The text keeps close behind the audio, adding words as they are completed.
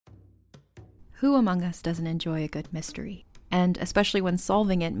Who among us doesn't enjoy a good mystery? And especially when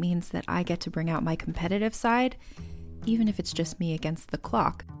solving it means that I get to bring out my competitive side, even if it's just me against the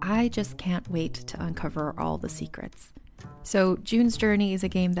clock. I just can't wait to uncover all the secrets. So June's Journey is a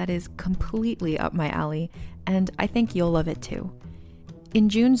game that is completely up my alley, and I think you'll love it too. In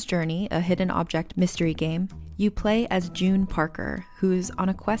June's Journey, a hidden object mystery game, you play as June Parker, who's on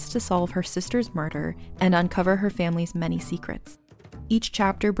a quest to solve her sister's murder and uncover her family's many secrets. Each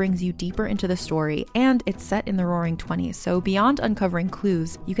chapter brings you deeper into the story, and it's set in the Roaring '20s, so beyond uncovering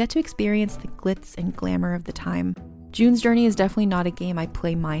clues, you get to experience the glitz and glamour of the time. June's Journey is definitely not a game I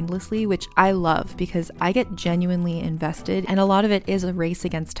play mindlessly, which I love because I get genuinely invested, and a lot of it is a race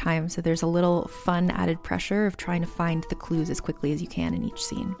against time, so there's a little fun added pressure of trying to find the clues as quickly as you can in each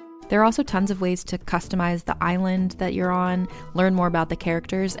scene. There are also tons of ways to customize the island that you're on, learn more about the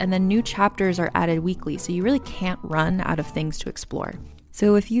characters, and then new chapters are added weekly, so you really can't run out of things to explore.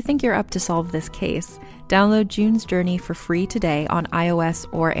 So if you think you're up to solve this case, download June's Journey for free today on iOS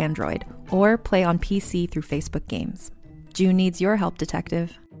or Android, or play on PC through Facebook Games. June needs your help,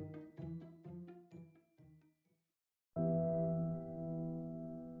 detective.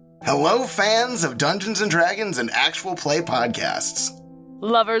 Hello, fans of Dungeons & Dragons and actual play podcasts.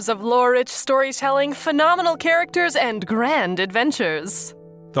 Lovers of lore-rich storytelling, phenomenal characters, and grand adventures.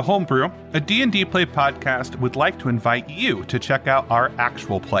 The Homebrew, a D&D play podcast, would like to invite you to check out our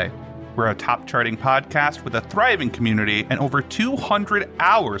actual play. We're a top-charting podcast with a thriving community and over 200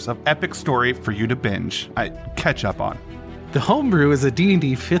 hours of epic story for you to binge. Catch up on. The Homebrew is a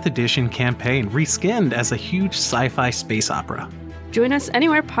D&D 5th edition campaign reskinned as a huge sci-fi space opera. Join us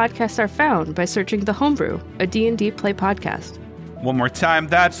anywhere podcasts are found by searching The Homebrew, a D&D play podcast. One more time,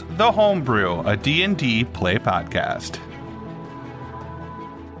 that's The Homebrew, a D&D play podcast.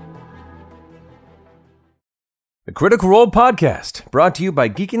 The Critical Role Podcast, brought to you by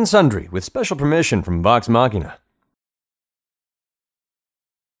Geek and Sundry, with special permission from Vox Machina.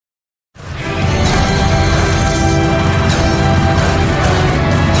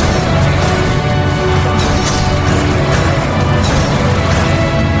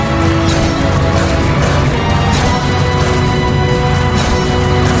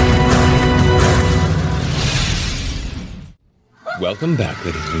 Welcome back,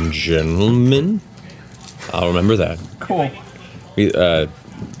 ladies and gentlemen. I'll remember that. Cool.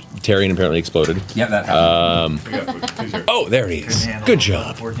 Tyrion apparently exploded. Yeah, that happened. Oh, there he is. Good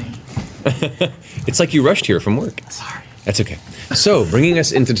job. It's like you rushed here from work. Sorry. That's okay. So, bringing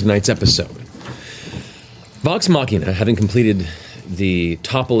us into tonight's episode. Vox Machina, having completed the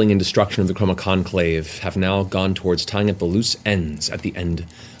toppling and destruction of the Chroma Conclave, have now gone towards tying up the loose ends at the end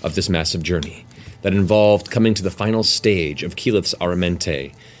of this massive journey that involved coming to the final stage of Keyleth's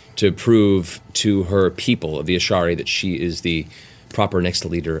Aramente to prove to her people of the Ashari that she is the proper next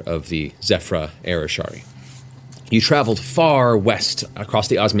leader of the Zephyra Air Ashari. You traveled far west across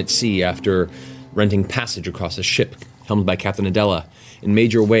the Osmit Sea after renting passage across a ship helmed by Captain Adela and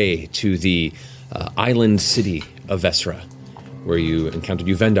made your way to the island city of Vesra, where you encountered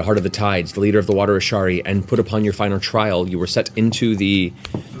Uvenda, Heart of the Tides, the leader of the Water Ashari, and put upon your final trial, you were set into the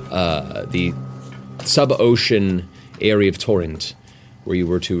sub-ocean area of Torrent, where you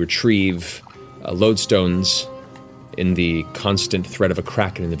were to retrieve lodestones in the constant threat of a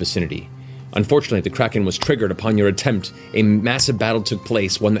kraken in the vicinity. Unfortunately, the kraken was triggered upon your attempt. A massive battle took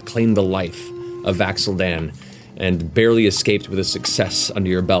place, one that claimed the life of Vax'ildan, and barely escaped with a success under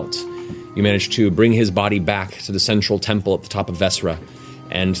your belt. You managed to bring his body back to the central temple at the top of Vesra,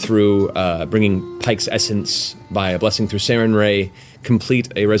 and through bringing Pike's essence by a blessing through Sarenrae,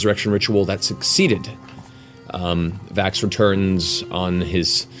 complete a resurrection ritual that succeeded. Vax returns on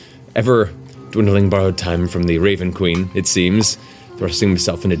his ever-dwindling borrowed time from the Raven Queen, it seems, thrusting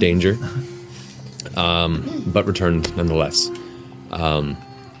himself into danger, but returned nonetheless.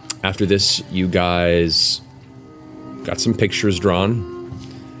 After this, you guys got some pictures drawn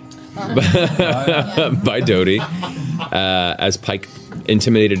by Dodie, as Pike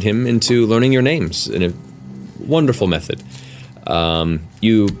intimidated him into learning your names in a wonderful method.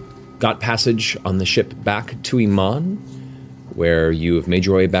 You got passage on the ship back to Iman, where you have made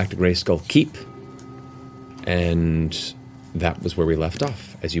your way back to Greyskull Keep, and that was where we left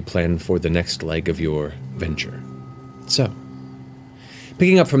off, as you planned for the next leg of your venture. So,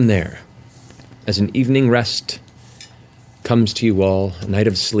 picking up from there, as an evening rest comes to you all, a night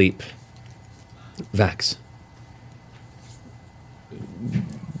of sleep, Vax,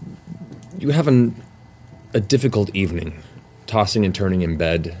 you have a difficult evening, tossing and turning in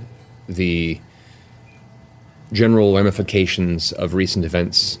bed, the general ramifications of recent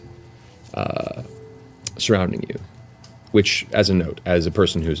events surrounding you. which, as a note, as a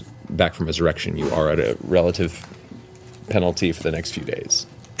person who's back from resurrection, you are at a relative penalty for the next few days.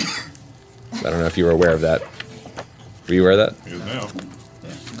 I don't know if you were aware of that. Were you aware of that? He is now.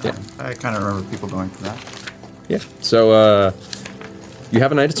 Yeah. I kind of remember people going through that. Yeah. So, you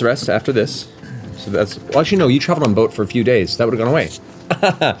have a night's rest after this. So that's... Well, actually, no, you traveled on boat for a few days. That would have gone away.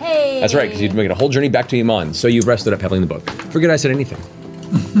 Hey! That's right, because you'd make a whole journey back to Iman. So you've rested up heavily in the boat. Forget I said anything.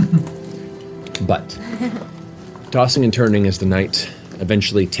 But, tossing and turning as the night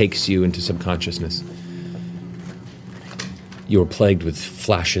eventually takes you into subconsciousness, you are plagued with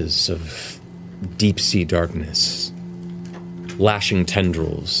flashes of deep-sea darkness, lashing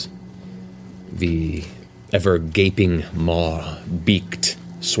tendrils, the ever-gaping maw, beaked,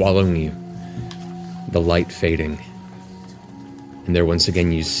 swallowing you, the light fading. And there once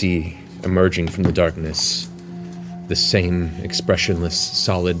again you see, emerging from the darkness, the same expressionless,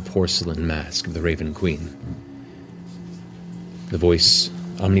 solid porcelain mask of the Raven Queen. The voice,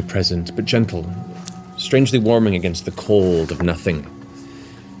 omnipresent but gentle, strangely warming against the cold of nothing.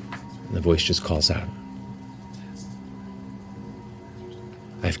 And the voice just calls out,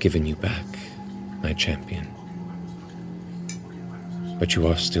 "I've given you back, my champion. But you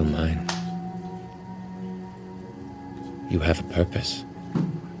are still mine. You have a purpose.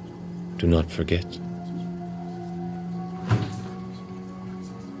 Do not forget."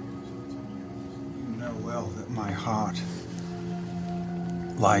 You know well that my heart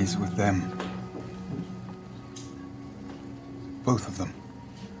lies with them. Both of them.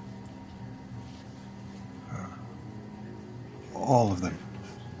 All of them.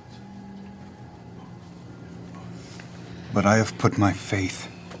 But I have put my faith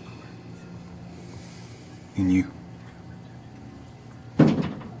in you.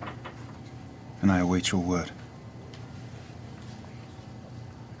 And I await your word.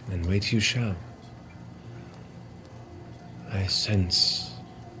 And wait you shall. I sense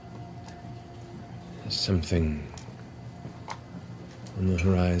something on the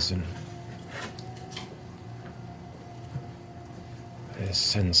horizon. I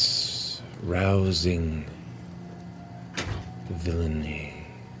sense rousing villainy.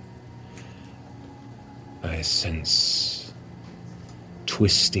 I sense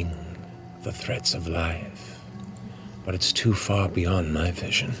twisting the threads of life, but it's too far beyond my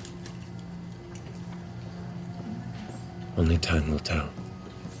vision. Only time will tell.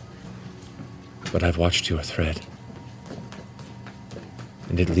 But I've watched your thread,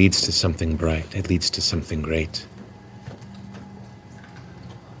 and it leads to something bright. It leads to something great.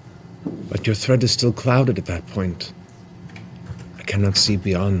 But your thread is still clouded at that point. I cannot see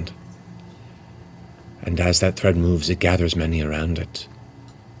beyond. And as that thread moves, it gathers many around it.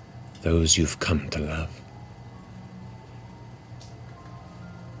 Those you've come to love.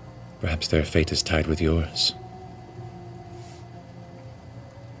 Perhaps their fate is tied with yours.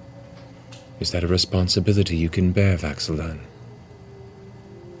 Is that a responsibility you can bear, Vax'ildan?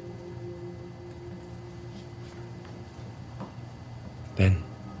 Then,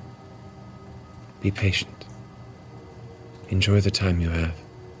 be patient. Enjoy the time you have.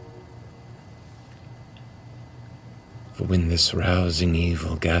 For when this rousing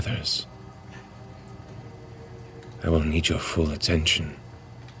evil gathers, I will need your full attention,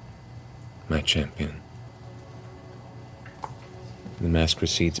 my champion. The mask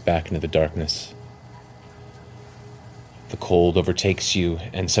recedes back into the darkness. The cold overtakes you,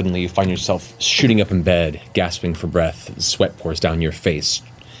 and suddenly you find yourself shooting up in bed, gasping for breath. The sweat pours down your face,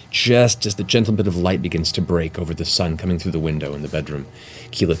 just as the gentle bit of light begins to break over the sun coming through the window in the bedroom.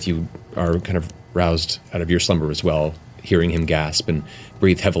 Keyleth, you are kind of roused out of your slumber as well, hearing him gasp and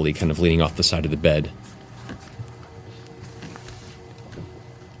breathe heavily, kind of leaning off the side of the bed.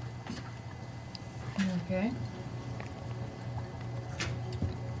 Okay.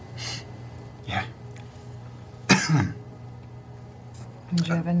 Yeah. Did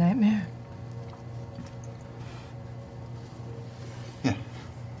you have a nightmare? Yeah.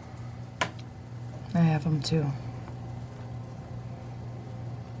 I have them too.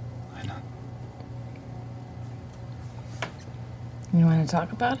 I know. You want to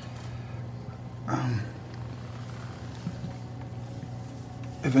talk about it?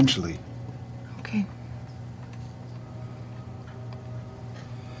 Eventually. Okay.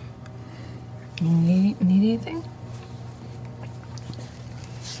 You need anything?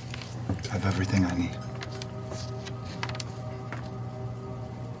 I have everything I need.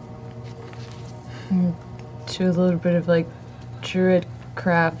 Do a little bit of like druid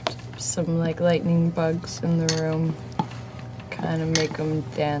craft, some like lightning bugs in the room, kind of make them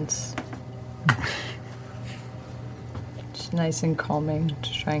dance. Just nice and calming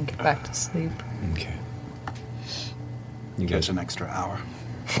to try and get back to sleep. Okay. You guys an extra hour.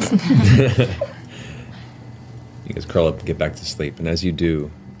 You guys curl up and get back to sleep, and as you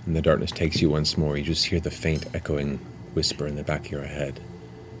do, and the darkness takes you once more, you just hear the faint echoing whisper in the back of your head.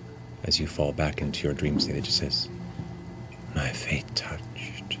 As you fall back into your dream state, it just says, "My fate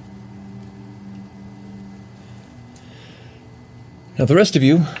touched." Now the rest of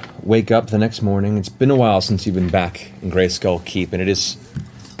you wake up the next morning. It's been a while since you've been back in Grey Skull Keep, and it is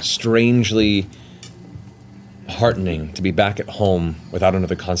strangely heartening to be back at home without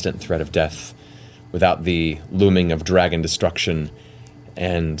another constant threat of death, without the looming of dragon destruction,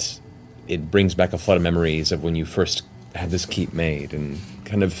 and it brings back a flood of memories of when you first had this keep made, and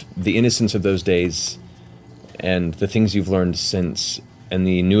kind of the innocence of those days, and the things you've learned since, and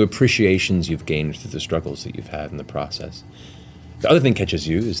the new appreciations you've gained through the struggles that you've had in the process. The other thing catches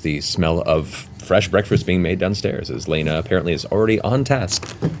you is the smell of fresh breakfast being made downstairs, as Lena apparently is already on task.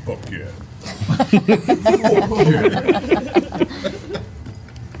 Fuck yeah.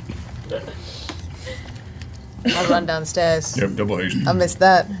 I'll run downstairs. Yep, double Asian. I missed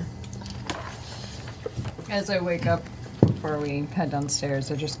that. As I wake up, before we head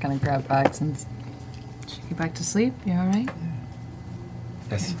downstairs, I just kind of grab bags and... Should you get back to sleep? You all right?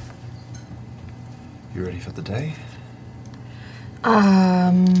 Yes. You ready for the day?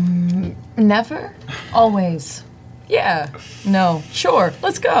 Never? Always. Yeah. No. Sure.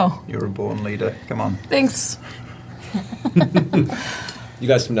 Let's go. You're a born leader. Come on. Thanks. You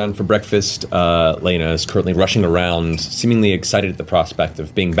guys come down for breakfast. Lena is currently rushing around, seemingly excited at the prospect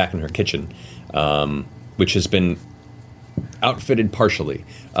of being back in her kitchen, which has been outfitted partially.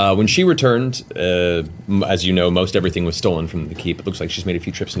 When she returned, as you know, most everything was stolen from the keep. It looks like she's made a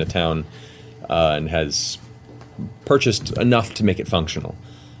few trips into town and has purchased enough to make it functional.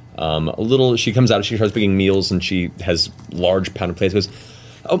 She comes out, she starts making meals, and she has large pounded plates. Goes,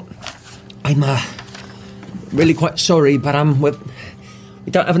 "Oh, I'm really quite sorry, but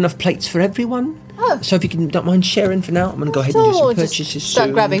we don't have enough plates for everyone. Oh. So if you don't mind sharing for now, I'm going to go ahead and do some purchases Start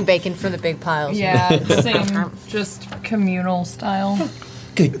soon." grabbing bacon from the big piles. Yeah, same, just communal style.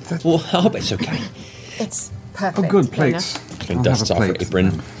 Good. Well, I hope it's okay. It's perfect. Oh, good, plates. And dusts off her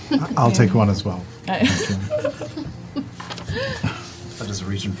apron. I'll take one as well. I just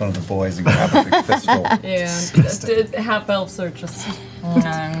reach in front of the boys and grab a big fistful. Yeah, half elves are just...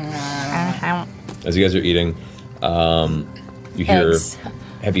 As you guys are eating, you hear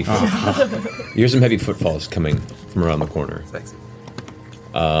heavy you hear some heavy footfalls coming from around the corner. Sexy.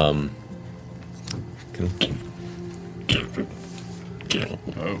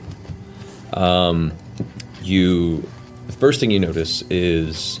 The first thing you notice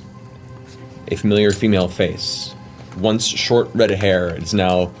is a familiar female face. Once short red hair, it's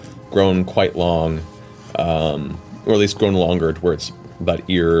now grown quite long, or at least grown longer to where it's about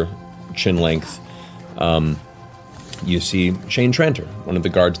ear, chin length. You see Shane Tranter, one of the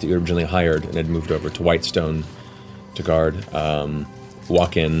guards that you originally hired and had moved over to Whitestone to guard,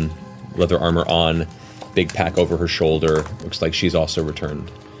 walk in, leather armor on, big pack over her shoulder. Looks like she's also returned.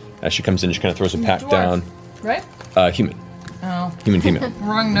 As she comes in, she kind of throws a pack down. Right? Human. Oh. Human female.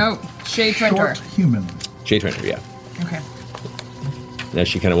 Wrong note. Shay Trenter. Short human. Shay Tranter, yeah. Okay. And as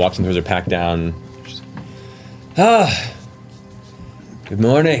she kind of walks and throws her pack down, she's, good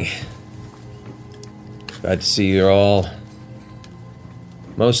morning. Glad to see you're all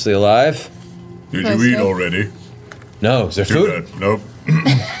mostly alive. Did you eat already? No, is there food? Nope.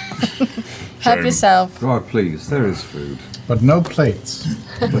 Help yourself. Right, please, there is food. But no plates.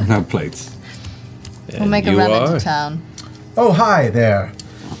 But no plates. We'll make a run into town. Oh, hi there.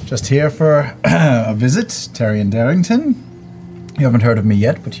 Just here for a visit, Terry and Darrington. You haven't heard of me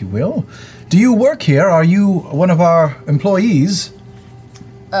yet, but you will. Do you work here? Are you one of our employees?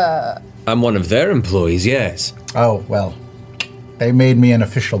 I'm one of their employees, yes. Oh, well, they made me an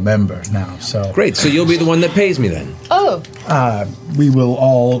official member now, so... Great, so you'll be the one that pays me then? Oh. We will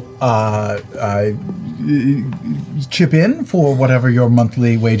all chip in for whatever your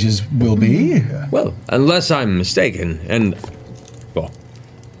monthly wages will be. Well, unless I'm mistaken, and, well,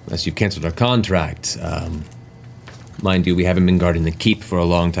 unless you've canceled our contract, mind you, we haven't been guarding the keep for a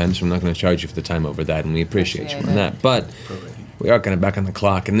long time, so I'm not going to charge you for the time over that, and we appreciate you on that. But we are kind of back on the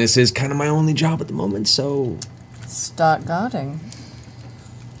clock, and this is kind of my only job at the moment, so... Start guarding.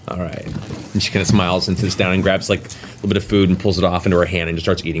 All right. And she kind of smiles and sits down and grabs, like, a little bit of food and pulls it off into her hand and just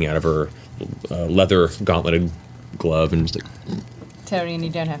starts eating out of her leather gauntleted glove and just like... Terry, and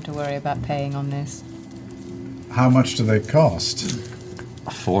you don't have to worry about paying on this. How much do they cost?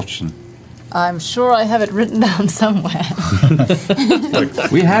 A fortune. I'm sure I have it written down somewhere.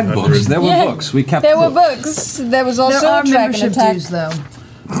 We had books. There were books. We kept There were books. There was also there are a dragon membership attack. dues, though.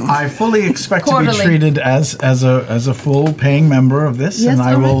 I fully expect to be Quarterly. treated as a full paying member of this, Yes, and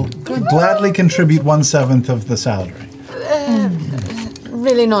I will alright. gladly contribute 1/7 of the salary.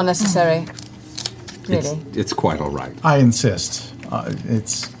 Really not necessary. Really. It's quite all right. I insist.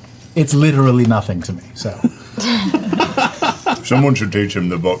 It's literally nothing to me. So Someone should teach him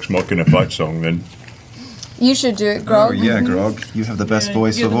the Vox Machina fight song then. You should do it, Grog. Oh yeah, Grog. You have the best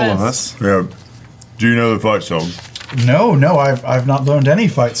voice you're of the all of best. us. Yeah. Do you know the fight song? no, I've not learned any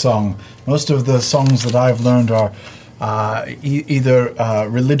fight song. Most of the songs that I've learned are either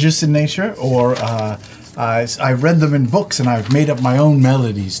religious in nature or I've read them in books and I've made up my own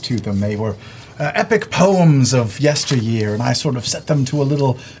melodies to them. They were epic poems of yesteryear, and I sort of set them to a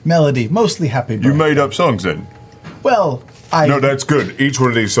little melody, mostly happy. You made up songs then? Well, No, that's good. Each one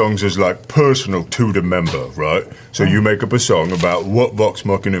of these songs is like personal to the member, right? So you make up a song about what Vox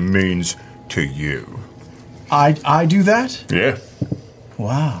Machina means to you. I do that? Yeah.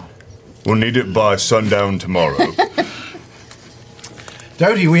 Wow. We'll need it by sundown tomorrow.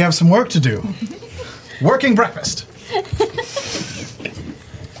 Doughty, we have some work to do. Working breakfast.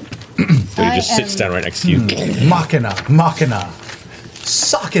 So he just sits down right next to you. Machina.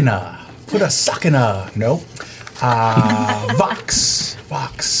 Sockina. Put a sockina. Nope. Vox.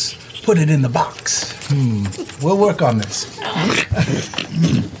 Put it in the box. We'll work on this.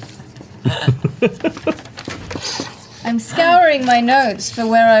 I'm scouring my notes for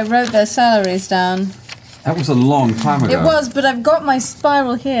where I wrote their salaries down. That was a long time ago. It was, but I've got my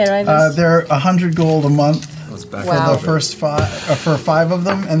spiral here. They're 100 gold a month back for Wow. the first for 5 of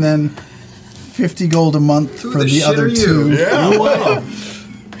them, and then 50 gold a month for the the shit other are you? 2. Yeah. Wow.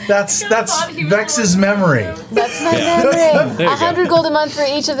 That's Vex's memory. That's my There memory. you 100 gold a month for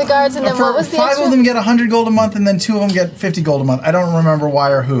each of the guards, and then what was the 5 extra? of them get 100 gold a month, and then 2 of them get 50 gold a month. I don't remember why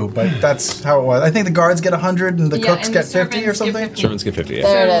or who, but that's how it was. I think the guards get 100 and the cooks and get the 50 or servants something. get 50. Servants get 50, yeah.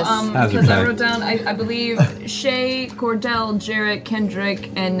 There it is. Because I wrote down, I believe Shay, Cordell, Jarrett, Kendrick,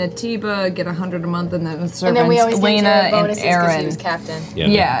 and Natiba get 100 a month, and then the servants, And then we always get Lena Jared and bonuses because Aaron. he was captain.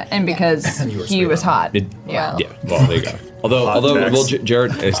 Yeah. And because he was hot. Yeah. Well, there you go. Although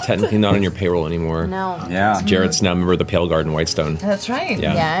Jarrett is technically not on your payroll anymore. No. Yeah. Jarrett's now a member of the Pale Guard in Whitestone. That's right.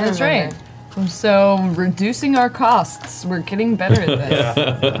 Yeah. Yeah, I That's remember. right. So reducing our costs. We're getting better at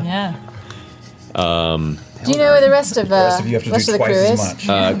this. Yeah. Do you know where the rest of rest of you have to do the crew twice as is?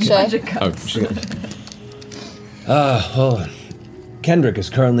 much. Shay? Well, Kendrick is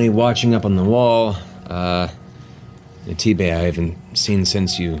currently watching up on the wall. Natibe I haven't seen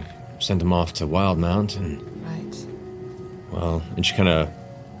since you sent him off to Wildmount, and well, and she kind of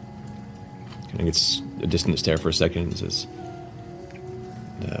gets a distant stare for a second and says,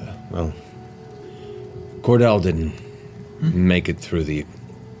 well, Cordell didn't make it through the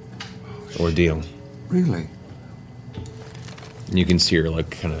ordeal. Really? And you can see her, like,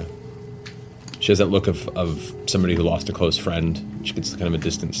 kind of, she has that look of somebody who lost a close friend. She gets kind of a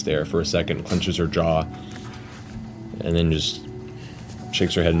distant stare for a second, clenches her jaw, and then just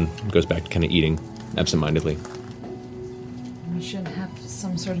shakes her head and goes back to kind of eating absentmindedly. We should have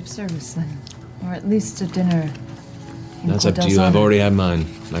some sort of service then. Or at least a dinner. in That's up to Cordell's you. I've honor. already had mine.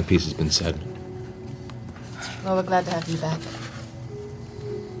 My piece has been said. Well, we're glad to have you back.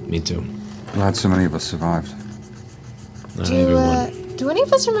 Me too. Glad so many of us survived. Not everyone. Do any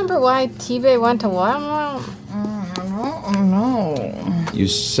of us remember why T-Bay went to Wildmount? No. You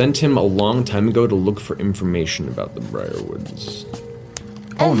sent him a long time ago to look for information about the Briarwoods.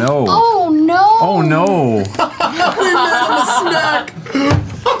 Oh no. Oh no! Oh no.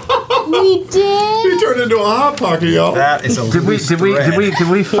 We did. He turned into a hot pocket, y'all. That is a Did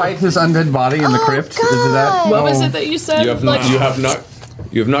we fight his undead body in the crypt? Is that? What was it that you said? You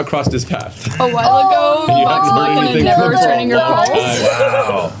have not crossed his path. A while ago, You Vox haven't heard Machina anything never from returning your calls.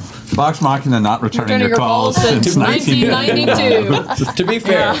 Wow. Vox Machina not returning your calls since 1992. To be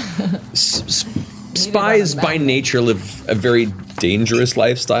fair, spies by nature live a very dangerous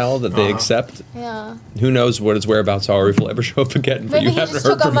lifestyle that they accept. Yeah. Who knows what his whereabouts are, if he'll ever show up again, but Maybe you he haven't just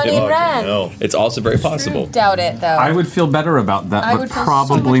heard took our from money him. and ran. No. It's also very possible. Doubt it, though. I would feel better about that, I but would feel so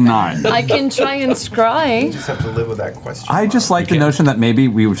probably not. I can try and scry. You just have to live with that question. I just like the notion that maybe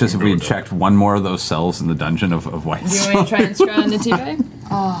we would just, if we had checked one more of those cells in the dungeon of Do you Whitestone. want me to try and scry on the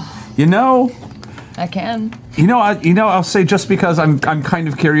TV? You know, I can. I'll say just because I'm kind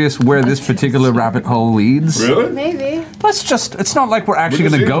of curious where this particular rabbit hole leads. Really? Maybe. It's not like we're actually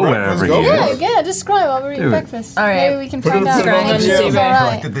going to go wherever he is. Yeah, describe while we're eating breakfast. All right. Maybe we can find out.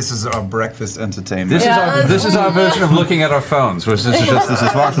 Like that this is our breakfast entertainment. This is our version of looking at our phones, which this is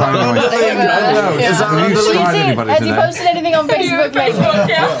Vox Machina going, Has he posted anything on Facebook lately?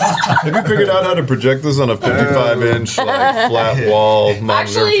 Have you figured out how to project this on a 55-inch flat wall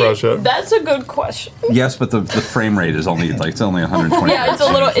monitor Actually, Russia? that's a good question. Yes, but the frame rate is only it's only 120. Yeah, it's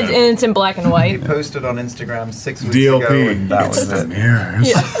a little, and it's in black and white. He posted on Instagram 6 weeks DLP. ago, and that was it. Mirrors.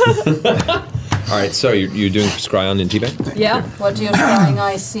 Yeah. All right, so you're doing scry on and teabag? Yeah. What do you crying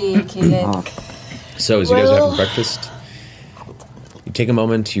I see, Keyleth? So as you guys are having breakfast, you take a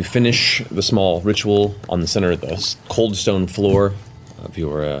moment, you finish the small ritual on the center of the cold stone floor of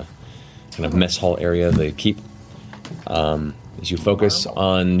your kind of mess hall area, the keep. As you focus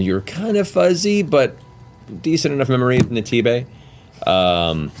on your kind of fuzzy but decent enough memory of Natibe,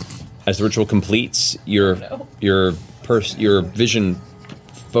 as the ritual completes, your vision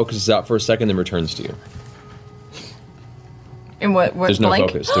focuses out for a second and returns to you. And what There's no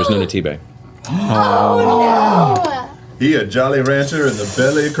blank? focus. There's no Natibe. Oh, no. He a Jolly Rancher in the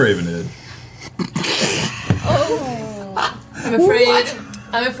belly of Cravenhead.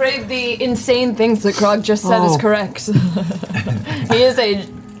 I'm afraid the insane things that Krog just said is correct. He is a...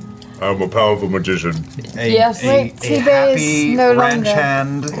 I'm a powerful magician. Yes. Wait, T-Bay is no ranch longer.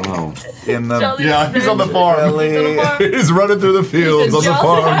 hand in the... Yeah, he's on the farm. He's running through the fields on the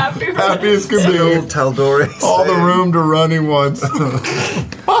farm. Happy as can be. Tal'Dorei. All the room to run he wants.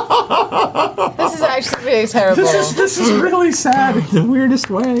 This is actually really terrible. This is really sad in the weirdest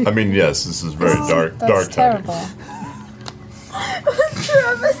way. I mean, yes, this is very dark That's time. terrible.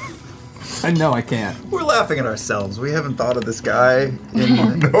 I know I can't. We're laughing at ourselves. We haven't thought of this guy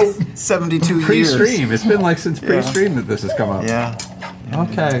in 72 years. Pre-stream. It's been like since pre-stream that this has come up. Yeah.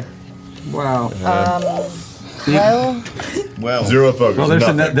 Okay. Wow. Well, zero focus. Well,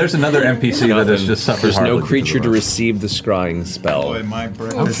 there's another NPC that has just suffered. There's no hardly creature because to of us. receive the scrying spell. Boy, my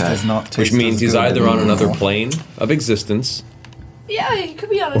breakfast does not taste Which means as he's good either on anymore. another plane of existence. Yeah, he could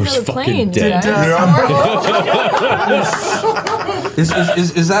be on Or he's another fucking plane. dead.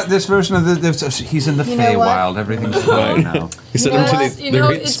 Is that this version of the? He's in the You know what? Feywild. Everything's fine now. He sent him to the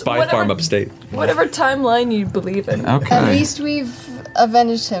great spy whatever- farm upstate. Whatever timeline you believe in. Okay. at least we've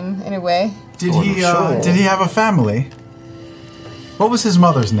avenged him in a way. Did he have a family? What was his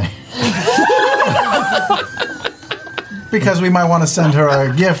mother's name? Because we might want to send her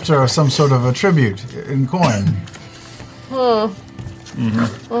a gift or some sort of a tribute in coin.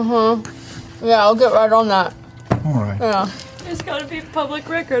 Yeah, I'll get right on that. All right. Yeah. It's gotta be public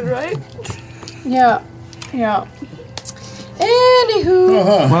record, right? Yeah. Yeah.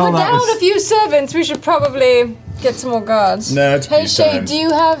 Anywho, Well, we're that down was- a few servants. We should probably get some more guards. Nah, it's Hey peace Shay, time. do you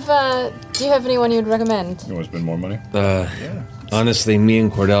have anyone you'd recommend? You want to spend more money? Honestly, me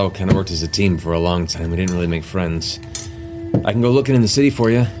and Cordell kind of worked as a team for a long time. We didn't really make friends. I can go looking in the city for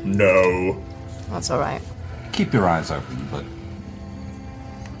you. No. That's all right. Keep your eyes open, but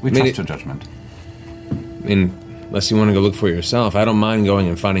we Maybe- trust your judgment. I mean, unless you want to go look for it yourself, I don't mind going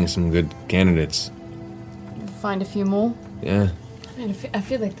and finding some good candidates. Find a few more. Yeah. I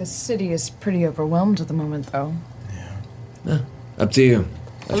feel like the city is pretty overwhelmed at the moment, though. Up to you.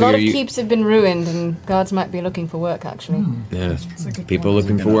 A lot of keeps have been ruined, and guards might be looking for work. Actually, Yeah. People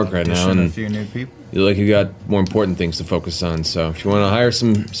looking for work right now, Audition a and few new people. you look like you got more important things to focus on. So if you want to hire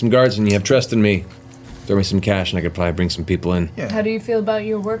some guards and you have trust in me, throw me some cash and I could probably bring some people in. Yeah. How do you feel about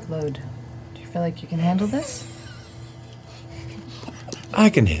your workload? Do you feel like you can handle this? I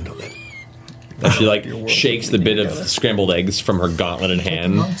can handle it. And she shakes the bit of scrambled eggs from her gauntlet in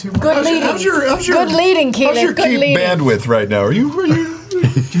hand. good leading. Good leading, Keyleth. How's your Good keep leading. bandwidth right now? Are you Do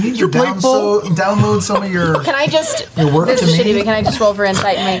you need to download some of your... Can I just? Your work This to is me? shitty, but can I just roll for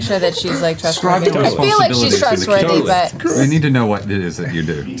insight and make sure that she's like trustworthy? Describe the I feel like she's responsibilities trustworthy, of the but We need to know what it is that you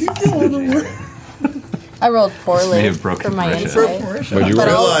do. I rolled May poorly have broken for my pressure. insight. What'd you But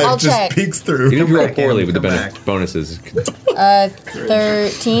roll? I'll just check. peeks through? Even if you roll back in, poorly with the come back. bonuses.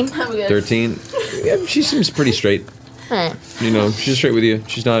 13. 13. Yeah, she seems pretty straight. Alright. You know, she's straight with you.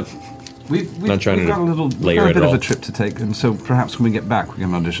 She's not. We've trying got to a little layer we've got it a bit all. of a trip to take, and so perhaps when we get back, we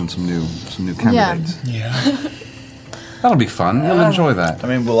can audition some new candidates. Yeah. That'll be fun. You'll enjoy that. I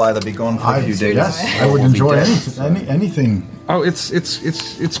mean, we'll either be gone for a few days. Yes, I would or we'll be enjoy dead. anything. Oh,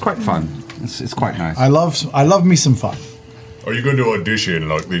 it's quite fun. It's quite nice. I love me some fun. Are you going to audition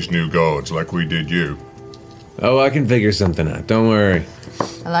like these new guards, like we did you? Oh, I can figure something out. Don't worry.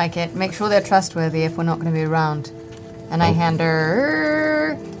 I like it. Make sure they're trustworthy if we're not going to be around. And I hand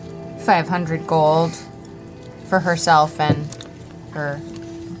her 500 gold for herself and her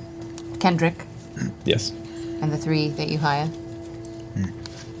Kendrick Yes. and the 3 that you hire.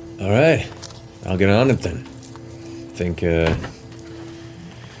 All right. I'll get on it then. Think I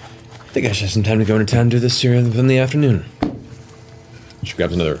should have some time to go into town and do this here in the afternoon. She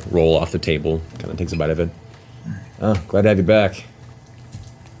grabs another roll off the table, kind of takes a bite of it. Oh, glad to have you back.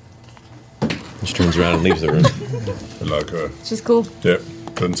 She turns around and leaves the room. I like her. She's cool. Yep,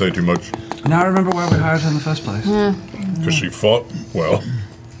 doesn't say too much. Now I remember why we hired her in the first place. Because she fought well.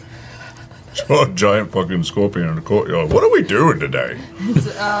 Saw a giant fucking scorpion in the courtyard. What are we doing today?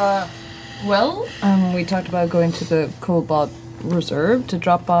 We talked about going to the Cobalt Reserve to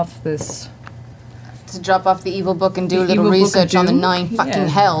drop off this... To drop off the evil book and do a The little evil book of research on the doom? 9 fucking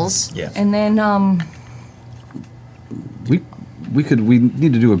hells. Yeah. And then, We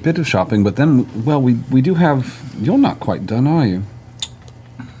need to do a bit of shopping, but then, well, we do have... You're not quite done, are you?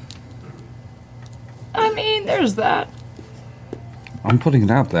 I mean, there's that. I'm putting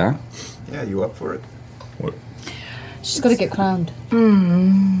it out there. Yeah, you up for it? What? She's got to get crowned.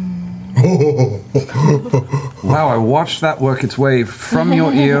 Wow, I watched that work its way from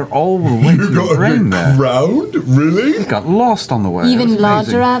your ear all the way to your brain there. Crowned? Really? It got lost on the way. It was Even amazing.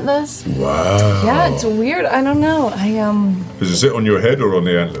 larger antlers? Wow. Yeah, it's weird. I don't know. Does it sit on your head or on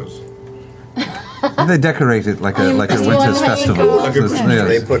the antlers? They decorate it like a winter's festival. Like a So it's- Christmas, yes.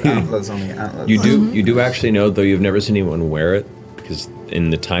 they put antlers on the antlers. You do actually know, though you've never seen anyone wear it, because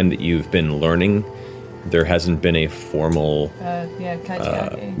in the time that you've been learning, there hasn't been a formal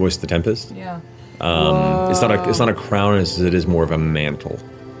Kaitiaki. voice of the Tempest. Yeah. It's not a crown as it is more of a mantle.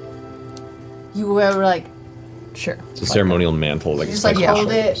 You wear like... Sure. It's a ceremonial mantle, like Just like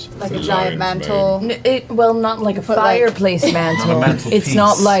hold it like a giant mantle. Not like a Put, like- fireplace mantle. Not a mantle It's piece.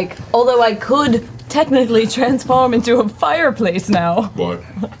 not like, although I could technically transform into a fireplace now. What?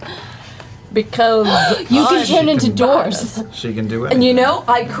 Because You can turn into doors. She can do it. And you know,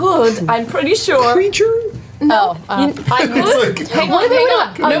 I could, I'm pretty sure. Creature? No. I could. Hang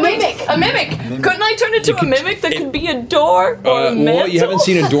on. A mimic. Couldn't I turn into a mimic that could be a door or a mantle? Well, you haven't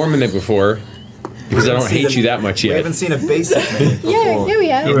seen a door mimic before, because I don't hate you that much We yet. haven't seen a basic mimic before. Yeah, we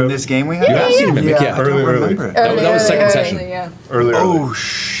have. In this game we have? You have seen a mimic, yeah. I don't remember it. That was second session. Yeah. Earlier. Oh,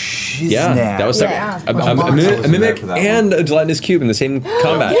 shiznap. Yeah, that was second. Yeah. A mimic and a gelatinous cube in the same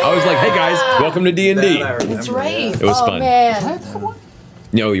combat. I was like, hey guys, welcome to D&D. That's right. It was fun. Man.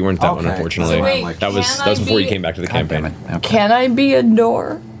 No, you weren't that one, Okay. unfortunately. So wait, that was can I before you be- came back to the campaign. Can I be a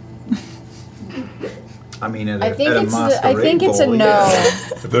door? I mean, at I think a it's masquerade a ball, no. yeah.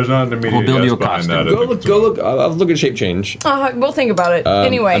 If there's not an immediate We'll build yes you a behind costume. that, I Go think look. it's Go look. I'll look at shape change. We'll think about it.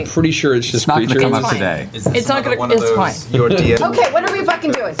 Anyway, I'm pretty sure it's just It's not going to creature. come up fine. today. Is this It's not another gonna- one of it's those, fine. Your DM. Okay, what are we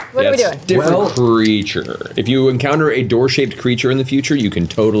fucking doing? What are we doing? Different creature. If you encounter a door-shaped creature in the future, you can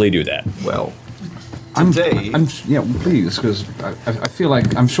totally do that. Well, I'm today. please, because I feel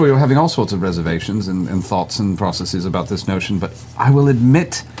like I'm sure you're having all sorts of reservations and thoughts and processes about this notion, but I will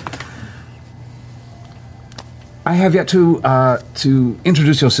admit I have yet to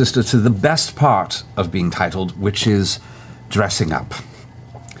introduce your sister to the best part of being titled, which is dressing up.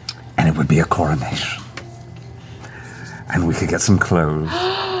 And it would be a coronation. And we could get some clothes.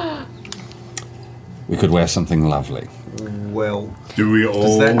 We could wear something lovely. Well, Do we all?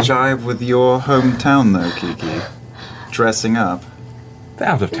 does that jive with your hometown, though, Kiki? Dressing up. The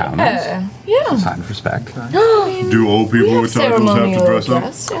out of towners. yeah. Sign of respect. Do all people with titles have to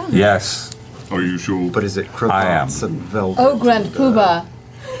dress up? Yes. Are you sure? But is it cravats and velvet? Oh, Grand Poobah.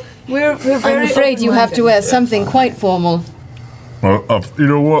 We're very I'm afraid you have to wear something quite formal. Well, you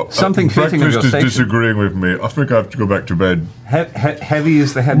know what? Something fitting of Breakfast your is station. disagreeing with me. I think I have to go back to bed. Heavy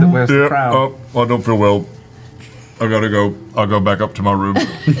is the head that wears the crown. I don't feel well. I gotta go. I'll go back up to my room.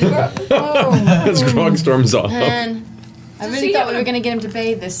 As Grog storms off. Man, I really thought we were going to get him to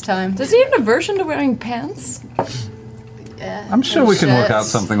bathe this time. Does he have an aversion to wearing pants? Yeah, I'm sure we can work out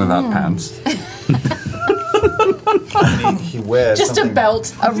something without pants. He wears Just a something.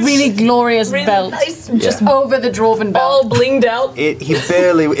 belt, a really glorious belt, nice. just over the dwarven belt. All blinged out. He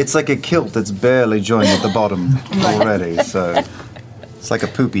barely. It's like a kilt that's barely joined at the bottom already. So it's like a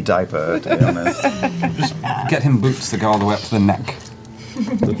poopy diaper, to be honest. Just get him boots that go all the way up to the neck.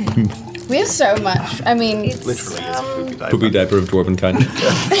 We have so much. I mean, Literally, it's a poopy diaper. Poopy diaper of dwarven kind.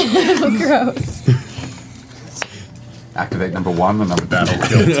 gross. Activate number 1 and number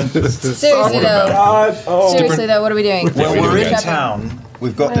 2. Seriously though. Seriously though, what are we doing? Well, we're in Shopping. town.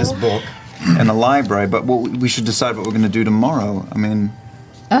 We've got this book and a library, but we should decide what we're going to do tomorrow. I mean,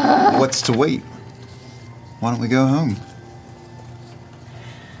 what's to wait? Why don't we go home?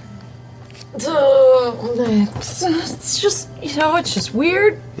 It's just, it's just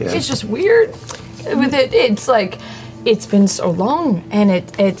weird. Yeah. It's just weird. With it, it's like it's been so long, and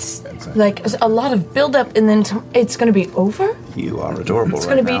it's like a lot of build-up, and then it's going to be over. You are adorable It's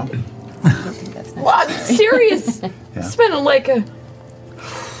right going now. to be. Well, I'm serious. It's been like a.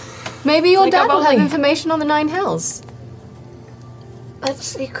 Maybe your Like dad I've will have only- information on the Nine Hells.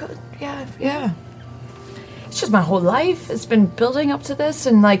 He could. Yeah. It's just my whole life. It's been building up to this,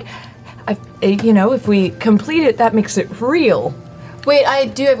 and like, if we complete it, that makes it real. Wait, I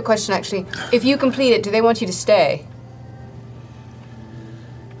do have a question actually. If you complete it, do they want you to stay?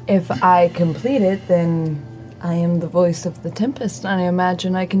 If I complete it, then I am the voice of the Tempest, and I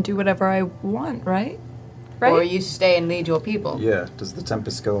imagine I can do whatever I want, right? Right? Or you stay and lead your people? Yeah. Does the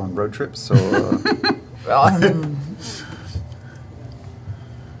Tempest go on road trips or?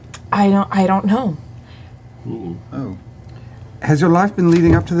 I don't know. Oh. Has your life been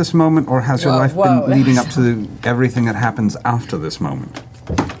leading up to this moment, or has your life whoa. been leading up to everything that happens after this moment?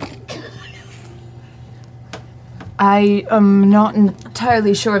 I am not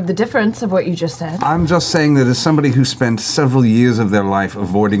entirely sure of the difference of what you just said. I'm just saying that as somebody who spent several years of their life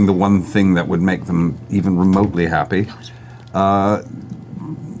avoiding the one thing that would make them even remotely happy,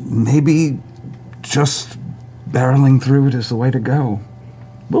 maybe just barreling through it is the way to go.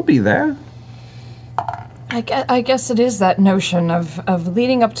 We'll be there. I guess it is that notion of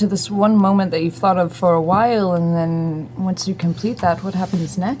leading up to this one moment that you've thought of for a while, and then once you complete that, what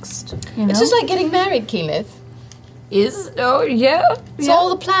happens next? You know? It's just like getting married, Keyleth. Oh, yeah. It's all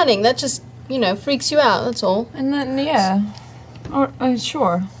the planning. That just, freaks you out, that's all. And then, Or,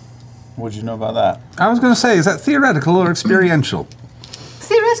 sure. What do you know about that? I was going to say, is that theoretical or experiential?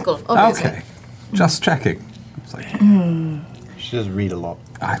 Theoretical, obviously. Okay, just checking. It's like, She does read a lot.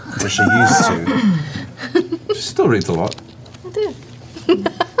 Or she used to. She still reads a lot. I do.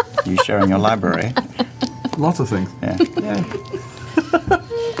 You sharing your library? Lots of things. Yeah.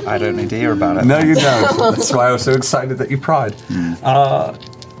 I don't need to hear about it. No, you don't. That's why I was so excited that you cried.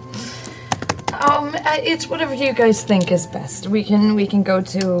 It's whatever you guys think is best. We can go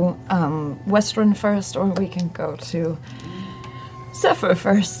to Western first, or we can go to Zephyr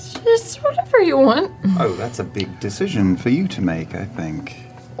first. It's whatever you want. Oh, that's a big decision for you to make, I think.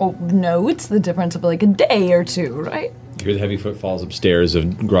 Oh, no, it's the difference of like a day or two, right? You hear the heavy footfalls upstairs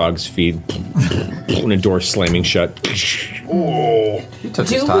of Grog's feet, and a door slamming shut. Oh,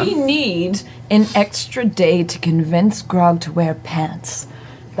 Do we need an extra day to convince Grog to wear pants?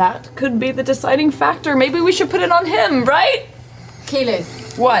 That could be the deciding factor. Maybe we should put it on him, right?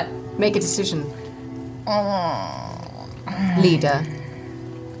 Keyleth. What? Make a decision. Leader.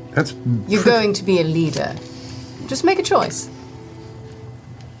 That's. You're going to be a leader. Just make a choice.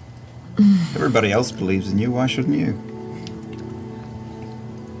 Everybody else believes in you, why shouldn't you?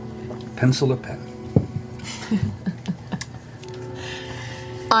 Pencil or pen?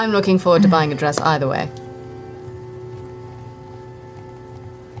 I'm looking forward to buying a dress either way.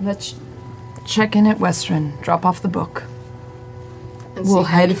 Let's check in at Western, drop off the book. And see We'll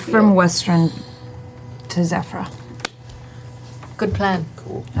how you head feel. from Western to Zephyr. Good plan.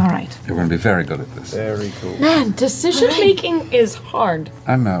 Cool. All right. You're going to be very good at this. Very cool. Man, decision making is hard.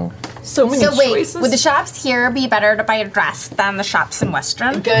 I know. So many So wait, choices. would the shops here be better to buy a dress than the shops in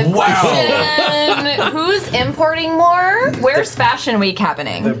Western? Good question. Who's importing more? Where's Fashion Week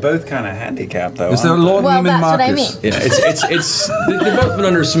happening? They're both kind of handicapped, though. Is there a Lord Well, Neiman that's what I Marcus? mean. Yeah, it's they've both been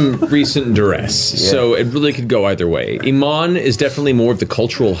under some recent duress, so it really could go either way. Iman is definitely more of the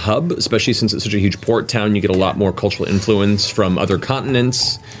cultural hub, especially since it's such a huge port town. You get a lot more cultural influence from other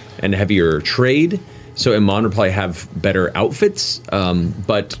continents and heavier trade. So Iman would probably have better outfits,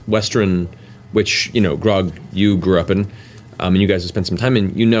 but Western, which Grog, you grew up in, and you guys have spent some time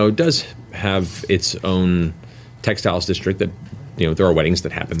in, does have its own textiles district that. There are weddings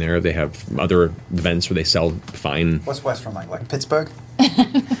that happen there. They have other events where they sell fine. What's Western like? Like Pittsburgh?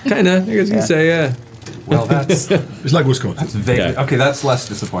 Kinda, I guess you could say, yeah. Well, that's It's like Wisconsin. that's vaguely Yeah. okay. That's less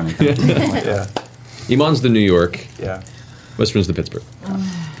disappointing. Yeah. Iman's the New York. Yeah. Western's the Pittsburgh.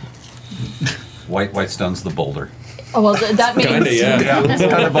 Whitestone's the Boulder. Oh, well, that means... Kinda, yeah. It's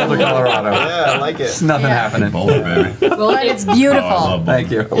kind of Boulder, Colorado. Yeah, I like it. It's nothing happening. Boulder, baby. Well, it's beautiful.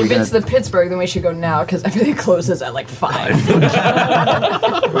 Thank you. If it's the Pittsburgh, then we should go now, because everything closes at like 5. We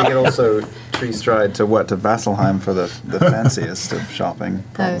could also tree stride to Vasselheim for the fanciest of shopping,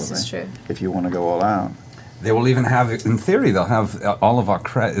 probably. No, this is true. If you want to go all out. They will even have, in theory, they'll have all of our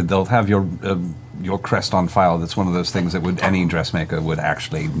they'll have your crest on file. That's one of those things that any dressmaker would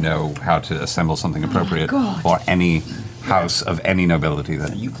actually know how to assemble something appropriate for any house of any nobility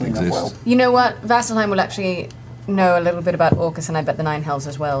that exists. well. You know what? Vasselheim will actually know a little bit about Orcus, and I bet the Nine Hells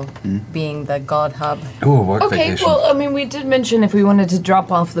as well, being the god hub. Ooh, work Okay, vacation. well, I mean, we did mention if we wanted to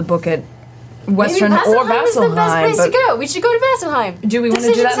drop off the book at Western Maybe or Vasselheim is the best Vasselheim. place to go. We should go to Vasselheim. Do we want to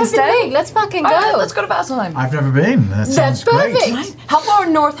do that Decisions have been instead? made. Let's fucking All go. right, let's go to Vasselheim. I've never been. That sounds That's perfect. great. How far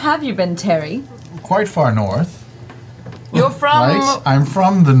north have you been, Terry? Quite far north. You're from. Right? I'm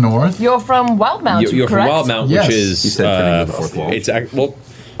from the north. You're from Wildmount. You're from correct? Wildmount, Yes. which is You said turning to the fourth wall. It's well,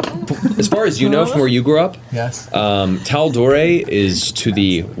 as far as you know from where you grew up. Yes. Taldore is to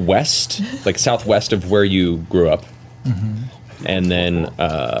the west, like southwest of where you grew up, and then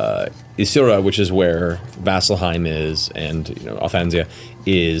Isira, which is where Vasselheim is, and Althansia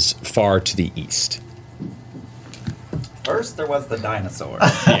is far to the east. First, there was the dinosaur.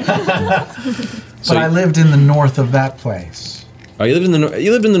 But I lived in the north of that place. Oh, you lived in the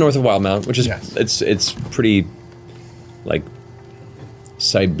you lived in the north of Wildmount, which is it's pretty like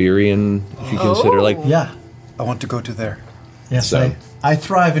Siberian, if you consider like. Yeah. I want to go to there. Yes, So- I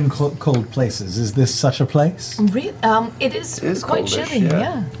thrive in cold places. Is this such a place? It is quite coldish, chilly. yeah.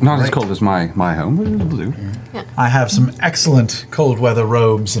 Yeah. Not as cold as my home, but it'll do. I have some excellent cold weather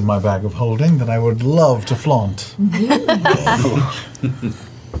robes in my bag of holding that I would love to flaunt.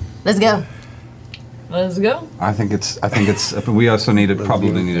 Let's go. Let's go. I think it's. We also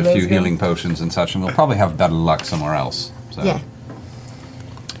probably need a few Let's go. healing potions and such, and we'll probably have better luck somewhere else. So. Yeah.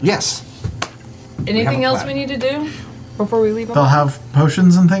 Yes. Anything a else plan. we need to do before we leave? They'll have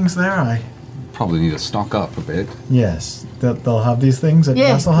potions and things there. Probably need to stock up a bit. Yes, they'll have these things at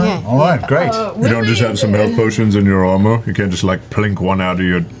Yeah, Vasselheim. yeah, All right, great. You don't just have some health potions in your armor. You can't just like plink one out of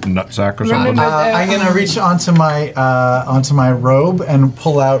your nutsack or something. I'm gonna reach onto my robe and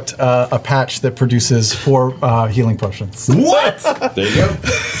pull out a patch that produces 4 healing potions. What? There you go.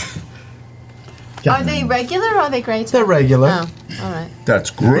 Are they regular or are they great? They're regular. Oh, all right. That's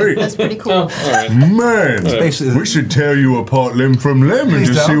great. That's pretty cool. Man, we should tear you apart limb from limb and Please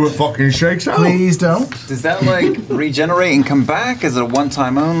just see don't. what fucking shakes out. Please don't. Does that like regenerate and come back? Is it a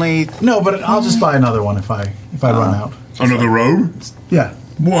one-time only? No, but I'll just buy another one if I run out. Another robe? Yeah.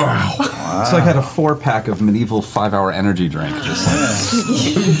 Wow. It's like I had a 4-pack of medieval 5-hour energy drink.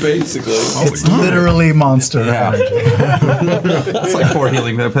 Just Basically. It's literally monster energy. It's like 4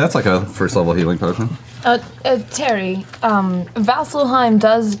 healing. That's like a first level healing potion. Terry, Vasselheim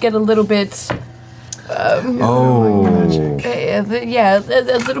does get a little bit. Oh. Yeah,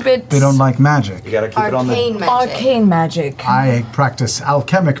 a little bit. They don't like magic. You gotta keep it on the. Arcane magic. Arcane magic. I practice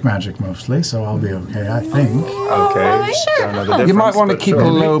alchemic magic mostly, so I'll be okay, I think. Okay. Don't know the You might difference, want to but keep a sure.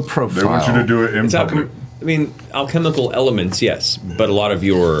 low They profile. want you to do it in public. I mean, alchemical elements, yes, but a lot of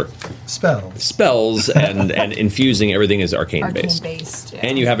your spells and infusing everything is arcane based. Arcane-based, yeah.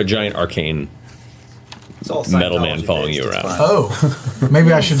 And you have a giant arcane metal man following you around. Oh,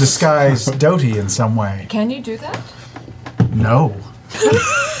 maybe I should disguise Doty in some way. Can you do that? No.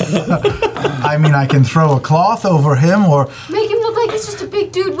 I mean, I can throw a cloth over him or Make him look like he's just a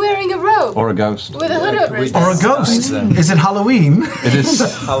big dude wearing a robe. Or a ghost. With a hood over his or a head. ghost. Is it Halloween? It is.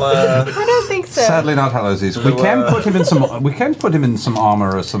 I don't think so. Sadly, not Hallows. We can put him in some. We can put him in some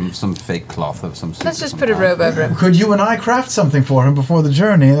armor or some fake cloth of some. Let's just put a robe over him. Could you and I craft something for him before the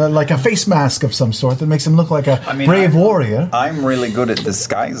journey, like a face mask of some sort that makes him look like a brave warrior? I'm really good at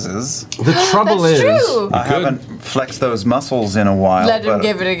disguises. The trouble That's is, true. I haven't flexed those muscles in a while. Let him but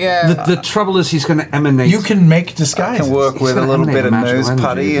give it a go. the trouble is he's going to emanate. You can make I disguises. can work with a little bit of magical nose energy.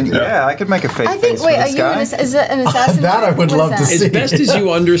 putty, and yeah, I could make a fake I think. face Wait, for are this you guy. is it an assassin? That I would What is love to that? see. As best as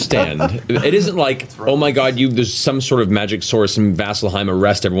you understand, it isn't like, oh my god, there's some sort of magic source in Vasselheim,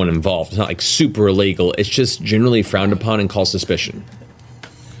 arrest everyone involved. It's not like super illegal. It's just generally frowned upon and called suspicion.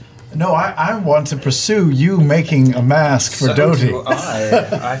 No, I want to pursue you making a mask for So Doty. do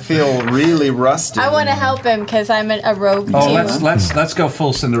I feel really rusty. I want to help him because I'm a rogue Oh, too. let's go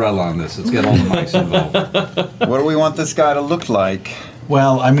full Cinderella on this. Let's get all the mics involved. What do we want this guy to look like?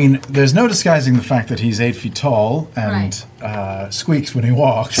 Well, I mean, there's no disguising the fact that he's 8 feet tall and squeaks when he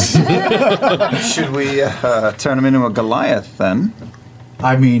walks. Should we turn him into a Goliath then?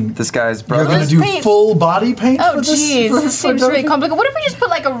 I mean, this guy's you're brother. going to do full body paint Oh, for this? jeez, for this seems really Doty? complicated. What if we just put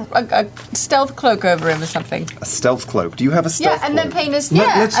like a stealth cloak over him or something? A stealth cloak. Do you have a stealth Yeah, and then paint his. Let-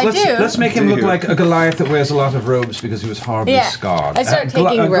 Yeah, let's, I let's, do. Let's make him look like a Goliath that wears a lot of robes because he was horribly Yeah. scarred. I start taking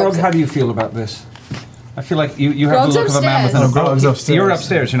Grog, robes. how do you feel about this? I feel like you have Grog's the look of a man with an. upstairs. Grog's upstairs. You're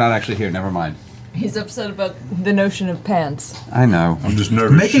upstairs. You're not actually here. Never mind. He's upset about the notion of pants. I know. I'm just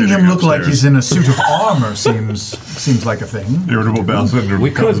nervous. Making him shitting look like upstairs. he's in a suit of armor seems like a thing. Irritable bowel syndrome.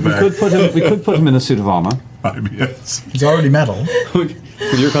 We could put him in a suit of armor. Yes. He's already metal.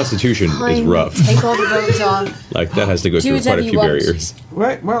 Your constitution is rough. Take all the robes off. Like, that has to go Do through whatever quite a you few want. barriers.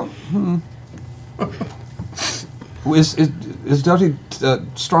 Right. Well. Is Doty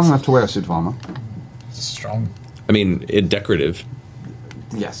strong enough to wear a suit of armor? Strong. I mean, decorative.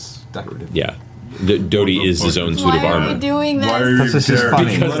 Yes. decorative. Yeah. Doty is his own suit of armor. Why are you doing this? Why are you This is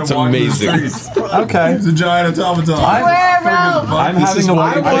funny. Because it's amazing. Okay. He's a giant automaton. I'm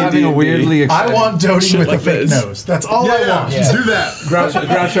having a weirdly. I want Doty Shit with like a fake this. nose. That's all I want. Do that.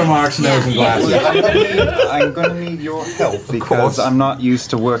 Groucho Marx nose and glasses. I'm going to need your help because I'm not used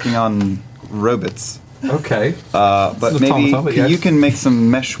to working on robots. Okay. But maybe you can make some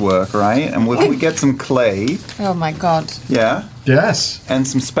mesh work, right? And if we get some clay. Oh my god. Yeah? Yes. And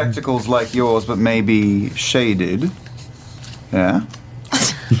some spectacles like yours, but maybe shaded. Yeah?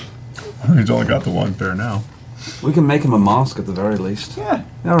 He's only got the one pair now. We can make him a mask at the very least. Yeah.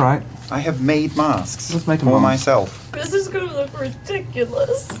 All right. I have made masks Let's make a for mask. myself. This is gonna look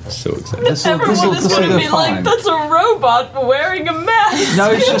ridiculous. So excited. Everyone is gonna be like, "That's a robot wearing a mask."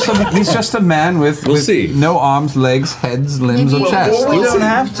 No, he's just a man with no arms, legs, heads, limbs, or chest. We don't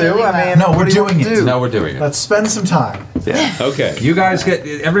have to. I mean, No, we're doing it. No, we're doing it. Let's spend some time. Yeah. Okay. You guys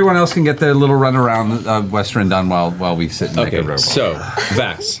everyone else can get their little run around Western done while we sit and make a robot. So,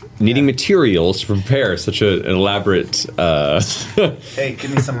 Vax, needing materials to prepare such an elaborate. Hey,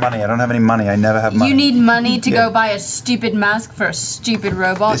 give me some money. I don't have any money. I never have money. You need money to go buy a stupid mask for a stupid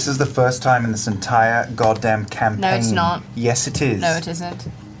robot? This is the first time in this entire goddamn campaign. No, it's not. Yes, it is. No, it isn't.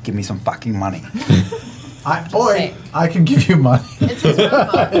 Give me some fucking money. I can give you money. It's his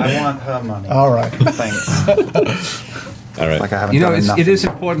robot. I want her money. All right. Thanks. All right. Like I haven't done enough. it is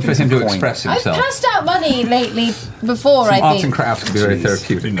important for him to express I've himself. passed out money lately before, Some I arts think. and crafts can be very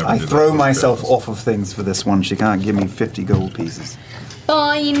therapeutic. I throw myself off of things for this one. She can't give me 50 gold pieces.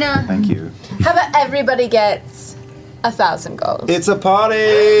 Fine. Thank you. How about everybody gets 1,000 gold? It's a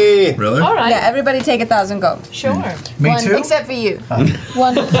party! Really? All right. Yeah, everybody take 1,000 gold. Sure. Me too? Except for you.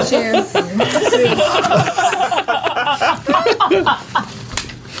 1, 2, 3.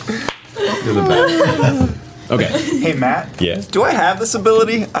 You're the best. Okay. Hey, Matt. Yeah. Do I have this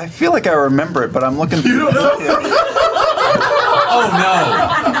ability? I feel like I remember it, but I'm looking through it.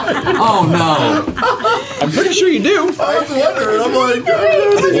 Oh no! I'm pretty sure you do. I was wondering. I'm like,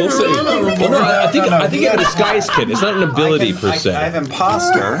 We'll see. Well, no, I think you have a disguise kit. It's not an ability per se. I have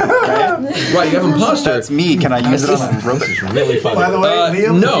imposter, right? Right, you have imposter. That's me. Can I use it on a robot? This is really funny. By the way,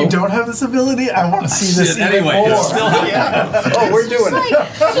 Liam, no. if you don't have this ability, I want to see this even anyway, more. it's still Oh, we're doing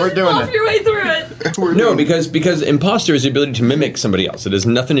it. We're doing Off it. your way through it. No, because imposter is the ability to mimic somebody else. It has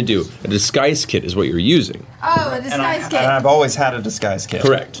nothing to do. A disguise kit is what you're using. Oh, a disguise kit. And I've always had a disguise kit.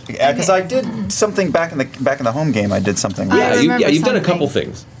 Correct. Because I did something back in the home game. I did something. Yeah, remember you've done a something. couple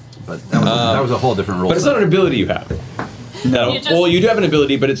things. But that was a whole different rule. But it's not an ability you have. No. You just- Well, you do have an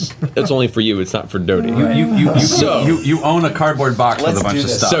ability, but it's only for you. It's not for Doty. You own a cardboard box with a Let's bunch do of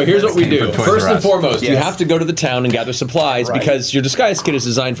this. stuff. So here's what we Came do. from Toys First R and Us. foremost, you Yes. have to go to the town and gather supplies Right. because your disguise kit is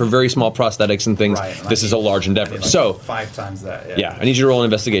designed for very small prosthetics and things. Right, and This I is a need- large endeavor. Like So, 5 times that. yeah, I need you to roll an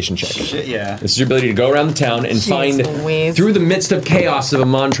investigation check. Shit, yeah. This is your ability to go around the town and find, whiz. through the midst of chaos of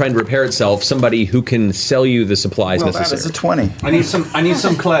Amon trying to repair itself, somebody who can sell you the supplies Well, that necessary. is a 20. I need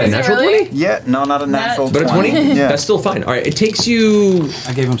some clay. Natural really? 20? Yeah, no, not a natural But a 20? Yeah. That's still fine. All right, it takes you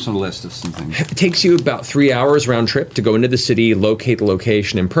I gave him some list of some things. It takes you about 3 hours round trip to go into the city, locate the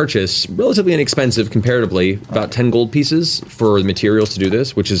location, and purchase relatively inexpensive comparatively, about 10 gold pieces for the materials to do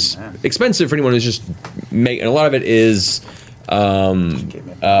this, which is expensive for anyone who's just and a lot of it is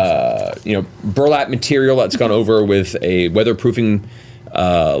burlap material that's gone over with a weatherproofing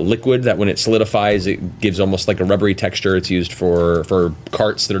liquid that when it solidifies, it gives almost like a rubbery texture. It's used for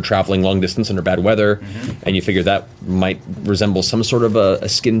carts that are traveling long distance under bad weather, and you figure that might resemble some sort of a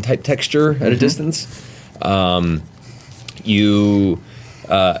skin type texture at a distance. You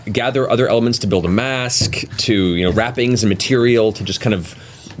gather other elements to build a mask, to wrappings and material to just kind of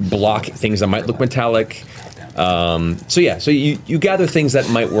block things that might look metallic. So you gather things that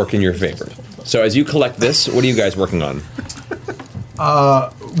might work in your favor. So as you collect this, what are you guys working on?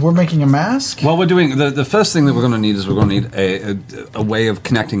 We're making a mask. Well, we're doing the first thing that we're going to need is we're going to need a way of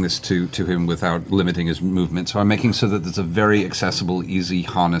connecting this to him without limiting his movement. So I'm making so that there's a very accessible, easy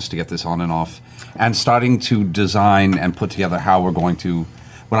harness to get this on and off, and starting to design and put together how we're going to.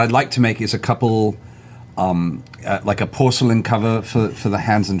 What I'd like to make is a couple. Like a porcelain cover for the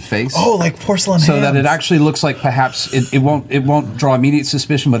hands and face. Oh, like porcelain so hands. that it actually looks like perhaps it won't draw immediate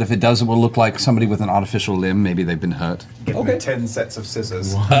suspicion, but if it does, it will look like somebody with an artificial limb. Maybe they've been hurt. Give me 10 sets of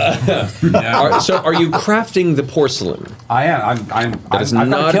scissors. So are you crafting the porcelain? I am. I've got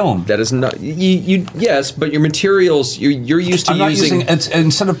a kiln. That is not. You yes, but your materials you're used to I'm not using.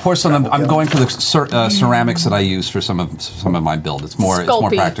 instead of porcelain. I'm going for the ceramics that I use for some of my build. It's more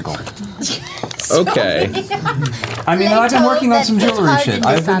practical. Okay. I mean, I've been working on some jewelry shit.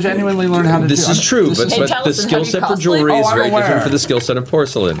 I've been genuinely learning how to do This is true, but tell the us how skill you set for cosplay. jewelry is I'm very aware. different for the skill set of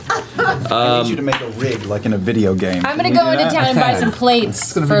porcelain. I need you to make a rig like in a video game. I'm gonna go into town and buy some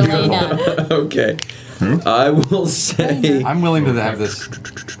plates for Lena. Okay. I will say... I'm willing to have this.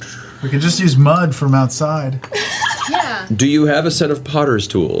 We could just use mud from outside. Yeah. Do you have a set of potter's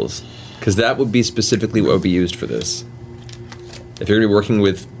tools? Because that would be specifically what would be used for this. If you're going to be working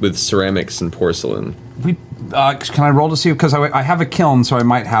with ceramics and porcelain. Can I roll to see? Because I have a kiln, so I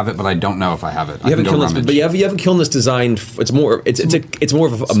might have it, but I don't know if I have it. You have a kiln that's, but you have a kiln that's designed. It's more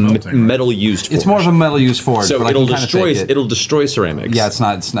of a metal used forge. It's more of a metal used forge. So but it'll I can destroy. It. It'll destroy ceramics. Yeah, it's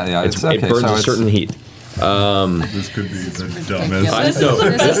not. Yeah, it okay, burns so a certain heat. This could be the dumbest. I know.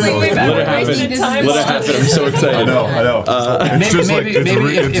 Let it happen. I'm so excited. I know. It's just maybe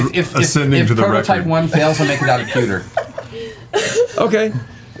if ascending to the prototype record. 1 fails, I'll make it out of pewter. Okay.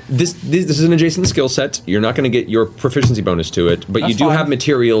 This is an adjacent skill set. You're not going to get your proficiency bonus to it, but you That's do fine. have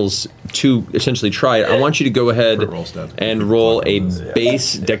materials to essentially try it. I want you to go ahead and roll a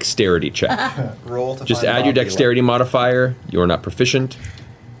base dexterity check. Just add your dexterity modifier. You are not proficient.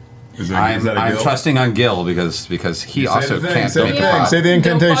 I'm trusting on Gil because he also can't Say make the thing. it. Say the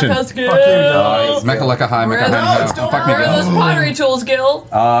incantation. Mecca lecca hi, mecca hi. Don't Fuck me, worry, those Gil. pottery tools, Gil.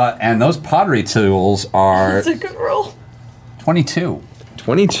 And those pottery tools are That's a good roll. 22.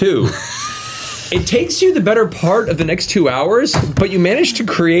 22. It takes you the better part of the next 2 hours, but you managed to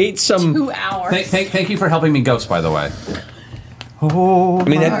create some... 2 hours. Thank you for helping me ghost, by the way. I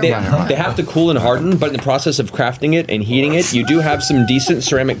mean, they have to cool and harden, but in the process of crafting it and heating it, you do have some decent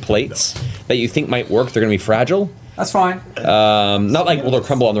ceramic plates that you think might work. They're going to be fragile. That's fine. Not like, they'll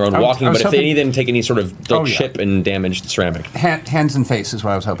crumble on their own walking, but if they need them to take any sort of, they'll chip and damage the ceramic. Hands and face is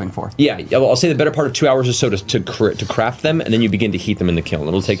what I was hoping for. Yeah, well, I'll say the better part of 2 hours or so to craft them, and then you begin to heat them in the kiln.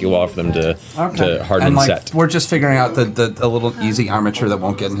 It'll take you a while for them to harden and set. We're just figuring out a little easy armature that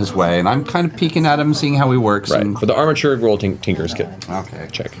won't get in his way, and I'm kind of peeking at him, seeing how he works. Right, and but the armature roll Tinker's kit. Okay.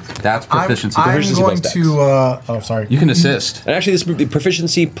 Check. That's proficiency. I'm Proficiency going plus to. Oh, sorry. You can assist. And actually, this would be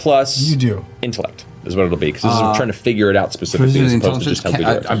proficiency plus intellect is what it'll be, because this is trying to figure it out specifically as opposed to just help you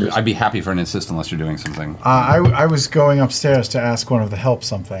do it. I'd be happy for an assist unless you're doing something. I was going upstairs to ask one of the help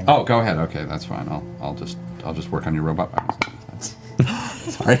something. Oh, go ahead. Okay, that's fine. I'll just work on your robot.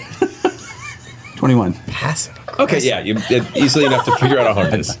 Sorry. 21. Passive. Okay, yeah, easily enough to figure out how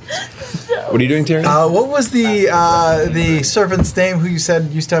hard it is. What are you doing, Terry? What was the servant's name who you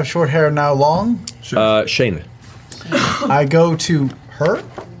said used to have short hair, now long? Shane. I go to her?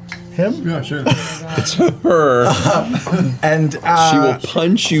 Him? Yeah, sure. It's her. And she will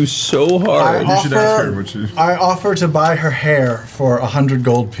punch you so hard. I offer to buy her hair for 100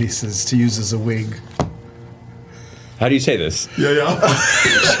 gold pieces to use as a wig. How do you say this? Yeah.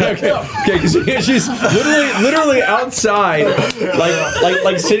 Okay, because she's literally outside,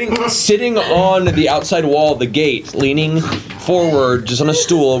 like sitting on the outside wall of the gate, leaning forward, just on a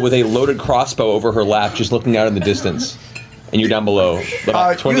stool with a loaded crossbow over her lap, just looking out in the distance. And you're down below,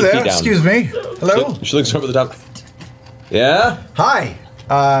 about 20 you there? feet down. Excuse me. Hello? She looks over the top. Yeah? Hi.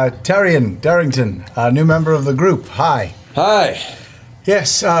 Tyrion Darrington, a new member of the group. Hi. Hi.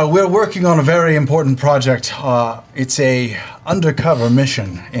 Yes, we're working on a very important project. It's a undercover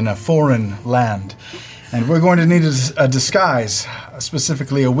mission in a foreign land. And we're going to need a disguise,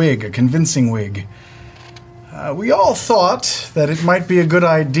 specifically a wig, a convincing wig. We all thought that it might be a good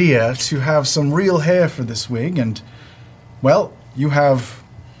idea to have some real hair for this wig, and, well, you have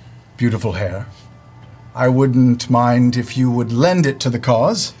beautiful hair. I wouldn't mind if you would lend it to the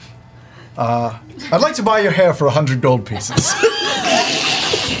cause. I'd like to buy your hair for 100 gold pieces.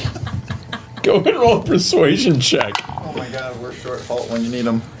 Go and roll a persuasion check. Oh my god, we're short fault when you need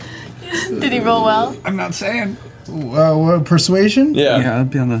them. Did he roll well? I'm not saying. Persuasion? Yeah. Yeah,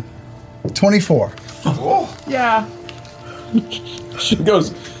 I'd be on the 24. Oh. Yeah. She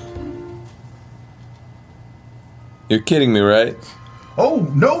goes, "You're kidding me, right?"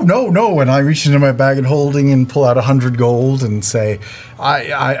 Oh, no. And I reach into my bag and holding and pull out 100 gold and say,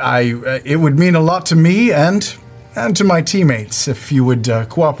 it would mean a lot to me and to my teammates if you would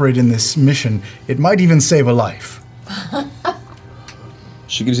cooperate in this mission. It might even save a life.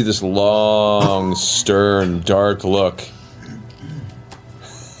 She gives you this long, stern, dark look.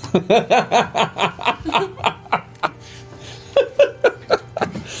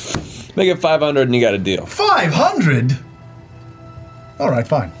 Make it 500 and you got a deal. 500? All right,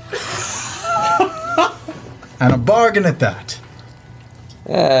 fine. And a bargain at that.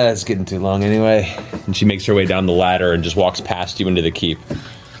 It's getting too long anyway. And she makes her way down the ladder and just walks past you into the keep.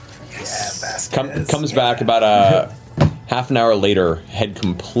 Comes back about Half an hour later, head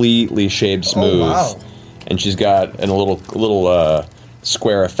completely shaved smooth. Oh, wow. And she's got in a little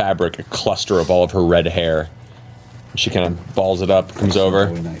square of fabric, a cluster of all of her red hair. She kind of balls it up, comes over.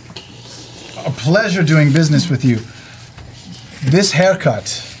 A pleasure doing business with you. This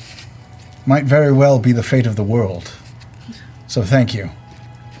haircut might very well be the fate of the world. So thank you.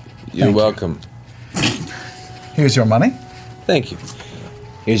 You're welcome. Here's your money. Thank you.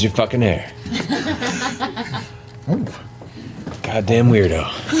 Here's your fucking hair. Ooh. Goddamn weirdo.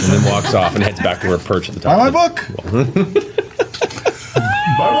 And then walks off and heads back to her perch at the top. Buy my book.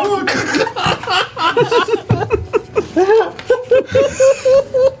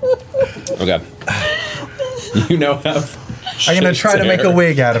 Okay. You now have. I'm going to try to make a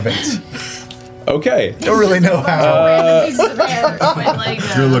wig out of it. Okay. Don't really know how. You look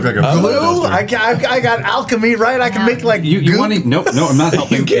like a glue. I got alchemy, right? I can make like You want to? No, I'm not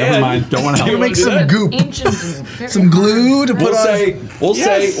helping. Never mind. Don't want to help. You make some goop, some glue to put on.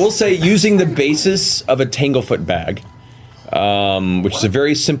 We'll say using the basis of a Tanglefoot bag, which is a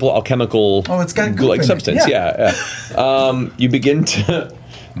very simple alchemical. Oh, it's got goop like in substance. it. Yeah. You begin to.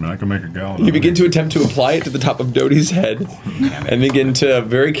 I mean, I can make a gallon. You begin to attempt to apply it to the top of Doty's head, and begin to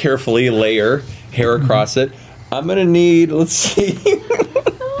very carefully layer hair across it. I'm gonna need. Let's see.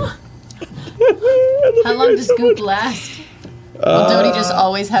 How long does goop last? Will Doty just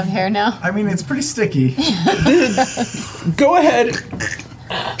always have hair now? I mean, it's pretty sticky. Go ahead.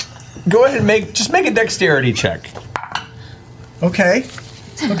 Go ahead and make a dexterity check. Okay.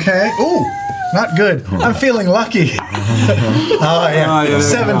 Ooh, not good. I'm feeling lucky. Oh yeah,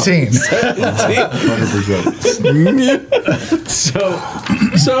 17.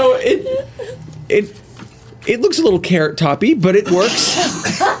 100%. So it looks a little carrot toppy, but it works.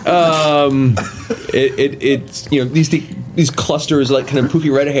 It's these clusters like kind of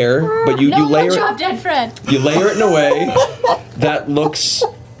poofy red hair, but you layer drop dead friend. You layer it in a way that looks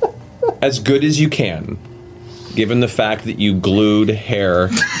as good as you can, given the fact that you glued hair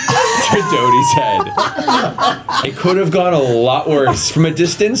to Doty's head. It could have gone a lot worse. From a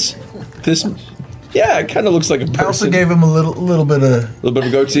distance, it kind of looks like a person. I also gave him a little bit of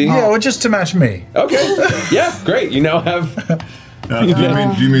a goatee. Yeah, well, just to match me. Okay. Yeah, great. You now have. Do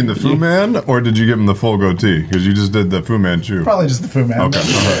you mean the Fu Man, or did you give him the full goatee? Because you just did the Fu Manchu. Probably just the Fu Man. Okay.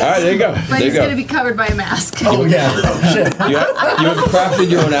 All right, there you go. But he's going to be covered by a mask. Oh yeah. Oh shit. You have crafted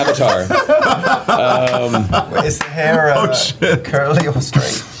your own avatar. Wait, is the hair curly or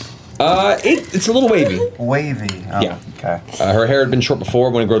straight? It's a little wavy. Wavy. Oh, Yeah. Okay. Her hair had been short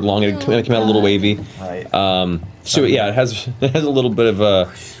before. When it grew long, it came out a little wavy. Right. So yeah, it has a little bit of a.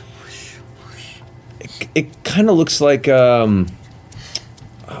 It kind of looks like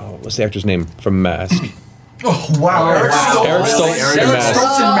what's the actor's name from Mask? Oh wow. Eric Stoltz in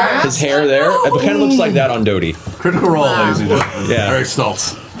Mask. His hair there. It kind of looks like that on Doty. Critical Role, ladies and gentlemen. Yeah. Eric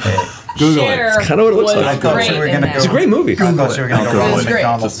Stoltz. Google it. It's kind of what it looks like. I thought you were going to go. It's a great movie. I thought you were going to go with great.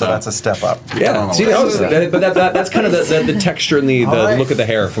 McDonald's, so that's a step up. Yeah. See, but that's kind of the texture and the right. look of the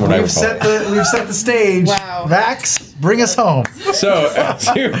hair from what I We've recall. we've set the stage. Wow. Vax, bring us home. So,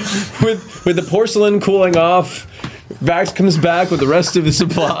 with the porcelain cooling off, Vax comes back with the rest of the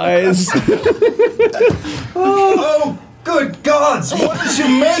supplies. Oh, good gods! What did you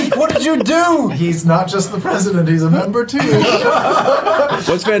make? What did you do? He's not just the president, he's a member too.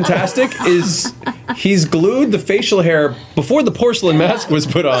 What's fantastic is he's glued the facial hair before the porcelain mask was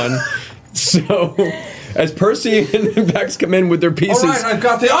put on. So, as Percy and Vax come in with their pieces. All right, I've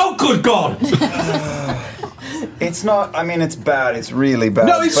got the. Oh, good God! It's not. I mean, it's bad. It's really bad.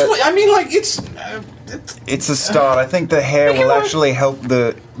 No, it's. but I mean, like it's. it's a start. I think the hair will actually help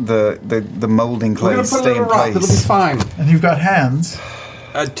the molding We're clay gonna put stay it in in a rock. It'll be place. fine. And you've got hands.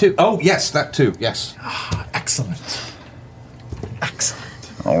 Two. Oh, yes, that too. Yes. Excellent.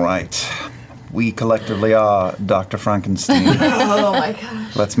 All right. We collectively are Dr. Frankenstein. Oh my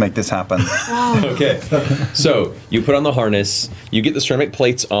god. Let's make this happen. Okay. So, you put on the harness, you get the ceramic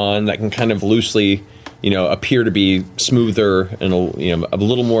plates on that can kind of loosely, appear to be smoother and, a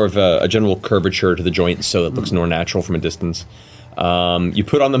little more of a general curvature to the joint so it looks more natural from a distance. You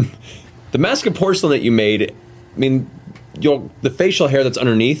put on the mask of porcelain that you made. I mean, the facial hair that's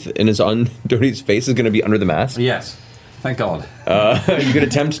underneath and is on Doty's face is going to be under the mask. Yes. Thank God. You can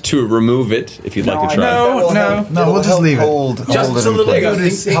attempt to remove it if you'd like to try. No, we'll just leave it. Just a little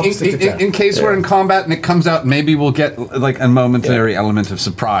in case we're in combat and it comes out, maybe we'll get like a momentary element of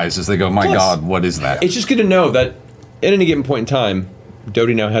surprise as they go, my God, what is that? It's just good to know that at any given point in time,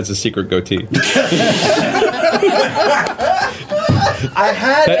 Doty now has a secret goatee. I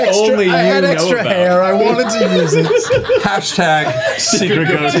had extra hair. I wanted to use it. Hashtag secret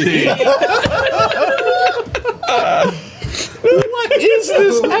goatee. What is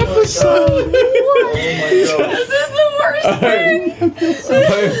this episode? This is the worst thing.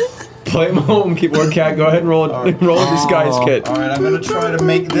 Play him home, keyboard cat. Go ahead and roll a disguise kit. All right, I'm going to try to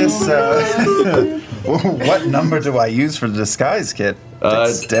make this. What number do I use for the disguise kit?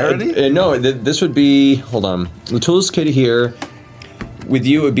 Dexterity? No, this would be. Hold on. The tools kit here. With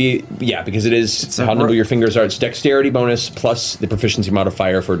you, it would be because it is how nimble your fingers are. It's dexterity bonus plus the proficiency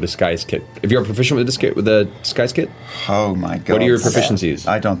modifier for disguise kit. If you're proficient with the disguise kit, oh my god! What are your proficiencies?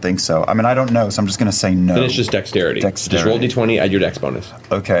 I don't think so. I mean, I don't know, so I'm just going to say no. Then it's just dexterity. Just roll d20, add your dex bonus.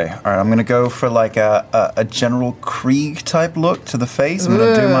 Okay, all right. I'm going to go for like a General Krieg type look to the face. I'm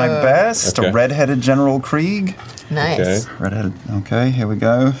going to do my best. Okay. A red-headed General Krieg. Nice. Okay. Red-headed. Okay, here we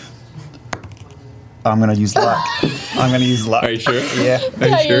go. I'm going to use luck. I'm going to use luck. Are you sure? Yeah.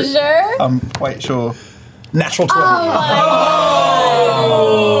 Are you sure? I'm quite sure. Natural 20.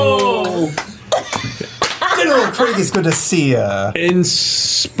 Oh General Krieg, it's good to see ya. In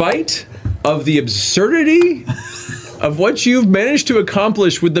spite of the absurdity of what you've managed to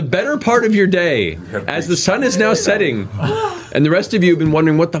accomplish with the better part of your day, as the sun is now setting, and the rest of you have been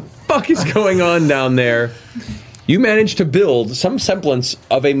wondering what the fuck is going on down there, you managed to build some semblance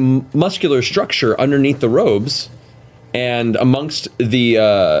of a muscular structure underneath the robes, and amongst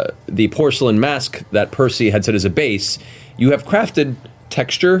the porcelain mask that Percy had set as a base, you have crafted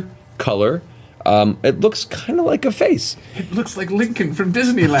texture, color. It looks kind of like a face. It looks like Lincoln from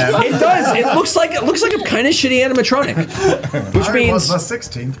Disneyland. It does. It looks like a kind of shitty animatronic, which means was the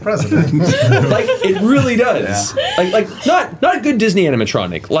 16th president. like it really does. Yeah. Like not a good Disney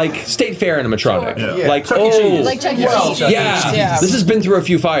animatronic, like State Fair animatronic. Yeah. Like Chuck E. Cheese. Like Chuck E. Cheese. Yeah. This has been through a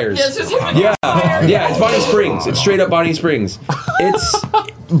few fires. Yes, it's It's Bonnie Springs. It's straight up Bonnie Springs.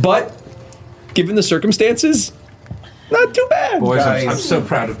 But given the circumstances, not too bad. Boys, Guys. I'm so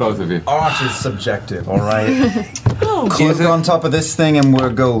proud of both of you. Art is subjective, all right? Cloak on top of this thing and we're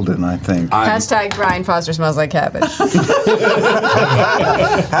golden, I think. Hashtag Brian Foster smells like cabbage.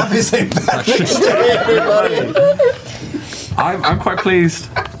 Happy St. Patrick's Day, everybody. I'm quite pleased.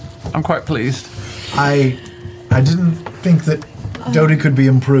 I'm quite pleased. I didn't think that Dodie could be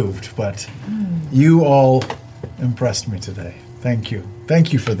improved, but you all impressed me today. Thank you.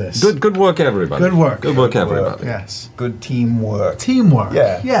 Thank you for this. Good work, everybody. Good work. Good work, everybody. Yes. Good teamwork. Teamwork.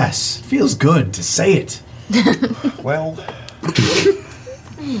 Yeah. Yes. Feels good to say it. Well,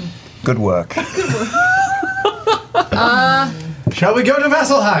 good work. Shall we go to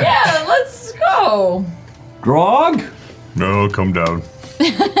Vasselheim? Yeah, let's go. Grog? No, come down.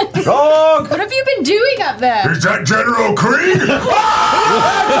 Grog! What have you been doing up there? Is that General Krieg?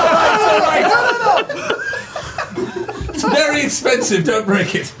 It's very expensive, don't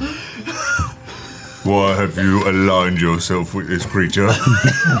break it. Why have you aligned yourself with this creature?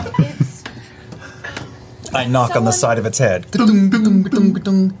 I knock on the side of its head.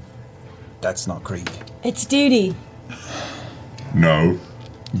 That's not Krieg. It's Duty. No.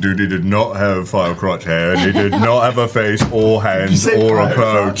 Duty did not have fire crotch hair, and he did not have a face or hands or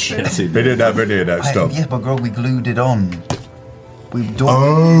approach. Yes, he didn't have any of that stuff. Yeah, but girl, we glued it on. He's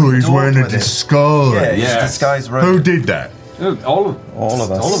wearing a disguise. Yeah, yeah. Disguise robe. Who did that? All of us. All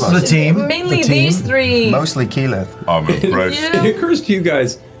of us. The team. Mainly these three. Mostly Keyleth. I'm impressed. It occurs to you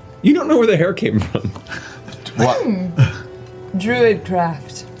guys, you don't know where the hair came from. What? Druid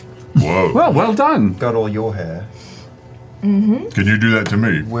craft. Whoa. Well done. Got all your hair. Mm-hmm. Can you do that to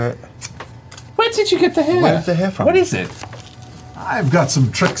me? Where did you get the hair? Where's the hair from? What is it? I've got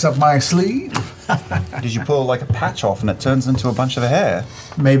some tricks up my sleeve. Did you pull like a patch off and it turns into a bunch of hair?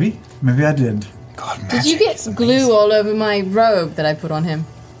 Maybe I did. God, Did you get glue all over my robe that I put on him?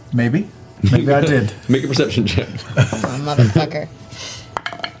 Maybe I did. Make a perception check. Oh, motherfucker.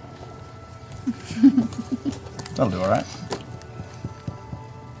 That'll do all right.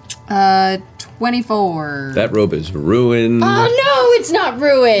 24. That robe is ruined. Oh no, it's not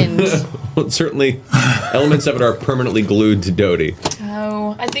ruined. Well, certainly, elements of it are permanently glued to Dodie.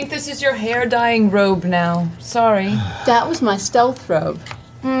 Oh, I think this is your hair dyeing robe now. Sorry. That was my stealth robe.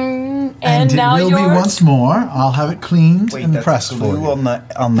 And it now will yours. be once more. I'll have it cleaned and that's pressed for glue you. on the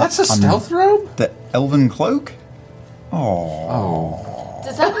That's a stealth robe? The elven cloak? Oh.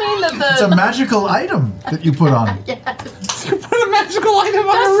 Does that mean that It's a magical item that you put on. You put a magical item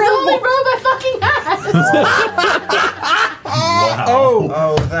on That's a the robe. only robe I fucking had.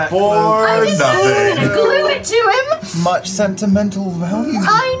 Oh, that For I just nothing. glue it to him. much sentimental value.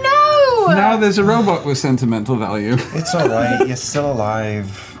 I know. Now there's a robot with sentimental value. It's all right. You're still alive.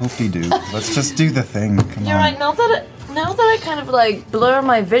 Hope you do. Let's just do the thing. Come You're on. right. Now that Now that I kind of like blur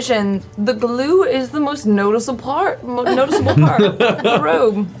my vision, the glue is the most noticeable part of the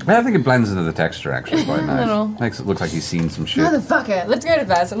robe. I think it blends into the texture actually quite nice. Little. Makes it look like he's seen some shit. Motherfucker, let's go to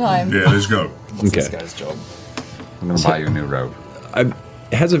Vasselheim. Yeah, let's go. Okay. This guy's job. I'm gonna buy you a new robe. It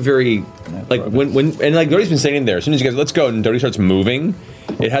has a very, like, when and like Doty's been standing there, as soon as you guys, let's go, and Doty starts moving,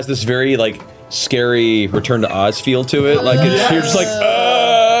 it has this very, like, scary Return to Oz feel to it. Like, you're just like,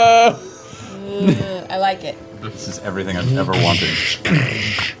 I like it. This is everything I've ever wanted.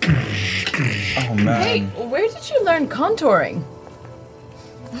 Oh, man. Hey, where did you learn contouring?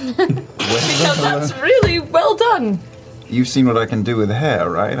 Because that's really well done. You've seen what I can do with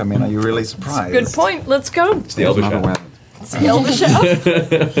hair, right? I mean, are you really surprised? Good point. Let's go. It's the Elvish Elf. It's the Elvish Elf.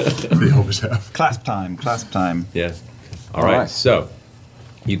 The Elvish Elf. Clasp time. Yeah. All right. So,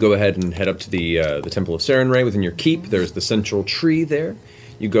 you go ahead and head up to the Temple of Sarenrae within your keep. There's the central tree there.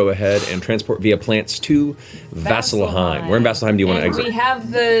 You go ahead and transport via plants to Vasselheim. Where in Vasselheim do you want to exit? We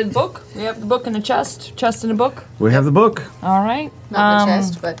have the book. We have the book in a chest. Chest in a book. We have the book. All right. Not the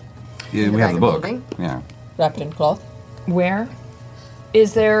chest, but Yeah, in we have the bag of book. holding, Yeah. wrapped in cloth. Where?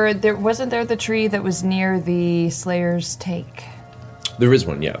 Is there wasn't there the tree that was near the Slayer's Take? There is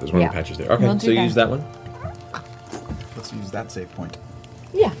one, yeah. There's one of Yeah. the patches there. Okay, We'll so do you that. use that one? Let's use that save point.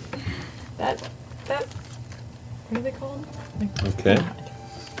 Yeah. That what are they called? Okay.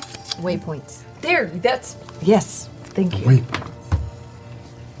 Waypoints. There, that's yes. Thank you.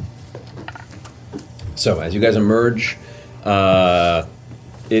 So, as you guys emerge, it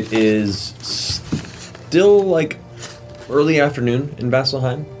is still like early afternoon in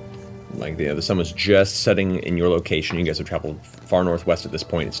Vasselheim. Like the sun was just setting in your location. You guys have traveled far northwest at this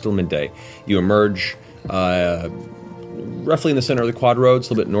point. It's still midday. You emerge roughly in the center of the quad roads,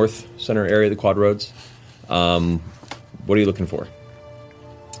 a little bit north center area of the quad roads. What are you looking for?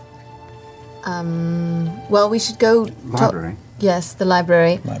 Well, we should go. Library. Yes, the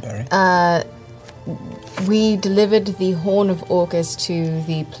library. Library. We delivered the Horn of Orcus to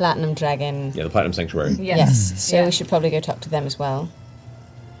the Platinum Dragon. Yeah, the Platinum Sanctuary. Yes. So Yeah. we should probably go talk to them as well.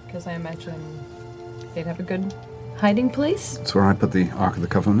 Because I imagine they'd have a good hiding place. That's where I put the Ark of the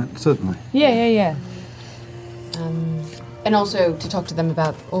Covenant, certainly. Yeah. And also to talk to them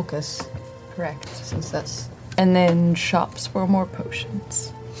about Orcus, Correct. since that's. And then shops for more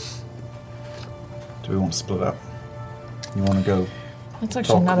potions. Do we want to split up? You want to go? That's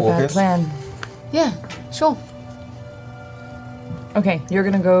actually talk not a bad Orcus? plan. Yeah, sure. Okay, you're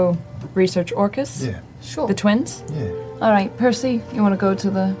gonna go research Orcus? Yeah. Sure. The twins? Yeah. All right, Percy, you want to go to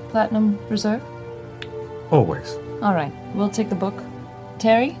the Platinum Reserve? Always. All right, we'll take the book.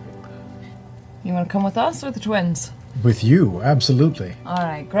 Terry, you want to come with us or the twins? With you, absolutely. All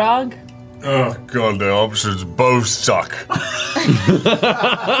right, Grog. Oh, God, the options both suck. Fuck.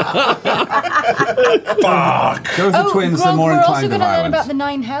 Go with the twins, they're Grog, more we're also inclined to going to learn violence. about the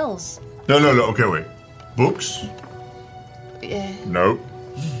Nine Hells. No, okay, wait. Books? Yeah. No.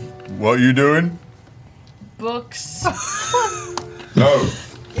 What are you doing? Books. No.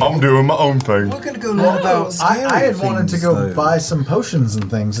 I'm doing my own thing. We're going to go learn about. I had wanted to go buy some potions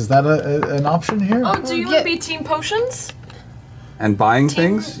and things. Is that an option here? Oh, do you want to be Team Potions? And buying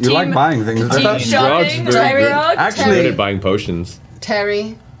things? You like buying things. Team shopping, Terry. Actually, good at buying potions.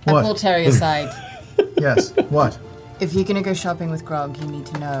 Terry, I What? pull Terry aside. Yes. What? If you're going to go shopping with Grog, you need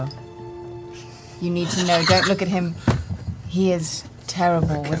to know. You need to know. Don't look at him. He is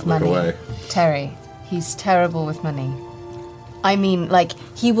terrible with look money. away. Terry, he's terrible with money. I mean, like,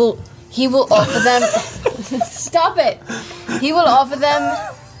 he will offer them... Stop it! He will offer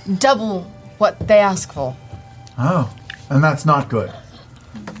them double what they ask for. Oh, and that's not good.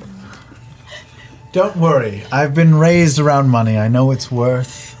 Don't worry. I've been raised around money. I know its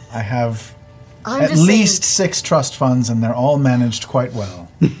worth. I have I'm at just least 6 trust funds, and they're all managed quite well.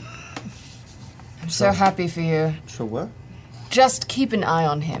 I'm so happy for you. Sure what? Just keep an eye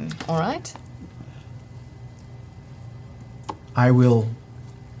on him, all right? I will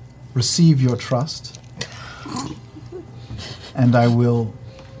receive your trust, and I will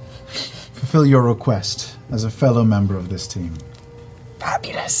fulfill your request as a fellow member of this team.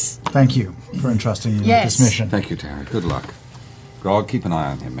 Fabulous. Thank you for entrusting me Yes. with this mission. Thank you, Terry. Good luck. Grog, keep an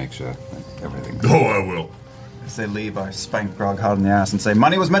eye on him. Make sure that everything's... Oh, I will. As they leave, I spank Grog hard in the ass and say,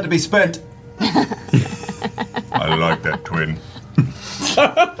 "Money was meant to be spent." I like that, twin.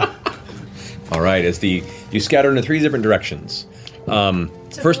 All right, you scatter into 3 different directions. To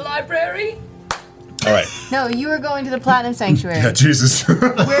First, the library? all right. No, you are going to the Platinum Sanctuary. Yeah, Jesus. We're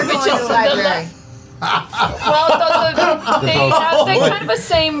going to the library. Well, they kind of the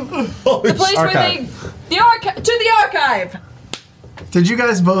same. The place where Archive. to the archive. Did you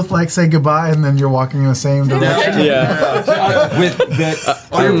guys both like say goodbye and then you're walking in the same direction? With that,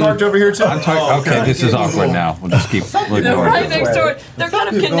 you're parked over here too. Okay, this is awkward now. We'll just keep ignoring They're right it. next door. They're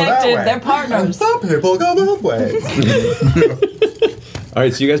kind of connected. They're partners. Some people go both ways. All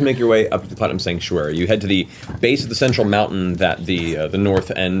right, so you guys make your way up to the Platinum Sanctuary. You head to the base of the central mountain that the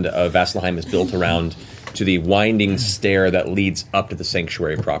north end of Vasselheim is built around, to the winding stair that leads up to the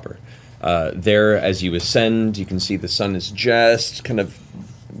sanctuary proper. There, as you ascend, you can see the sun is just kind of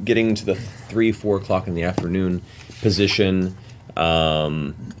getting to the 3-4 o'clock in the afternoon position.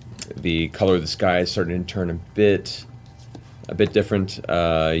 The color of the sky is starting to turn a bit different.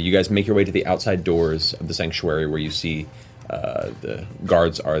 You guys make your way to the outside doors of the sanctuary, where you see the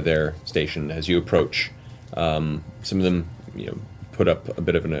guards are there stationed. As you approach, some of them, put up a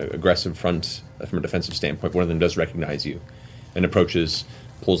bit of an aggressive front from a defensive standpoint. One of them does recognize you and approaches,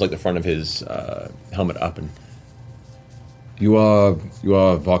 pulls like the front of his helmet up, and you are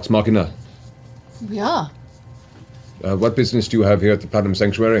Vox Machina. We are. What business do you have here at the Platinum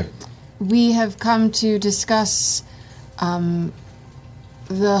Sanctuary? We have come to discuss the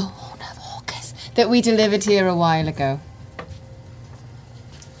Horn of Orcus that we delivered here a while ago.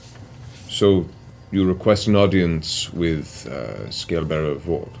 So, you request an audience with Scalebearer of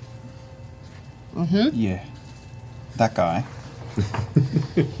Ward? Mm-hmm. Yeah. That guy.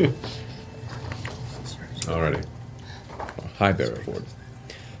 Alrighty. High Bearer of Ward.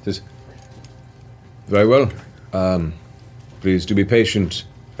 Says, very well. Please do be patient.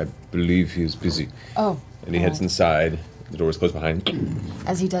 I believe he is busy. Oh. And he heads inside. The door is closed behind him.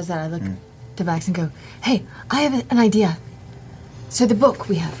 As he does that, I look to Vax and go, hey, I have an idea. So the book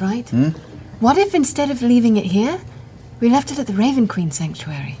we have, right? What if instead of leaving it here, we left it at the Raven Queen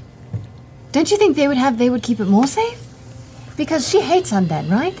Sanctuary? Don't you think they would keep it more safe? Because she hates undead,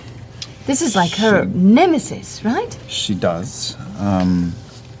 right? This is like her nemesis, right? She does.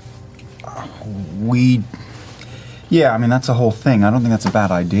 Yeah, I mean, that's a whole thing. I don't think that's a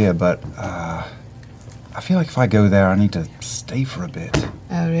bad idea, but I feel like if I go there, I need to stay for a bit.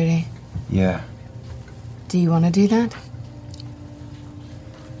 Oh, really? Yeah. Do you want to do that?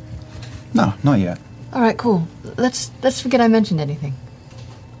 No, not yet. All right, cool. Let's forget I mentioned anything.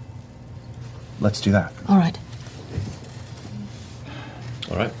 Let's do that. All right.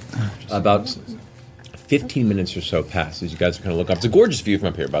 All right. About 15 minutes or so pass as you guys kind of look up. It's a gorgeous view from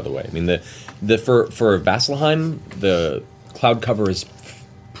up here, by the way. I mean, for Vasselheim, the cloud cover is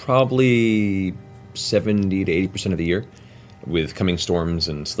probably 70 to 80% of the year, with coming storms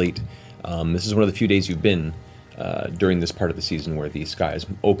and sleet. This is one of the few days you've been during this part of the season where the sky is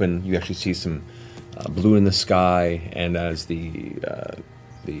open. You actually see some blue in the sky, and as the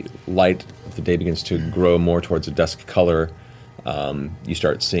light of the day begins to grow more towards a dusk color, you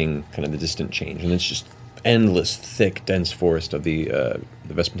start seeing kind of the distant change, and it's just endless, thick, dense forest of the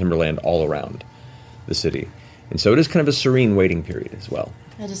Vesper Timberland all around the city. And so it is kind of a serene waiting period as well.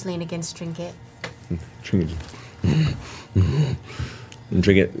 I just lean against Trinket. Trinket. And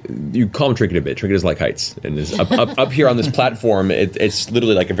Trinket, you call him Trinket a bit. Trinket is like heights, and is up here on this platform. It's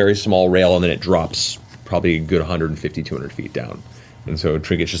literally like a very small rail, and then it drops probably a good 150, 200 feet down. And so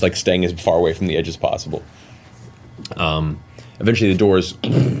Trinket's just like staying as far away from the edge as possible. Eventually the doors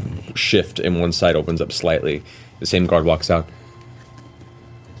shift and one side opens up slightly. The same guard walks out.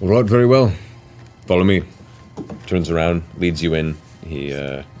 All right, very well. Follow me. Turns around, leads you in. He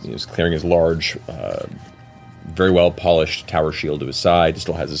is clearing his large, very well polished tower shield to his side.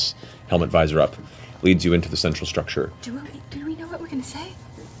 Still has his helmet visor up. Leads you into the central structure. Do we know what we're going to say?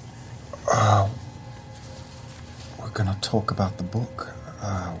 We're going to talk about the book.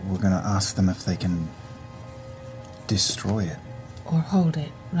 We're going to ask them if they can destroy it. Or hold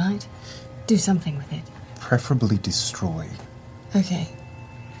it, right? Do something with it. Preferably destroy. Okay.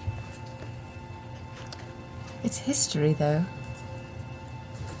 It's history, though.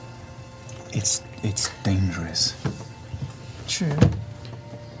 It's dangerous. True.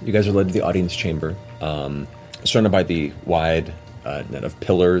 You guys are led to the audience chamber, surrounded by the wide net of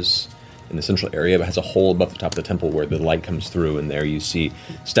pillars in the central area, but has a hole above the top of the temple where the light comes through, and there you see,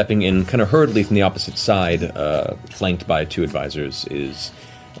 stepping in kind of hurriedly from the opposite side, flanked by two advisors, is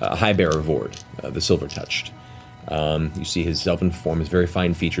High Bearer of Ward, the Silver-Touched. You see his elven form, his very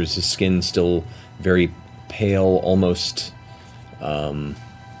fine features, his skin still very pale, almost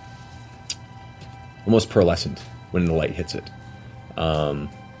pearlescent when the light hits it.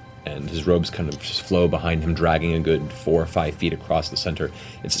 And his robes kind of just flow behind him, dragging a good 4 or 5 feet across the center.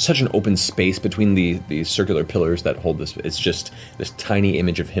 It's such an open space between the circular pillars that hold this. It's just this tiny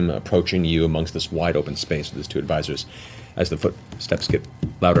image of him approaching you amongst this wide open space with his two advisors. As the footsteps get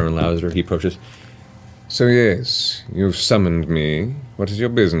louder and louder, he approaches. So yes, you've summoned me. What is your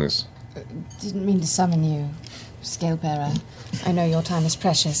business? Didn't mean to summon you, Scalebearer. I know your time is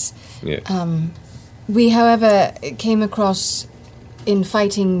precious. Yes. We, however, came across, in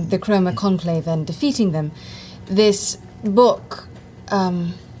fighting the Chroma Conclave and defeating them, this book,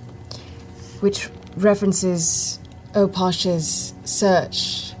 which references Opash's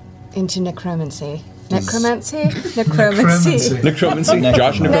search into necromancy. Necromancy? Necromancy. Necromancy?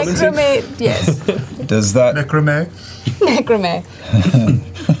 Josh necromancy? Necromate, yes. Does that... Necromay? Necromay.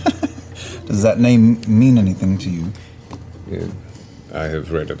 Does that name mean anything to you? Yeah, I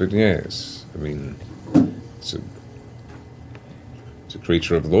have read of it, yes. I mean, it's a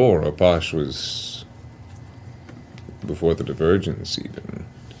creature of lore. Opash was before the Divergence, even.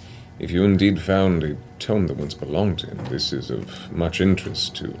 If you indeed found a tome that once belonged to him, this is of much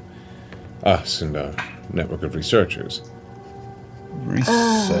interest to us and our network of researchers.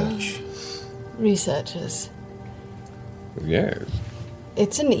 Researchers. Yes.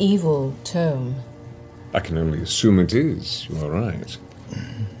 It's an evil tome. I can only assume it is. You are right.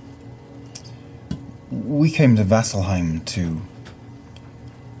 We came to Vasselheim to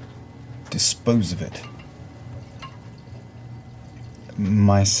dispose of it.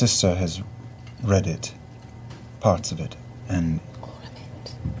 My sister has read it, parts of it, and all of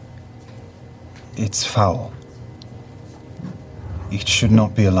it. It's foul. It should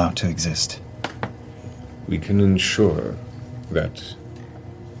not be allowed to exist. We can ensure that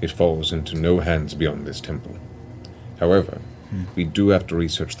it falls into no hands beyond this temple. However, we do have to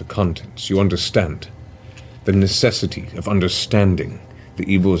research the contents. You understand the necessity of understanding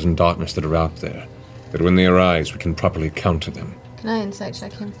the evils and darkness that are out there, that when they arise, we can properly counter them. Can I insight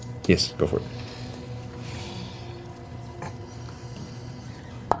check him? Yes, go for it.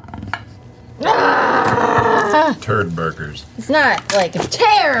 Turd burgers. It's not, like,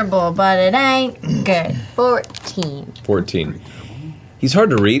 terrible, but it ain't good. 14. 14. He's hard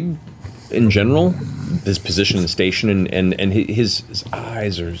to read in general, his position and station, and his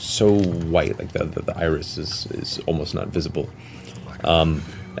eyes are so white, like the iris is almost not visible.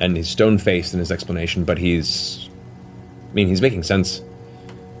 And he's stone-faced in his explanation, but he's making sense.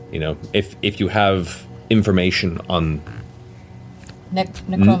 You know, if you have information on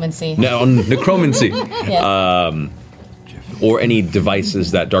necromancy. On necromancy. Yes. Or any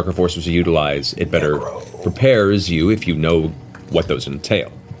devices that Darker Forces utilize, it better prepares you if you know what those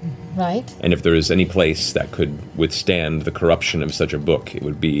entail. Right. And if there is any place that could withstand the corruption of such a book, it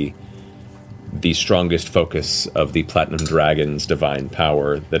would be the strongest focus of the Platinum Dragon's divine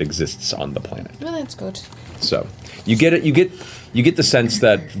power that exists on the planet. Well, that's good. So, you get it. You get the sense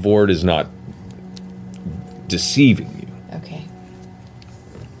that Vord is not deceiving you. Okay.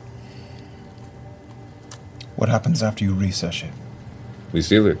 What happens after you research it? We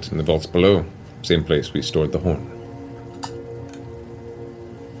seal it in the vaults below, same place we stored the horn.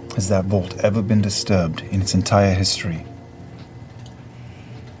 Has that vault ever been disturbed in its entire history?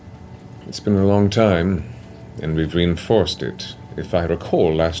 It's been a long time, and we've reinforced it. If I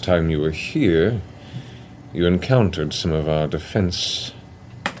recall, last time you were here, you encountered some of our defense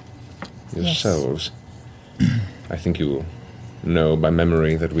yourselves. Yes. I think you will know by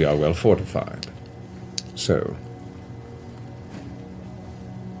memory that we are well fortified. So,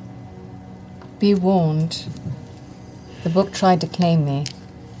 be warned. The book tried to claim me.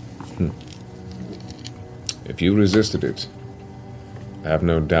 If you resisted it, I have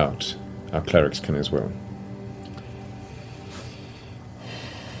no doubt our clerics can as well.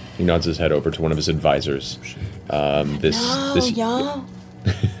 He nods his head over to one of his advisors. This young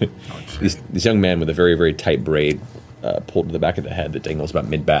man with a very, very tight braid pulled to the back of the head that dangles about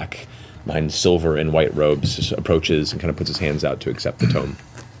mid-back behind silver and white robes, just approaches and kind of puts his hands out to accept the tome.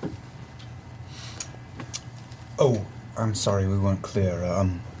 Oh, I'm sorry, we weren't clear.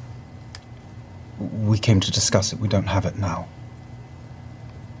 We came to discuss it. We don't have it now.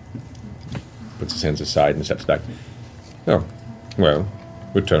 Puts his hands aside and steps back. Oh, well,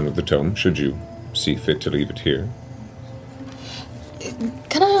 return with the tome, should you see fit to leave it here.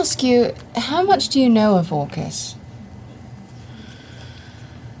 Can I ask you, how much do you know of Orcus?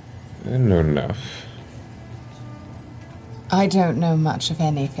 I know enough. I don't know much of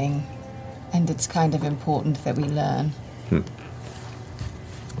anything, and it's kind of important that we learn.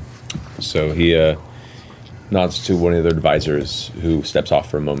 So he nods to one of the other advisors, who steps off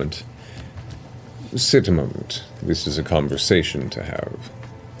for a moment. Sit a moment. This is a conversation to have.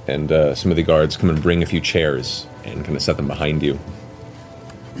 And some of the guards come and bring a few chairs and kind of set them behind you.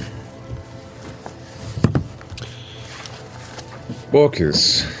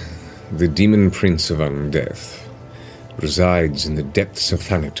 Orcus, the demon prince of undeath, resides in the depths of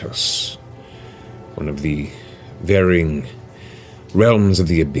Thanatos. one of the varying realms of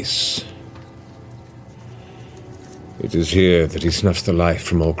the abyss. It is here that he snuffs the life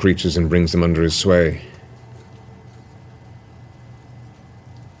from all creatures and brings them under his sway.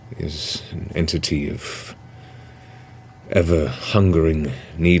 He is an entity of ever-hungering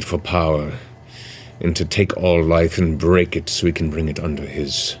need for power, and to take all life and break it so he can bring it under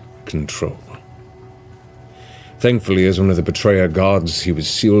his control. Thankfully, as one of the betrayer gods, he was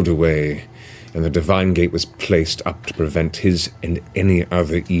sealed away, and the divine gate was placed up to prevent his and any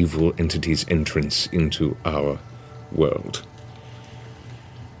other evil entity's entrance into our world.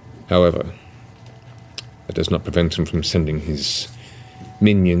 However, that does not prevent him from sending his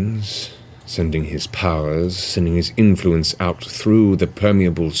minions, sending his powers, sending his influence out through the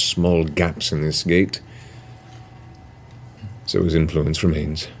permeable small gaps in this gate. So his influence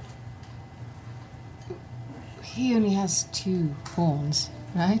remains. He only has 2 horns,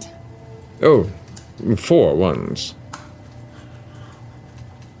 right? Oh, 4 ones.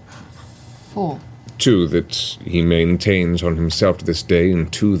 4. 2 that he maintains on himself to this day,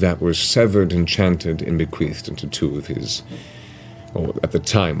 and 2 that were severed, enchanted, and bequeathed into 2 of his, or at the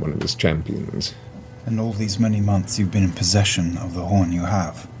time, one of his champions. And all these many months you've been in possession of the horn you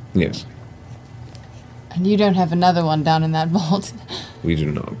have? Yes. And you don't have another one down in that vault? We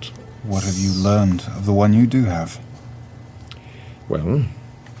do not. What have you learned of the one you do have? Well,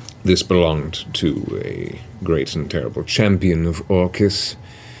 this belonged to a great and terrible champion of Orcus.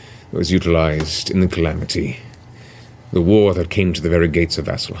 It was utilized in the Calamity, the war that came to the very gates of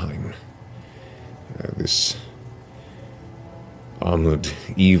Vasselheim. This armored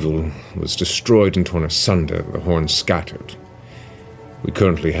evil was destroyed and torn asunder, the horn scattered. We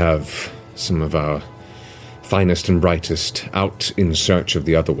currently have some of our finest and brightest out in search of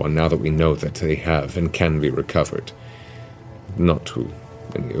the other one, now that we know that they have and can be recovered. Not to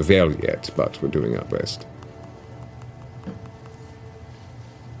any avail yet, but we're doing our best.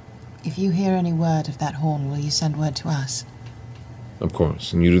 If you hear any word of that horn, will you send word to us? Of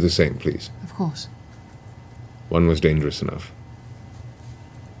course, and you do the same, please. Of course. One was dangerous enough.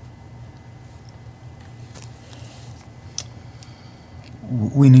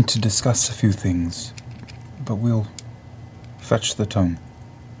 We need to discuss a few things, but we'll fetch the tome.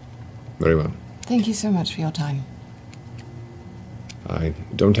 Very well. Thank you so much for your time. I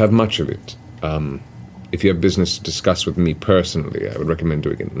don't have much of it. If you have business to discuss with me personally, I would recommend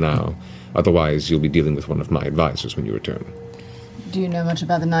doing it now. Otherwise, you'll be dealing with one of my advisors when you return. Do you know much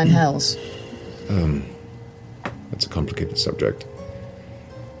about the 9 Hells? That's a complicated subject.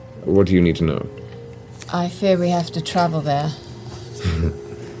 What do you need to know? I fear we have to travel there.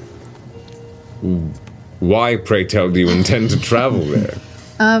 Why, pray tell, do you intend to travel there?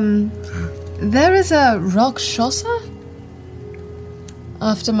 There is a Rakshasa?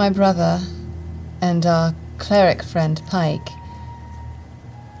 After my brother and our cleric friend Pike.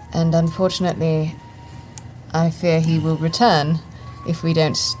 And unfortunately, I fear he will return if we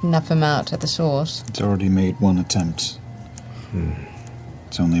don't snuff him out at the source. It's already made one attempt.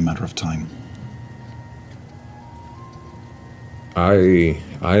 It's only a matter of time.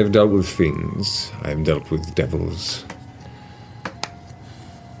 I've dealt with fiends. I've dealt with devils.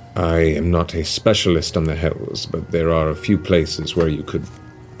 I am not a specialist on the Hells, but there are a few places where you could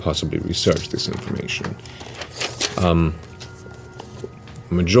possibly research this information.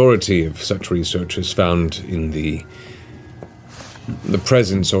 Majority of such research is found in the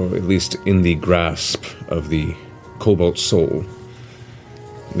presence, or at least in the grasp, of the Cobalt Soul.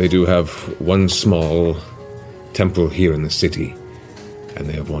 They do have one small temple here in the city, and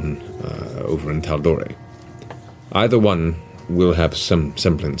they have one over in Taldore. Either one will have some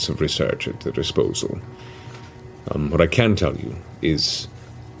semblance of research at their disposal. What I can tell you is,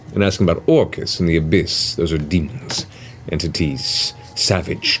 in asking about Orcus and the Abyss, those are demons, entities,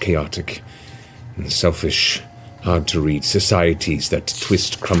 savage, chaotic, and selfish, hard to read societies that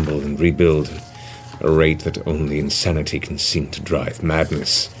twist, crumble, and rebuild at a rate that only insanity can seem to drive.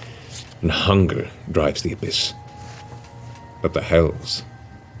 Madness and hunger drives the Abyss. But the Hells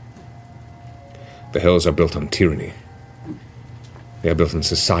are built on tyranny. They are built on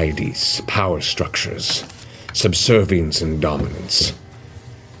societies, power structures, subservience and dominance.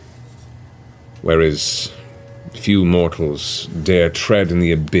 Whereas few mortals dare tread in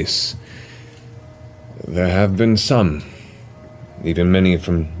the Abyss, there have been some, even many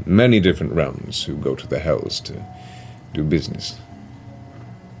from many different realms, who go to the Hells to do business.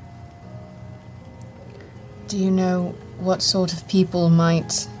 Do you know what sort of people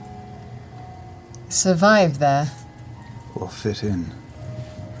might survive there? Or fit in?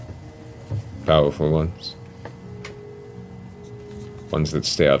 Powerful ones. Ones that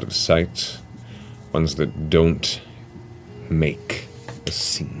stay out of sight. Ones that don't make a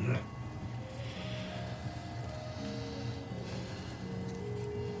scene.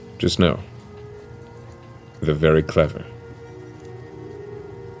 Just know, they're very clever.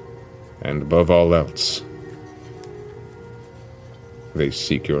 And above all else, they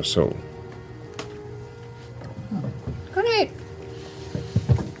seek your soul. Good night.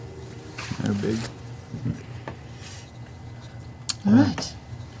 They're big. All right.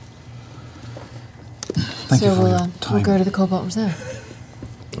 Thank you So for your we'll go to the Cobalt Reserve.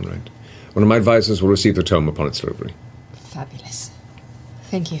 All right. One of my advisors will receive the tome upon its delivery. Fabulous.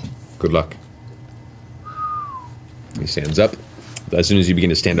 Thank you. Good luck. He stands up. As soon as you begin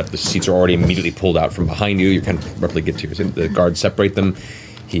to stand up, the seats are already immediately pulled out from behind you. You kind of abruptly get to your seat. The guards separate them.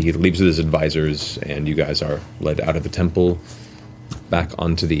 He leaves with his advisors, and you guys are led out of the temple, back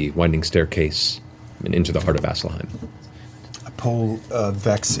onto the winding staircase, and into the heart of Vasselheim. I pull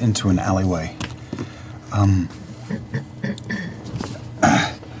Vex into an alleyway. I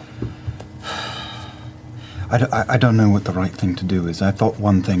don't know what the right thing to do is. I thought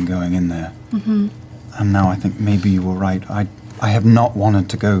one thing going in there, Mm-hmm. and now I think maybe you were right. I have not wanted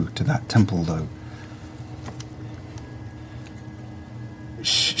to go to that temple, though.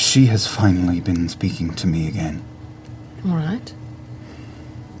 She has finally been speaking to me again. All right.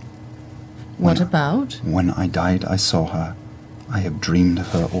 What about? When I died, I saw her. I have dreamed of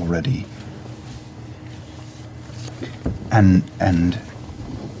her already. And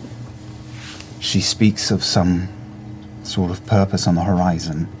she speaks of some sort of purpose on the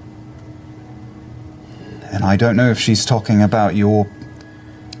horizon. And I don't know if she's talking about your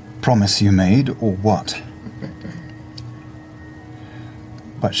promise you made or what.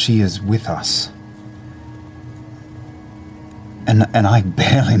 But she is with us. And I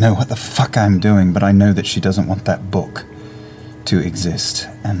barely know what the fuck I'm doing, but I know that she doesn't want that book to exist.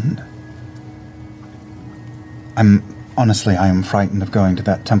 And I am frightened of going to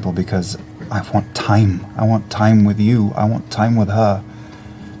that temple because I want time. I want time with you. I want time with her.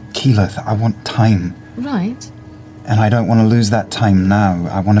 Keyleth, I want time. Right. And I don't want to lose that time now.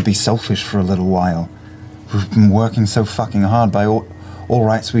 I want to be selfish for a little while. We've been working so fucking hard. By all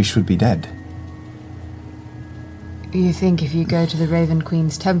rights, we should be dead. You think if you go to the Raven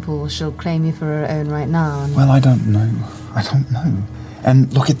Queen's temple, she'll claim you for her own right now? And... Well, I don't know. I don't know.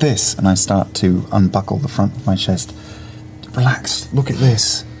 And look at this. And I start to unbuckle the front of my chest. Relax. Look at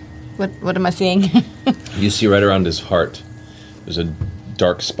this. What am I seeing? You see right around his heart, there's a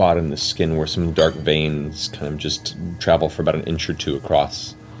dark spot in the skin where some dark veins kind of just travel for about an inch or two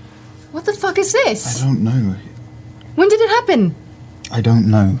across. What the fuck is this? I don't know. When did it happen? I don't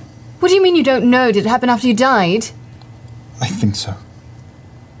know. What do you mean you don't know? Did it happen after you died? I think so.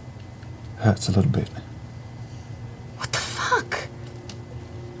 Hurts a little bit. What the fuck?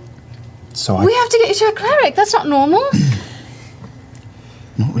 So We have to get you to a cleric. That's not normal.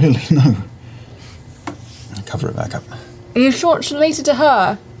 Not really, no. I cover it back up. Are you sure it's related to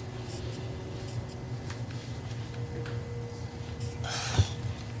her?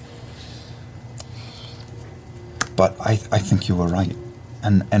 But I think you were right.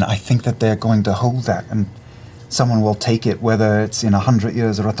 And I think that they're going to hold that, and someone will take it, whether it's in 100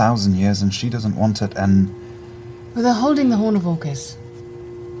 years or 1,000 years, and she doesn't want it, and... Well, they're holding the Horn of Orcus.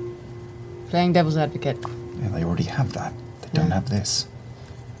 Playing devil's advocate. Yeah, they already have that. They don't have this.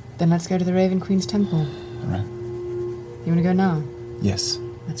 Then let's go to the Raven Queen's temple. All right. You want to go now? Yes.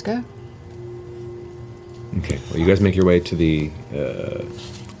 Let's go. Okay, well, you guys make your way to the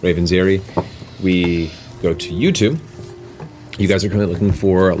Raven's Eyrie. We go to you two. You guys are currently looking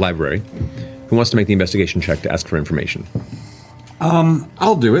for a library. Who wants to make the investigation check to ask for information?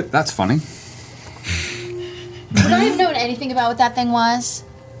 I'll do it. That's funny. Would I have known anything about what that thing was?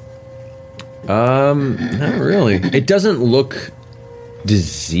 Not really. It doesn't look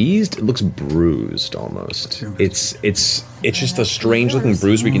diseased. It looks bruised almost. It's just a strange looking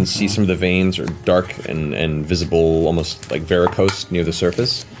bruise where you can see some of the veins are dark and visible, almost like varicose near the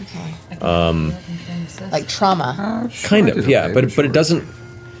surface. Okay. Like trauma. Kind of, yeah. But it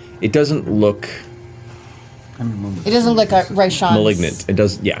doesn't look It doesn't look like Raishan's. malignant. It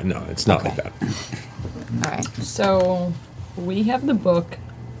does. Yeah, no, it's not like that. All right. So we have the book.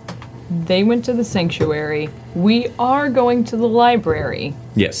 They went to the sanctuary. We are going to the library.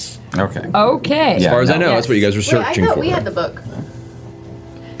 Yes. Okay. Okay. As far as I know, that's what you guys were Wait, I searching thought for. we had the book.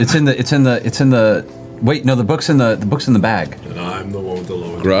 It's in the. Wait, no, the book's in the bag. And I'm the one with the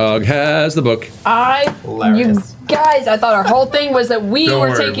lower. Grog has the book. You guys, I thought our whole thing was that we Don't were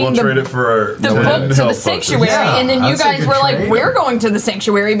worry, taking we'll trade it for the book to the sanctuary, and then you guys were like, we're going to the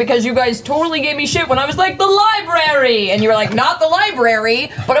sanctuary because you guys totally gave me shit when I was like, the library! And you were like, not the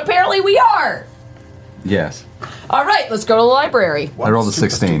library, but apparently we are. Yes. All right, let's go to the library. I rolled a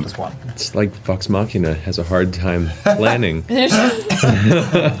 16. It's like Vox Machina has a hard time planning. Don't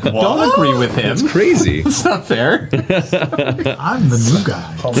agree with him. It's crazy. It's not fair. I'm the new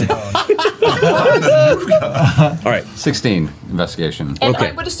guy. All right. 16 investigation. And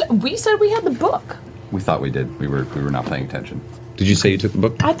I would have we said we had the book. We thought we did. We were not paying attention. Did you say you took the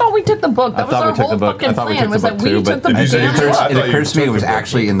book? I thought we took the book. That was our whole fucking plan. Was that we took the book? It occurs to me it was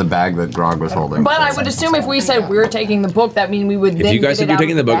actually in the bag that Grog was holding. But I would assume if we said we were taking the book, that means we would. If you guys said you're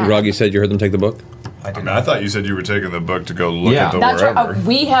taking the book, Grog, you said you heard them take the book? I thought you said you were taking the book to go look at the That's wherever. right.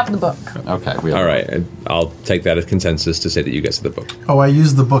 We have the book. Okay. All right. I'll take that as consensus to say that you guys have the book. Oh, I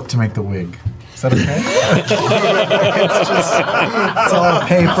used the book to make the wig. Is that okay? It's all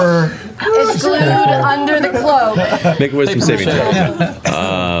paper. It's glued under the cloak. Make a wisdom saving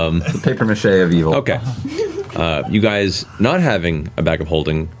throw. Paper mache of evil. Okay. You guys, not having a bag of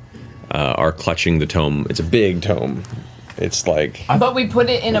holding, are clutching the tome. It's a big tome. It's like... But we put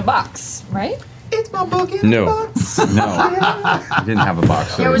it in a box, right? It's my book in No. a box. No. I didn't have a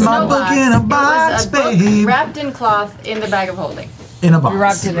box. There was My no book box. in a It was box, book babe. wrapped in cloth in the bag of holding. In a box. We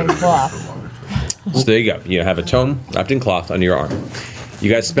wrapped it in cloth. So there you go. You have a tome wrapped in cloth under your arm. You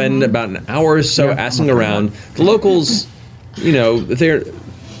guys spend about an hour or so asking around. The locals, they're...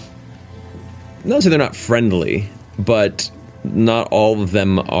 Not say they're not friendly, but not all of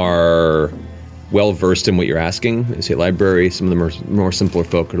them are well-versed in what you're asking. They say library, some of them are more simpler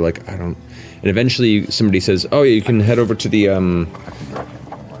folk are like, I don't... And eventually somebody says, oh, you can head over to the,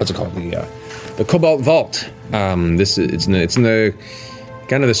 what's it called? The Cobalt Vault. It's in the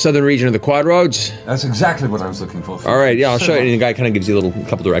kind of the southern region of the Quad Roads. That's exactly what I was looking for. All right, yeah, I'll show you. And the guy kind of gives you a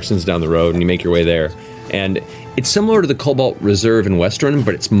couple directions down the road, and you make your way there. And it's similar to the Cobalt Reserve in Western,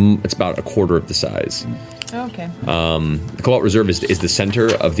 but it's about a quarter of the size. Okay. The Cobalt Reserve is the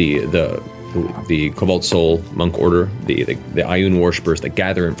center of the Cobalt Soul monk order, the Ioun worshippers that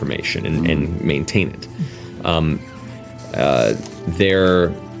gather information and maintain it. They're,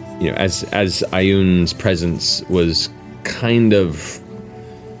 as Ioun's presence was kind of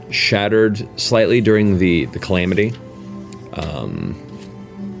shattered slightly during the calamity,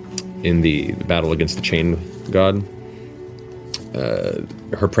 in the battle against the Chain God,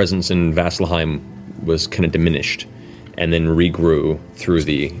 her presence in Vasselheim was kind of diminished, and then regrew through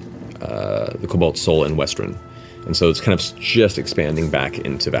the Cobalt Soul in Western, and so it's kind of just expanding back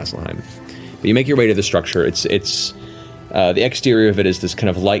into Vasselheim. But you make your way to the structure. It's the exterior of it is this kind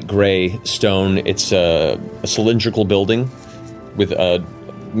of light gray stone. It's a cylindrical building with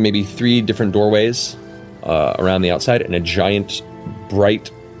maybe 3 different doorways around the outside, and a giant, bright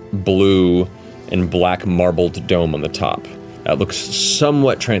blue and black marbled dome on the top. It looks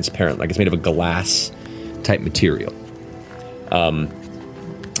somewhat transparent, like it's made of a glass type material.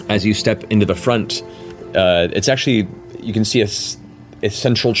 As you step into the front, it's actually, you can see a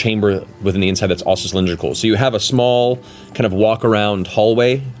central chamber within the inside that's also cylindrical. So you have a small kind of walk around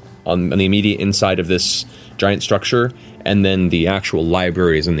hallway on the immediate inside of this giant structure, and then the actual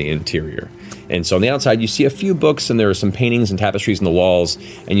library is in the interior. And so on the outside, you see a few books, and there are some paintings and tapestries on the walls,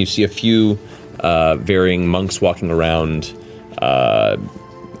 and you see a few varying monks walking around, a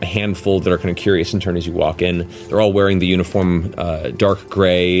handful that are kind of curious in turn as you walk in. They're all wearing the uniform dark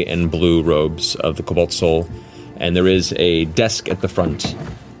gray and blue robes of the Cobalt Soul, and there is a desk at the front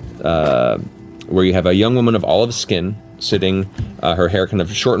where you have a young woman of olive skin sitting, her hair kind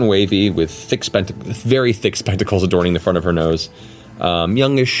of short and wavy with very thick spectacles adorning the front of her nose.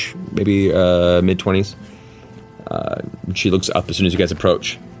 Youngish, maybe mid-20s. She looks up as soon as you guys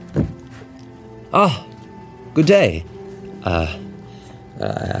approach. Ah, good day. I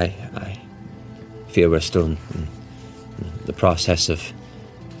fear we're still in the process of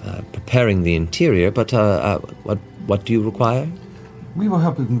preparing the interior, but what do you require? We were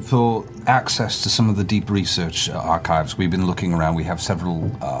hoping for access to some of the deep research archives. We've been looking around. We have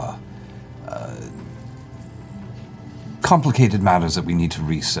several complicated matters that we need to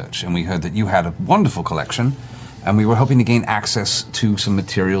research, and we heard that you had a wonderful collection, and we were hoping to gain access to some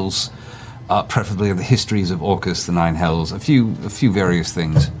materials, preferably of the histories of Orcus, the Nine Hells, a few various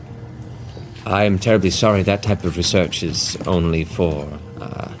things. I am terribly sorry. That type of research is only for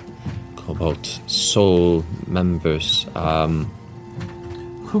Cobalt Soul members.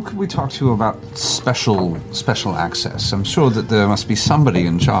 Who could we talk to about special access? I'm sure that there must be somebody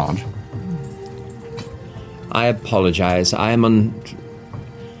in charge. I apologize. I'm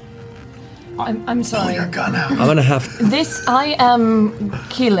sorry. I'm gonna have... I am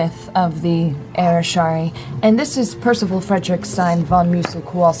Keyleth of the Air Ashari, and this is Percival Frederickstein von Musil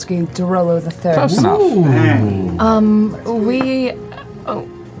Kowalski Dorolo III. Close enough.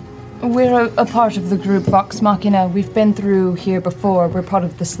 We're a part of the group Vox Machina. We've been through here before. We're part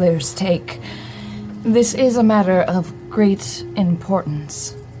of the Slayer's Take. This is a matter of great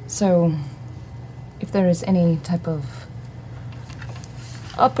importance. So, if there is any type of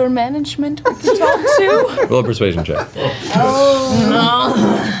upper management we can talk to... Roll a persuasion check. Oh, no.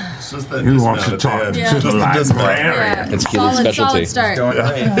 Who wants to talk to the librarian? It's Keyleth's specialty. Solid start. Don't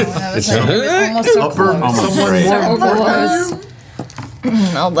worry. Almost so close.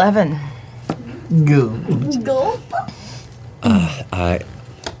 11. Go.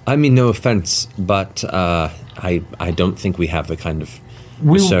 I mean no offense, but I don't think we have the kind of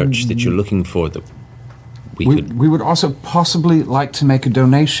research that you're looking for that we could... We would also possibly like to make a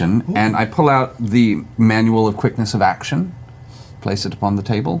donation, and I pull out the Manual of Quickness of Action, place it upon the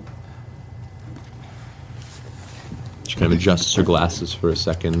table. She kind of adjusts her glasses for a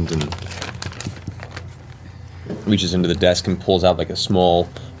second and reaches into the desk and pulls out like a small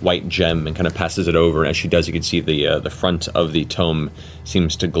white gem and kind of passes it over. And as she does, you can see the front of the tome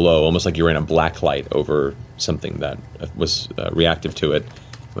seems to glow, almost like you're in a black light over something that was reactive to it.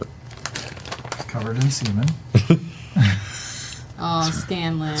 But covered in semen. Oh,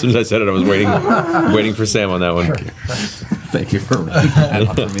 Scanlan. As soon as I said it, I was waiting for Sam on that one. Thank you for reading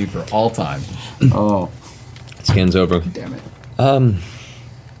that for me for all time. Oh. It scans over. Damn it.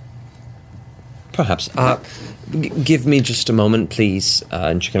 Perhaps. Give me just a moment, please.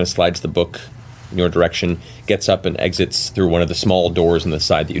 And she kind of slides the book in your direction, gets up and exits through one of the small doors on the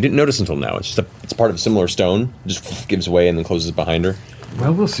side that you didn't notice until now. It's part of a similar stone. It just gives way and then closes behind her.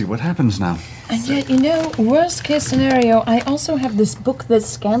 Well, we'll see what happens now. And yet, worst case scenario, I also have this book that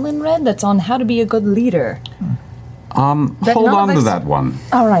Scanlan read that's on how to be a good leader. Hold on to that one.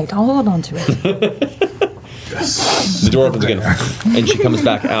 All right, I'll hold on to it. The door opens again, and she comes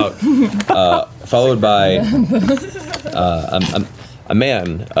back out, followed by a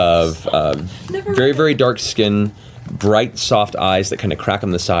man of very, very dark skin, bright, soft eyes that kind of crack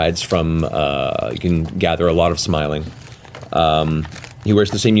on the sides from, you can gather a lot of smiling. He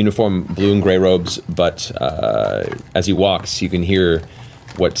wears the same uniform, blue and gray robes, but as he walks, you can hear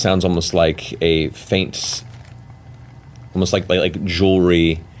what sounds almost like a faint, almost like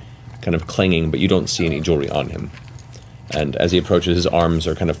jewelry kind of clanging, but you don't see any jewelry on him. And as he approaches, his arms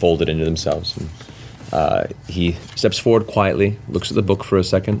are kind of folded into themselves. And, he steps forward quietly, looks at the book for a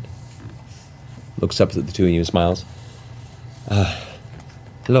second, looks up at the two of you and smiles.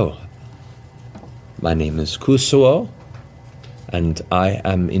 Hello. My name is Kusuo, and I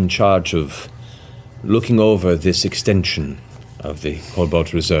am in charge of looking over this extension of the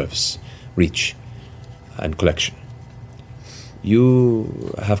Cobalt Reserve's reach and collection.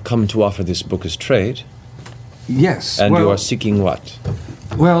 You have come to offer this book as trade? Yes. And you are seeking what?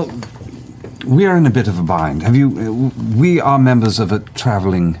 Well, we are in a bit of a bind. We are members of a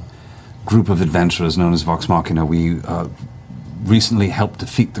traveling group of adventurers known as Vox Machina. We recently helped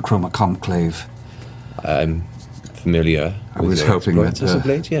defeat the Chroma Conclave. I'm familiar. I was hoping that... as of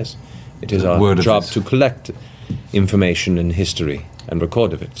late, yes. It is our job to collect information and history and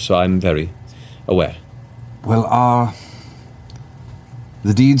record of it, so I'm very aware. Well,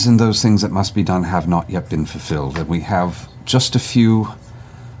 the deeds and those things that must be done have not yet been fulfilled, and we have just a few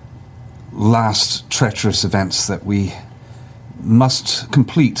last treacherous events that we must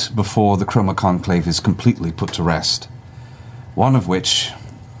complete before the Chroma Conclave is completely put to rest. One of which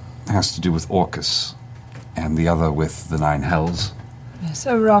has to do with Orcus, and the other with the Nine Hells. Yes,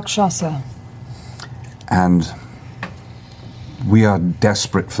 a Rakshasa. And we are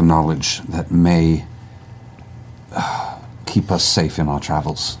desperate for knowledge that may keep us safe in our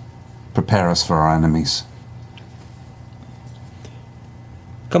travels, prepare us for our enemies.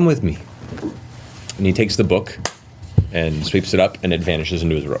 Come with me. And he takes the book and sweeps it up, and it vanishes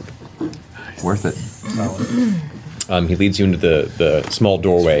into his robe. Nice. Worth it. He leads you into the small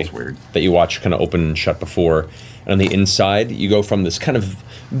doorway that you watch kind of open and shut before. And on the inside, you go from this kind of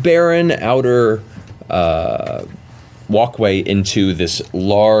barren outer walkway into this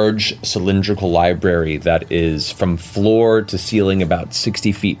large cylindrical library that is from floor to ceiling about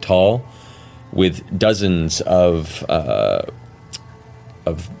 60 feet tall, with dozens of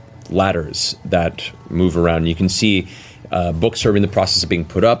ladders that move around. You can see books are in the process of being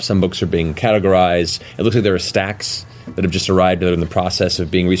put up. Some books are being categorized. It looks like there are stacks that have just arrived that are in the process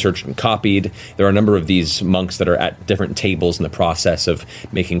of being researched and copied. There are a number of these monks that are at different tables in the process of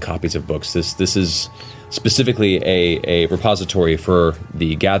making copies of books. This is specifically a repository for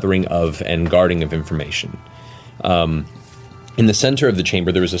the gathering of and guarding of information. In the center of the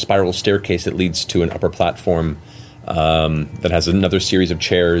chamber, there is a spiral staircase that leads to an upper platform that has another series of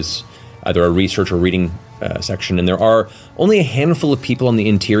chairs either a research or reading section, and there are only a handful of people on the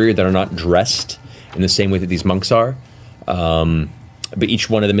interior that are not dressed in the same way that these monks are, but each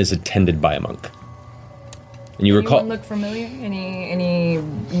one of them is attended by a monk. And you recall... Anyone look familiar? Any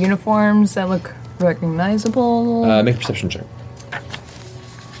uniforms that look recognizable? Make a perception check.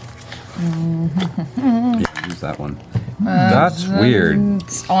 Yeah, use that one. That's weird.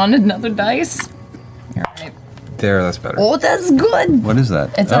 It's on another dice. All right. There, that's better. Oh, that's good. What is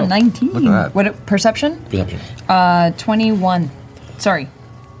that? It's a 19. Look at that. What perception? Perception. 21. Sorry.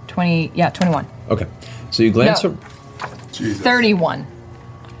 21. Okay. So you glance... No. 31.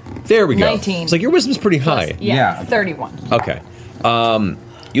 There we go. 19. It's like your wisdom's pretty high. Yeah, 31. Okay.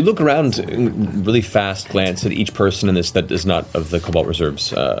 You look around really fast, glance at each person in this that is not of the Cobalt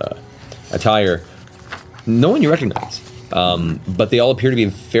Reserve's attire. No one you recognize. But they all appear to be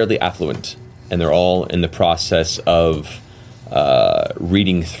fairly affluent, and they're all in the process of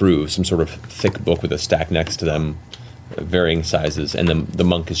reading through some sort of thick book with a stack next to them, varying sizes, and the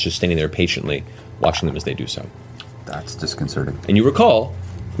monk is just standing there patiently, watching them as they do so. That's disconcerting. And you recall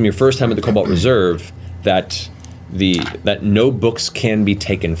from your first time at the Cobalt Reserve that no books can be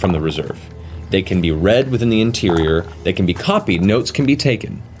taken from the reserve. They can be read within the interior, they can be copied, notes can be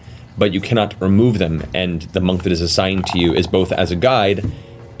taken, but you cannot remove them, and the monk that is assigned to you is both as a guide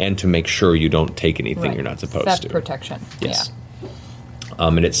and to make sure you don't take anything you're not supposed Theft to. protection. Yes. Yeah.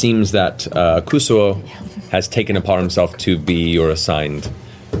 And it seems that Kusuo has taken upon himself to be your assigned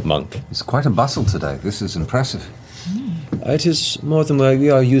monk. It's quite a bustle today. This is impressive. It is more than we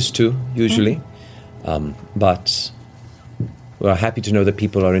are used to, usually. But we are happy to know that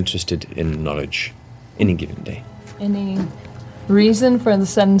people are interested in knowledge any given day. Any reason for the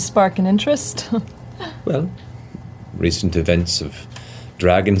sudden spark in interest? Well, recent events of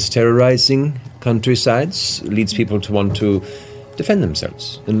dragons terrorizing countrysides leads people to want to defend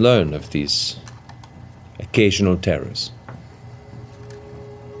themselves and learn of these occasional terrors.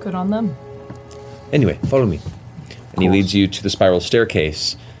 Good on them. Anyway, follow me. And he leads you to the spiral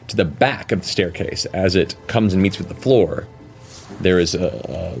staircase. To the back of the staircase, as it comes and meets with the floor, there is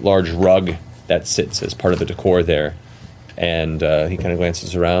a large rug that sits as part of the decor there. And he kind of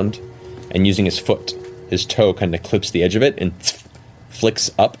glances around, and using his foot, his toe kind of clips the edge of it and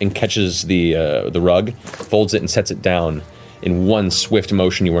flicks up and catches the rug, folds it and sets it down in one swift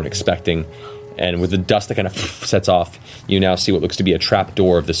motion you weren't expecting. And with the dust that kind of sets off, you now see what looks to be a trap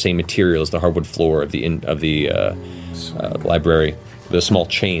door of the same material as the hardwood floor of the library, with a small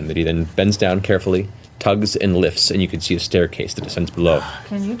chain that he then bends down carefully, tugs and lifts, and you can see a staircase that descends below.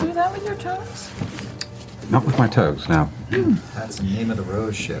 Can you do that with your toes? Not with my toes, no. That's the name of the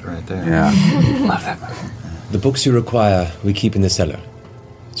rose shit right there. Yeah. Love that movie. The books you require, we keep in the cellar.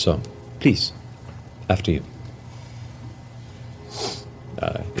 So, please, after you.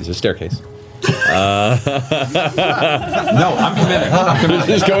 Is a staircase. No, I'm committed.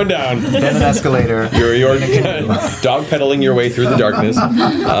 This is going down. Then an escalator. You're dog pedaling your way through the darkness.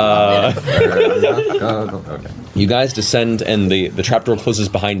 Okay. You guys descend, and the trapdoor closes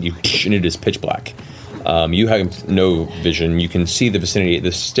behind you, and it is pitch black. You have no vision. You can see the vicinity.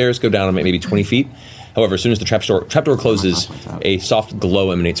 The stairs go down maybe 20 feet. However, as soon as the trapdoor closes, a soft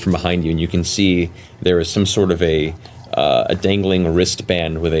glow emanates from behind you, and you can see there is some sort of a dangling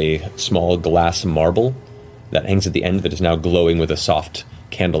wristband with a small glass marble that hangs at the end that is now glowing with a soft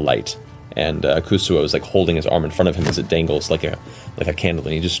candlelight. And Kusuo is like holding his arm in front of him as it dangles like a candle,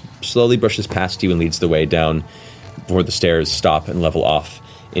 and he just slowly brushes past you and leads the way down before the stairs stop and level off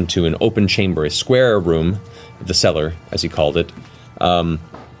into an open chamber, a square room, the cellar, as he called it.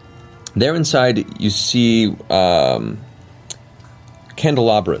 There inside, you see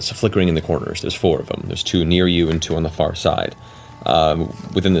candelabras flickering in the corners. There's 4 of them. There's 2 near you and 2 on the far side.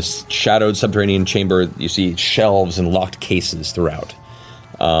 Within this shadowed subterranean chamber, you see shelves and locked cases throughout.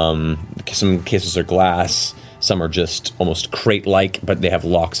 Some cases are glass, some are just almost crate-like, but they have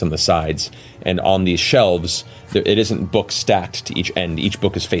locks on the sides. And on these shelves, it isn't books stacked to each end. Each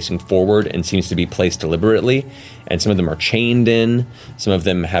book is facing forward and seems to be placed deliberately. And some of them are chained in. Some of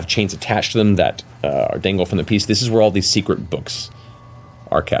them have chains attached to them that are dangle from the piece. This is where all these secret books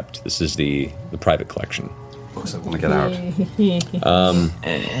are kept. This is the private collection. Books I want to get out.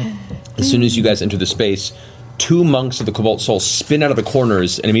 As soon as you guys enter the space, 2 monks of the Cobalt Soul spin out of the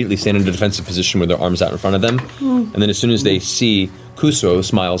corners and immediately stand in a defensive position with their arms out in front of them. And then as soon as they see Kusuo,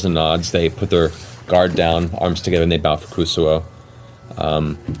 smiles and nods, they put their guard down, arms together, and they bow for Kusuo.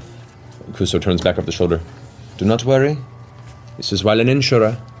 Kusuo turns back over the shoulder. Do not worry. This is while an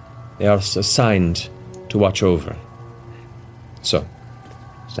insurer. They are assigned to watch over. So,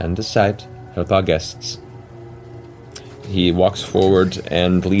 stand aside, help our guests. He walks forward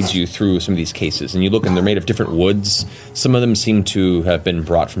and leads you through some of these cases. And you look, and they're made of different woods. Some of them seem to have been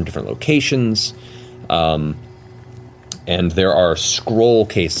brought from different locations. And there are scroll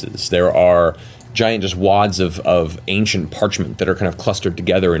cases. There are giant just wads of ancient parchment that are kind of clustered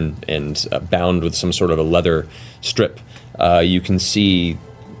together and bound with some sort of a leather strip. You can see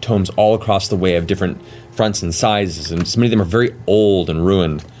tomes all across the way of different fronts and sizes, and many of them are very old and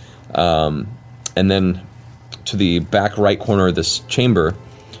ruined. And then to the back right corner of this chamber,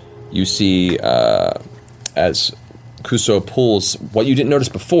 you see as Kuso pulls what you didn't notice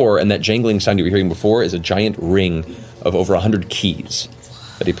before, and that jangling sound you were hearing before is a giant ring of over 100 keys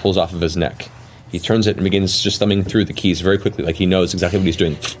that he pulls off of his neck. He turns it and begins just thumbing through the keys very quickly, like he knows exactly what he's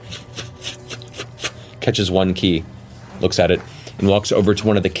doing. Catches one key, looks at it, and walks over to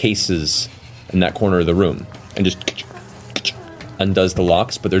one of the cases in that corner of the room, and just undoes the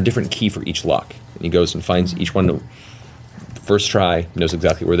locks, but they're a different key for each lock. And he goes and finds each one. First try, knows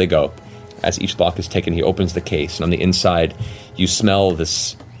exactly where they go. As each lock is taken, he opens the case, and on the inside, you smell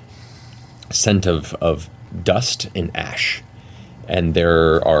this scent of dust and ash. And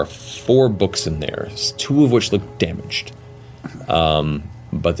there are 4 books in there, 2 of which look damaged.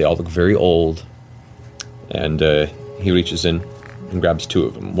 But they all look very old. And he reaches in and grabs 2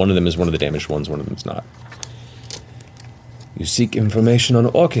 of them. One of them is one of the damaged ones, one of them is not. You seek information on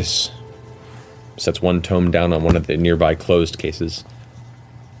Orcus. Sets one tome down on one of the nearby closed cases.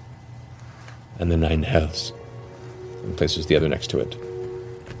 And the 9 hells. And places the other next to it.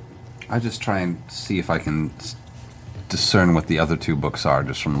 I just try and see if I can discern what the other 2 books are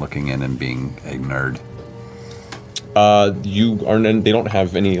just from looking in and being a nerd. They don't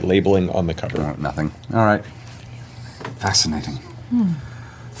have any labeling on the cover. No, nothing. All right. Fascinating.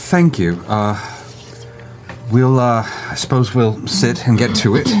 Thank you. I suppose we'll sit and get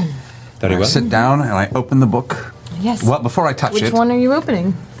to it. Very well. I sit down and I open the book. Yes. Well, before I touch it. Which one are you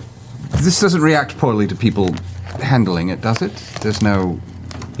opening? This doesn't react poorly to people handling it, does it? There's no...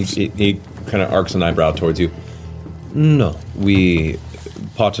 He kind of arcs an eyebrow towards you. No.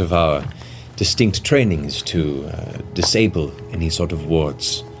 Part of our distinct training is to disable any sort of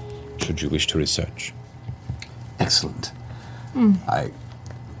wards, should you wish to research. Excellent.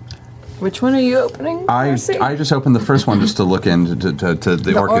 Which one are you opening? I just opened the first one just to look into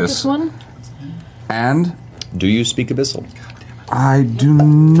the Orcus one? And? Do you speak Abyssal? I do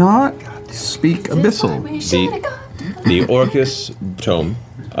not speak Abyssal. The Orcus tome,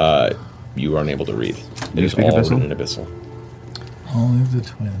 you are unable to read. It is all written in Abyssal. Only the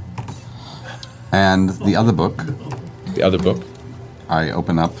twins. And the other book? The other book? I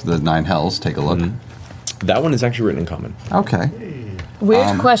open up the 9 hells, take a look. Mm-hmm. That one is actually written in common. Okay.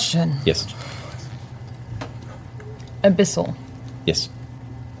 Weird question. Yes. Abyssal. Yes.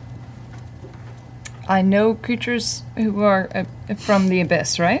 I know creatures who are from the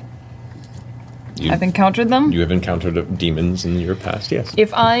abyss, right? I've encountered them? You have encountered demons in your past, yes.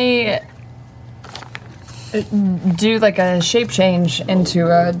 If I do like a shape change into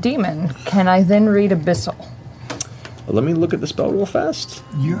a demon, can I then read Abyssal? Let me look at the spell real fast.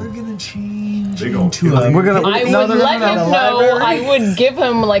 You're gonna change into a... I would let him know. I would give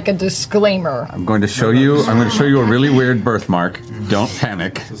him like a disclaimer. I'm going to show you a really weird birthmark. Don't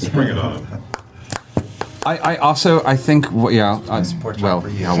panic. Let's bring it on. I think, I'll wait I mean, for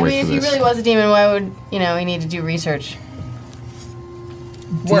if he this. really was a demon, why would, he need to do research?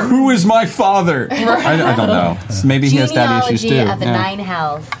 Who is my father? I don't know. Maybe he has daddy issues too. Genealogy of the 9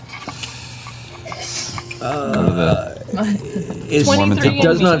 hells. It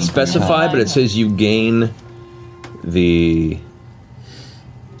does not specify, but it says you gain the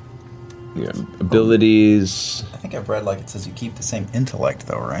abilities. I think I've read it says you keep the same intellect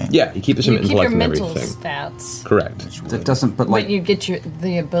though, right? Yeah, you keep the same intellect and mental everything. stats. Correct. That doesn't, but But you get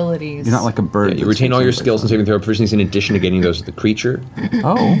the abilities. you're not like a bird. You retain all your skills and saving throw proficiencies in addition to gaining those of the creature.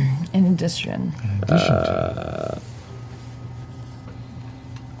 Oh. In addition.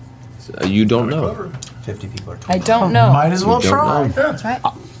 You don't know. 50 people are I don't know. Might as well You don't try. know. That's right.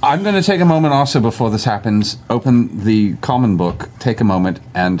 I'm going to take a moment also before this happens, open the common book, take a moment,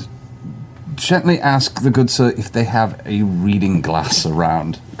 and gently ask the good sir if they have a reading glass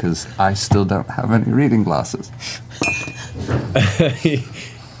around, because I still don't have any reading glasses.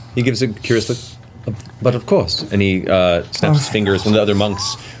 He gives a curious look. But of course. And he snaps his fingers. One of the other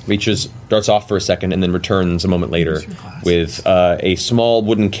monks darts off for a second, and then returns a moment later with a small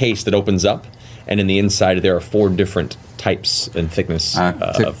wooden case that opens up. And in the inside, there are 4 different types and thickness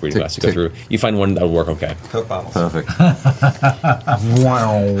of reading glass to go through. You find one that will work okay. Coke bottles. Perfect.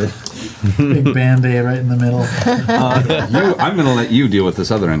 Wow. Big Band-Aid right in the middle. I'm going to let you deal with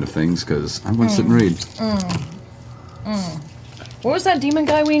this other end of things, because I'm going to sit and read. What was that demon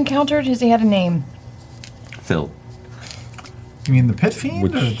guy we encountered? He had a name. Phil. You mean the pit fiend? Or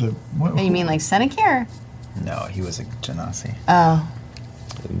the, what, Oh, you mean like Senecare? No, he was a genasi. Oh.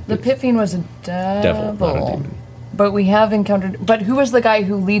 The pit fiend was a devil. Not a demon. But we have encountered. But who was the guy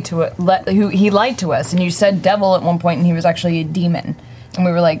who lied to us? And you said devil at one point, and he was actually a demon. And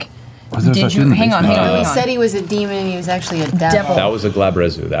we were like, "Did you? Hang on. He said he was a demon, and he was actually a devil. That was a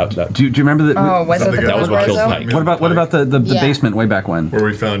Glabrezu. That. Do you remember that? Oh, was it the That was what killed Glabrezu? Pike. What about the Yeah. basement way back when? Where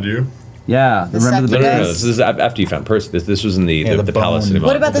we found you? Yeah, remember the No. basement? This is after you found Percy. This was in the palace. bone. In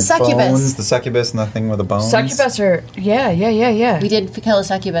What about the succubus? Bones, the succubus and the thing with the bones. Succubus are yeah. We did kill a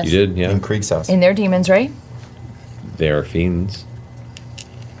succubus. You did, yeah. In Krieg's house. And they're demons, right? They are fiends.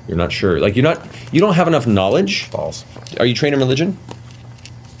 You're not sure. Like you don't have enough knowledge. Balls. Are you trained in religion?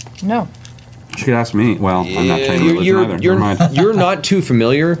 No. You could ask me. Well, I'm not trained in religion either. Never mind. You're not too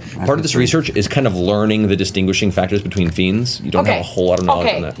familiar. Part of this research is kind of learning the distinguishing factors between fiends. You don't have a whole lot of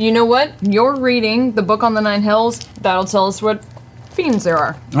knowledge on that. You know what? You're reading the book on the Nine Hells. That'll tell us what fiends there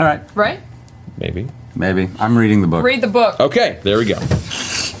are. All right. Right? Maybe. I'm reading the book. Read the book. Okay, there we go.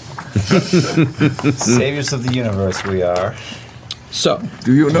 Saviors of the universe we are. So,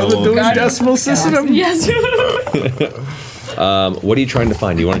 do you know the Dewey Decimal System? Yes. What are you trying to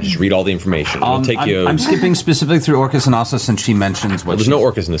find? Do you want to just read all the information? It'll take you. I'm skipping specifically through Orcus and Asa since she mentions what. There's no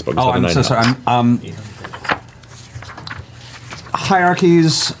Orcus in this book. Oh, I'm so sorry.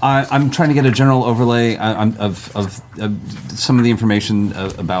 Hierarchies. I'm trying to get a general overlay of some of the information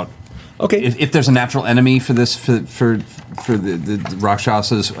about. Okay. If there's a natural enemy for this for the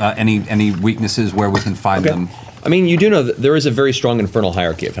Rakshasas, any weaknesses where we can find them. I mean, you do know that there is a very strong infernal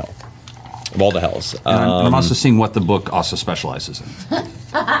hierarchy of hell, of all the hells. And I'm also seeing what the book also specializes in.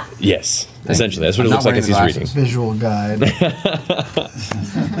 Yes, essentially, that's what it looks like as he's reading. Visual guide.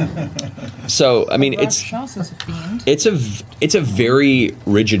 So, I mean, it's a very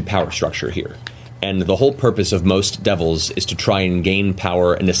rigid power structure here, and the whole purpose of most devils is to try and gain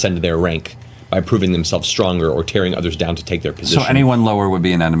power and ascend their rank by proving themselves stronger or tearing others down to take their position. So anyone lower would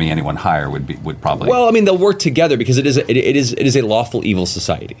be an enemy. Anyone higher would probably. Well, I mean, they'll work together because it is a lawful evil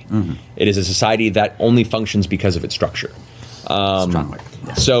society. Mm-hmm. It is a society that only functions because of its structure.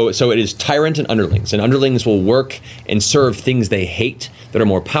 So it is tyrant and underlings will work and serve things they hate that are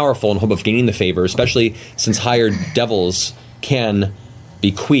more powerful in hope of gaining the favor, especially since higher devils can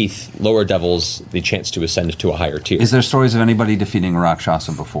bequeath lower devils the chance to ascend to a higher tier. Is there stories of anybody defeating a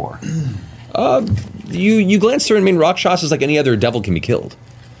Rakshasa before? You glance through and I mean Rakshasas like any other devil can be killed.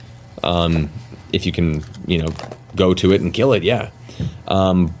 If you can, go to it and kill it, yeah.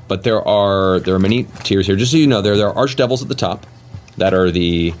 But there are many tiers here. Just so you know, there are archdevils at the top that are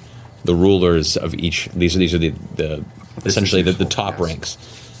the rulers of each. These are the essentially the top ranks.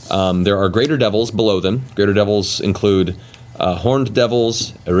 There are greater devils below them. Greater devils include horned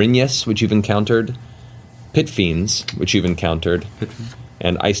devils, Erinyes, which you've encountered, pit fiends, which you've encountered,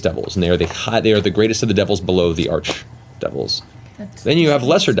 and ice devils. And they are the greatest of the devils below the arch devils. Then you have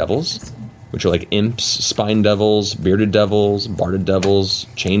lesser devils, which are like imps, spine devils, bearded devils, barded devils,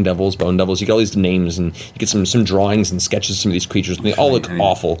 chain devils, bone devils. You get all these names, and you get some drawings and sketches of some of these creatures, and they all look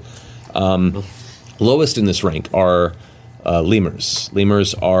awful. Lowest in this rank are lemurs.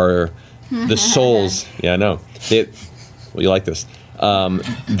 Lemurs are the souls. Yeah, I know. You like this.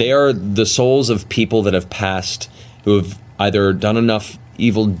 They are the souls of people that have passed, who have either done enough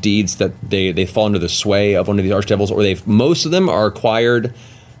evil deeds that they fall under the sway of one of these archdevils, or most of them are acquired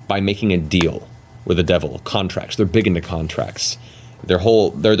by making a deal with the devil, contracts. They're big into contracts. Their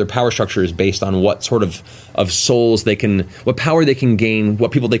power structure is based on what sort of souls what power they can gain,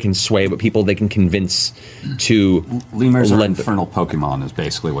 what people they can sway, what people they can convince to Lemurs are infernal Pokemon is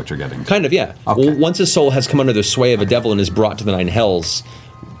basically what you're getting. Kind of, yeah. Okay. Well, once a soul has come under the sway of a devil and is brought to the Nine Hells,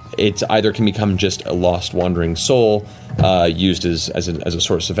 it either can become just a lost wandering soul, used as a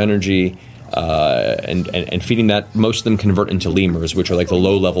source of energy, and feeding that. Most of them convert into lemurs, which are like the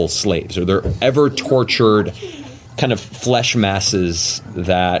low-level slaves, or they're ever-tortured kind of flesh masses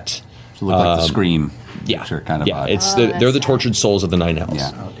that look like the Scream. Yeah, kind of. Yeah, they're the tortured souls of the Nine Hells.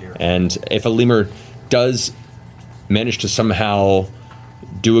 Yeah. And if a lemur does manage to somehow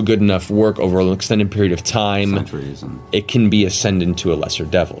do a good enough work over an extended period of time, it can be ascended into a lesser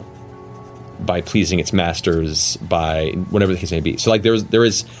devil by pleasing its masters, by whatever the case may be. So like there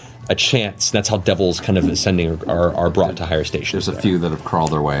is a chance. That's how devils kind of ascending are brought to higher stations. There's a few that have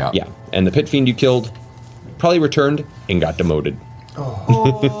crawled their way up. Yeah, and the pit fiend you killed probably returned and got demoted.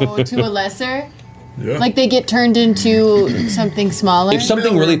 Oh, to a lesser? Yeah. Like they get turned into something smaller? If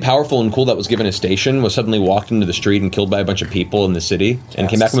something really powerful and cool that was given a station was suddenly walked into the street and killed by a bunch of people in the city and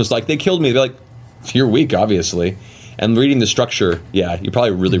came back and was like, they killed me, they're like, you're weak, obviously. And reading the structure, yeah, you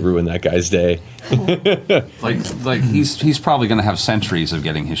probably really ruined that guy's day. like he's probably going to have centuries of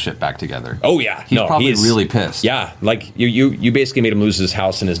getting his shit back together. Oh yeah, he's probably really pissed. Yeah, like you basically made him lose his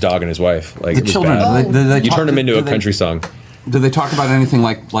house and his dog and his wife. Like the children, you turned him into a country song. Do they talk about anything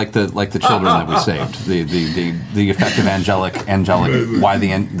like the children that we saved? The effect of angelic why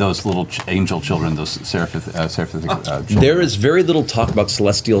those little angel children, those seraphic children? There is very little talk about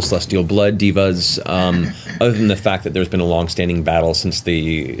celestial blood divas, other than the fact that there's been a long-standing battle since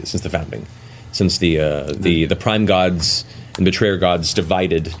the founding, since the prime gods and betrayer gods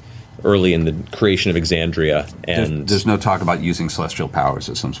divided early in the creation of Exandria, and there's no talk about using celestial powers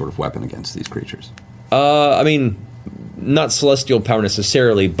as some sort of weapon against these creatures. I mean, not celestial power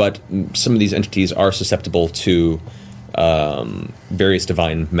necessarily, but some of these entities are susceptible to various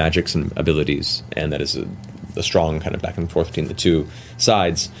divine magics and abilities, and that is a strong kind of back and forth between the two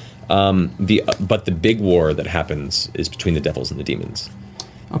sides. But the big war that happens is between the devils and the demons.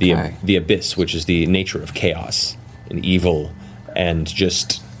 Okay. The abyss, which is the nature of chaos and evil and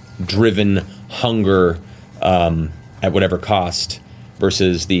just driven hunger at whatever cost,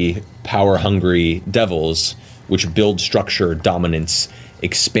 versus the power-hungry devils, which build structure, dominance,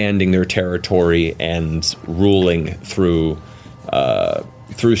 expanding their territory, and ruling through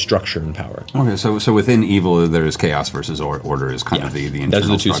structure and power. Okay, so within evil, there is chaos versus order is kind of the internal those are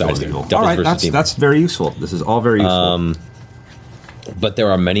the two struggle sides of evil. there. All right, Devils versus that's very useful. This is all very useful. But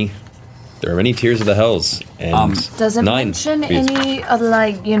there are many tiers of the hells, and Does it 9 mention please. any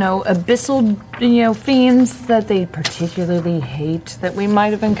abyssal fiends that they particularly hate that we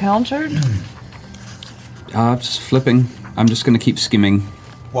might have encountered? Just flipping. I'm just going to keep skimming.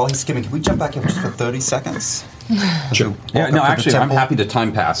 While he's skimming, can we jump back in just for 30 seconds? Sure. Yeah, no, actually, I'm happy to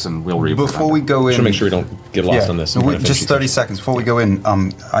time pass and we'll read. Before we go in... Should make sure we don't get lost on this. No, just 30 seconds. Before we go in,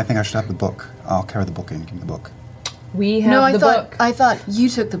 I think I should have the book. I'll carry the book in. Give me the book. We have book. I thought you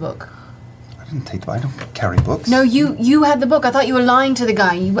took the book. I didn't take the book. I don't carry books. No, you had the book. I thought you were lying to the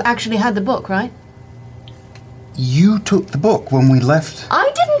guy. You actually had the book, right? You took the book when we left. I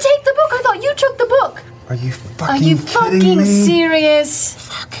didn't take the book. I thought you took the book. Are you fucking Are you kidding fucking me? serious?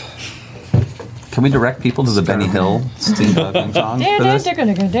 Fuck. Can we direct people to the Benny Hill song for this? Let's go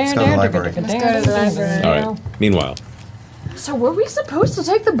to the library. All right. Meanwhile, So were we supposed to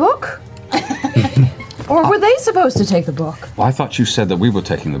take the book? Or were they supposed to take the book? Well, I thought you said that we were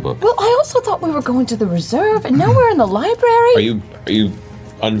taking the book. Well, I also thought we were going to the reserve, and now we're in the library. are you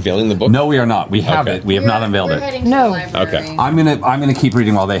unveiling the book? No, we are not. We have it. We have not unveiled it. No. Okay. I'm gonna keep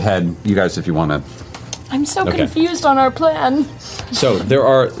reading while they head. You guys, if you want to. I'm so Okay. confused on our plan. So there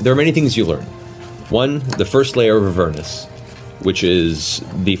are many things you learn. One, the first layer of Avernus, which is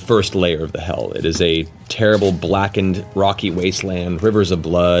the first layer of the hell. It is a terrible, blackened, rocky wasteland, rivers of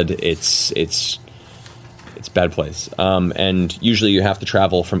blood. It's a bad place. And usually you have to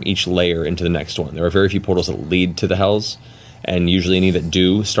travel from each layer into the next one. There are very few portals that lead to the hells, and usually any that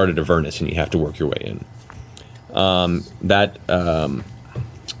do start at Avernus, and you have to work your way in. That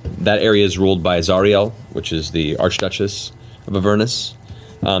area is ruled by Zariel, which is the Archduchess of Avernus.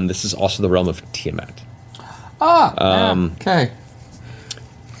 This is also the realm of Tiamat. Okay.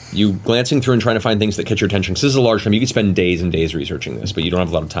 You glancing through and trying to find things that catch your attention, because this is a large realm. You could spend days and days researching this, but you don't have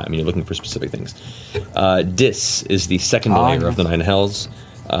a lot of time, and you're looking for specific things. Dis is the second layer of the 9 hells.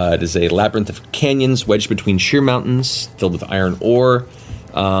 It is a labyrinth of canyons wedged between sheer mountains filled with iron ore.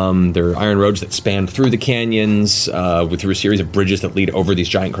 There are iron roads that span through the canyons, through a series of bridges that lead over these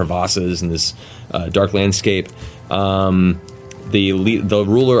giant crevasses in this dark landscape. The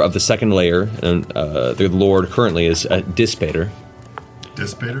ruler of the second layer, and the lord currently, is Dispater.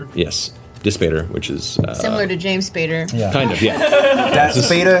 Dispater? Yes, Dispater, which is Similar to James Spader. kind of, yeah. That's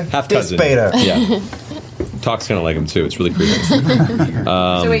Spader. Half cousin. Dispater. Yeah. Talks kind of like him too. It's really creepy.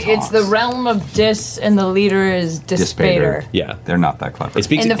 So wait, it's the realm of Dis, and the leader is Dispater. Yeah, they're not that clever. It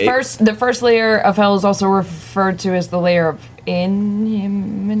speaks And the first layer of hell is also referred to as the layer of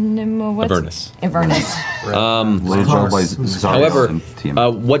Avernus. Avernus. However,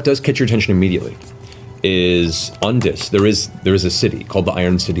 what does catch your attention immediately is on Dis. There is a city called the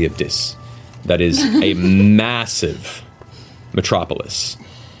Iron City of Dis that is a massive metropolis.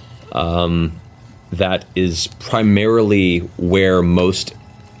 That is primarily where most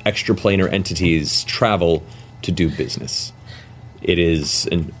extraplanar entities travel to do business. It is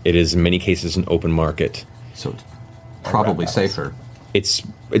in many cases an open market. So it's probably safer. It's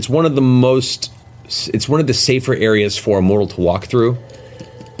one of the safer areas for a mortal to walk through.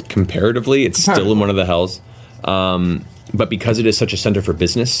 Comparatively, it's still in one of the hells. But because it is such a center for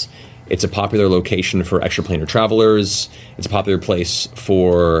business, it's a popular location for extraplanar travelers. It's a popular place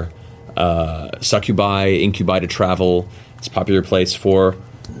for succubi, incubi to travel. It's a popular place for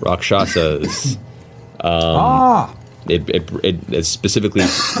Rakshasas. It specifically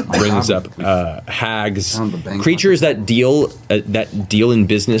brings up hags, creatures that deal in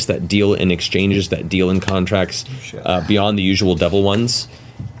business, that deal in exchanges, that deal in contracts beyond the usual devil ones.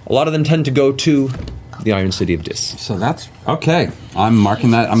 A lot of them tend to go to the Iron City of Dis. So that's okay. I'm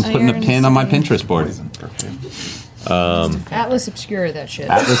marking that. I'm putting a pin on my Pinterest board. Atlas Obscura, that shit.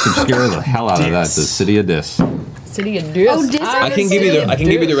 Atlas Obscura the hell out of that. The City of Dis. City of Dis. Oh, Dis. I can give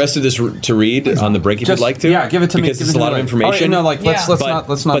you the rest of this to read on the break if you'd like to. Yeah, give it to me. Because it's a lot of information. Oh, no, let's not.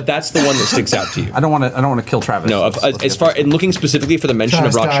 But that's the one that sticks out to you. I don't want to kill Travis. No, as far in looking specifically for the mention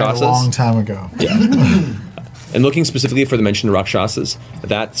of Rakshasas. A long time ago. Yeah. And looking specifically for the mention of Rakshasas,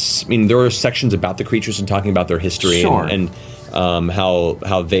 there are sections about the creatures and talking about their history and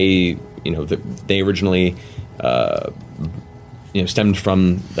how they, they originally, stemmed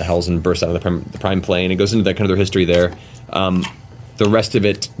from the hells and burst out of the prime plane. It goes into that kind of their history there. The rest of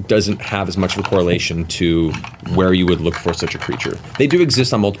it doesn't have as much of a correlation to where you would look for such a creature. They do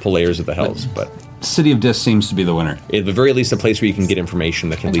exist on multiple layers of the hells, but City of Dis seems to be the winner. At the very least, a place where you can get information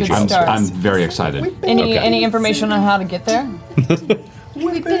that can lead you elsewhere. I'm very excited. Any information on how to get there? It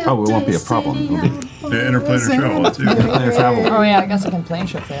won't be a problem. The interplanar travel, too. Interplanar travel. Oh yeah, I guess I can plane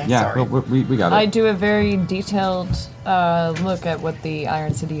ship there. Yeah, we got it. I do a very detailed look at what the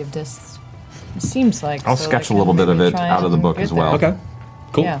Iron City of Dis seems like. I'll sketch a little bit of it out of the book as well. Okay,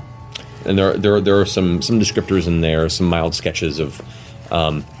 cool. Yeah. And there are some descriptors in there, some mild sketches of.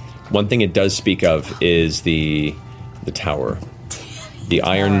 One thing it does speak of is the tower, the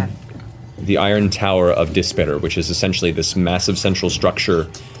iron tower of Despair, which is essentially this massive central structure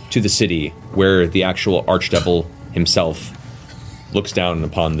to the city where the actual archdevil himself looks down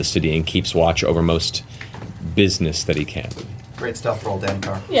upon the city and keeps watch over most business that he can. Great stealth roll, Dan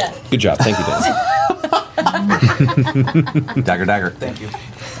Carr. Yeah. Good job. Thank you, Dan. Dagger. Thank you.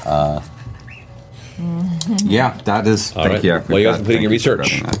 Yeah, that is. All right. Well, you guys are completing your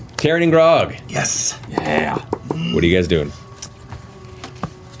research. Taryn and Grog. Yes. Yeah. What are you guys doing?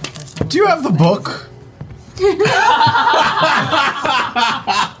 Do you have the book?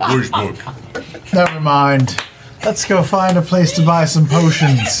 Which book? Never mind. Let's go find a place to buy some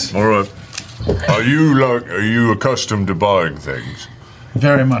potions. All right. Are you accustomed to buying things?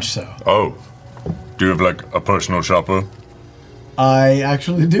 Very much so. Oh. Do you have a personal shopper? I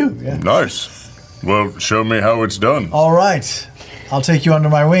actually do, yeah. Nice. Well, show me how it's done. All right. I'll take you under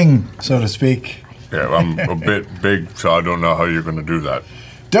my wing, so to speak. Yeah, I'm a bit big, so I don't know how you're going to do that.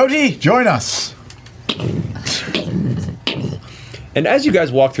 Doty, join us. And as you guys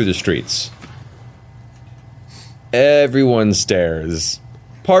walk through the streets, everyone stares,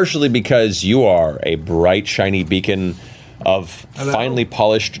 partially because you are a bright, shiny beacon of finely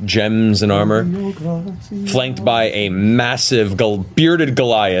polished gems and armor, flanked by a massive, bearded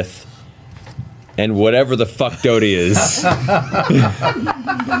Goliath, and whatever the fuck Doty is.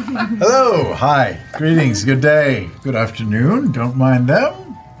 Hello, hi, greetings, good day, good afternoon, don't mind them.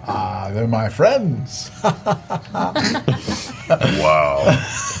 They're my friends. Wow.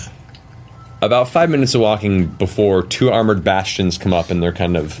 About 5 minutes of walking before two armored bastions come up in their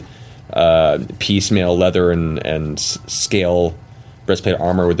kind of piecemeal leather and scale breastplate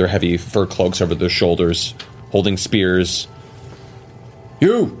armor with their heavy fur cloaks over their shoulders, holding spears.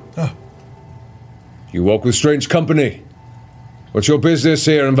 You walk with strange company. What's your business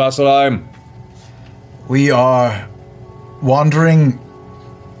here in Vasselheim? We are wandering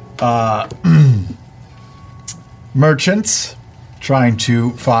merchants trying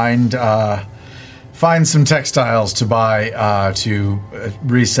to find some textiles to buy to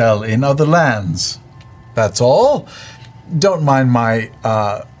resell in other lands. That's all. Don't mind my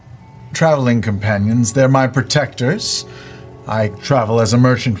traveling companions. They're my protectors. I travel as a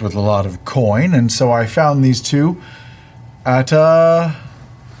merchant with a lot of coin, and so I found these two at a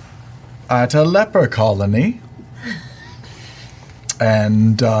leper colony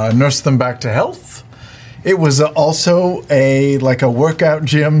and nursed them back to health. It was also a workout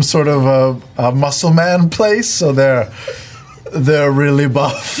gym, sort of a muscle man place, so they're really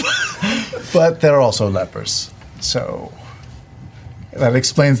buff, but they're also lepers. So that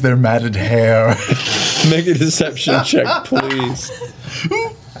explains their matted hair. Make a deception check, please.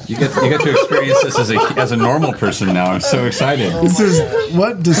 You get to experience this as a normal person now. I'm so excited. This is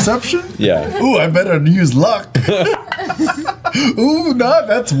what, deception? Yeah. Ooh, I better use luck. Ooh, no,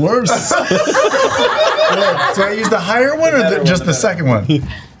 that's worse. So I use the higher one or just the second one?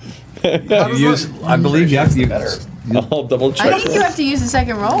 I believe you have to use. I'll double I check. think you have to use the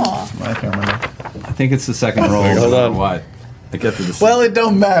second roll. I can't remember. I think it's the second roll. Hold on. What? I get to the Well, it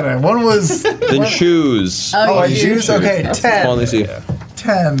don't matter. One was... Then choose. I choose? Okay, 10. Well, let me see.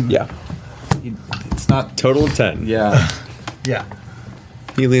 10. Yeah. It's not... Total of 10. Yeah. Yeah.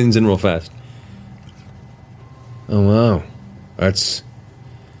 He leans in real fast. Oh, wow. That's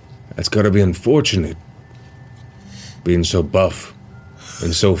gotta be unfortunate. Being so buff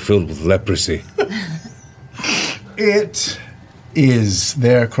and so filled with leprosy. It is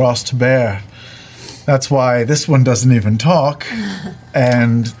their cross to bear. That's why this one doesn't even talk,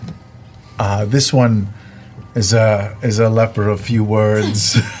 and this one is a leper of few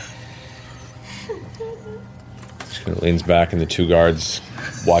words. She kind of leans back, and the two guards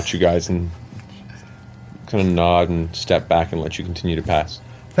watch you guys and kind of nod and step back and let you continue to pass.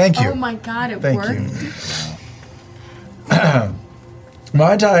 Thank you. Oh my god, it Thank worked. you.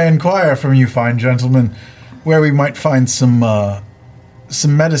 Might I inquire from you, fine gentlemen, where we might find some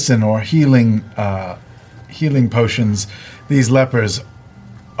medicine or healing potions? These lepers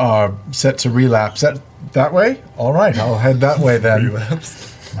are set to relapse. That way? All right, I'll head that way then.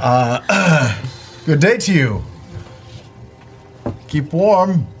 Relapse. Good day to you. Keep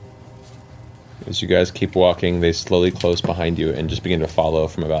warm. As you guys keep walking, they slowly close behind you and just begin to follow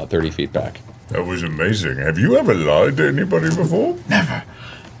from about 30 feet back. That was amazing. Have you ever lied to anybody before? Never.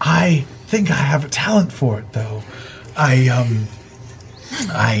 I think I have a talent for it, though. I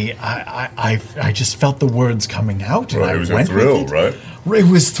just felt the words coming out, and Well, I it was went a thrill, with it. right? It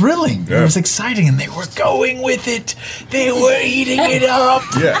was thrilling. Yeah. It was exciting, and they were going with it. They were eating it up.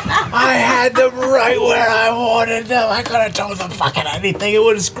 Yeah. I had them right where I wanted them. I could have told them fucking anything. It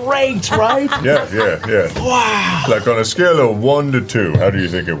was great, right? Yeah. Wow. Like on a scale of 1 to 2, how do you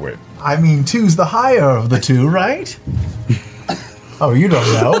think it went? I mean, 2's the higher of the two, right? Oh, you don't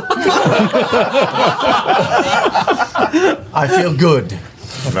know. I feel good.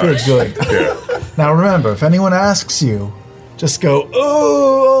 I feel good. Yeah. Now remember, if anyone asks you, just go,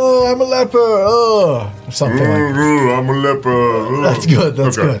 oh, I'm a leper, oh, or something like that. I'm a leper. That's good,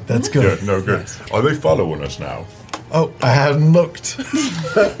 that's Okay. good, that's good. Yeah, no, good. Are they following us now? Oh, I hadn't looked.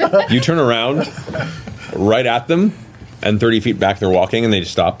 You turn around right at them, and 30 feet back they're walking, and they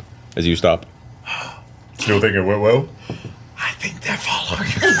just stop as you stop. Still think it went well? I think they're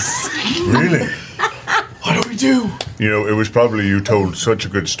following us. Really? What do we do? You know, it was probably you told such a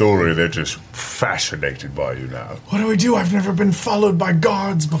good story, they're just fascinated by you now. What do we do? I've never been followed by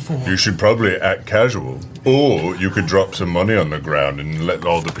guards before. You should probably act casual. Or you could drop some money on the ground and let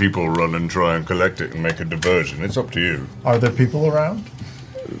all the people run and try and collect it and make a diversion. It's up to you. Are there people around?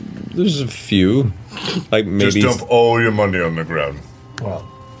 There's a few. Like maybe. Just dump all your money on the ground. Well,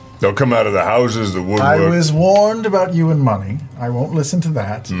 they'll come out of the houses, the woodwork. I was warned about you and money. I won't listen to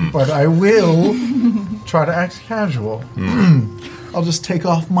that, but I will try to act casual. I'll just take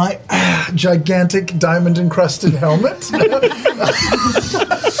off my gigantic diamond-encrusted helmet.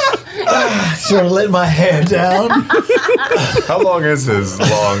 Sort of let my hair down. How long is his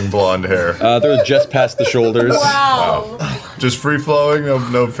long blonde hair? They're just past the shoulders. Wow. Just free-flowing?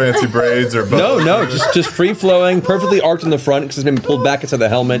 No fancy braids or buttons? No, just free-flowing, perfectly arched in the front because it's been pulled back inside the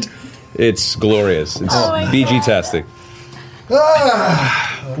helmet. It's glorious. It's BG-tastic.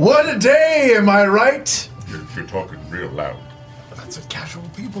 What a day, am I right? You're talking real loud. That's what casual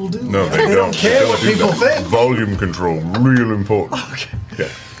people do. No, they don't care what do people that. think. Volume control, real important. Okay. Yeah.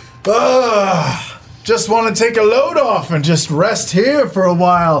 Just want to take a load off and just rest here for a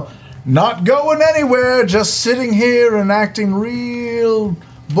while. Not going anywhere, just sitting here and acting real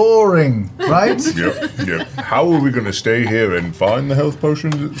boring, right? Yep. How are we going to stay here and find the health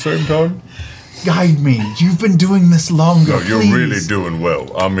potions at the same time? Guide me. You've been doing this longer. No, you're please. really doing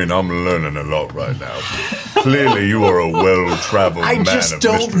well. I mean, I'm learning a lot right now. Clearly, you are a well-traveled man I just of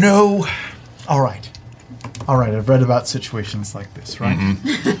don't mystery. know. All right. I've read about situations like this, right?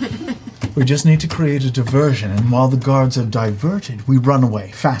 We just need to create a diversion, and while the guards are diverted, we run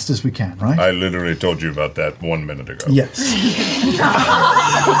away fast as we can, right? I literally told you about that 1 minute ago. Yes.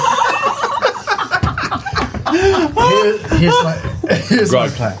 Here's my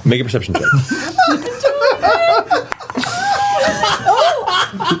plan. Make a perception check.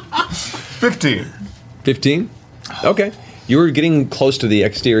 15? Okay. You were getting close to the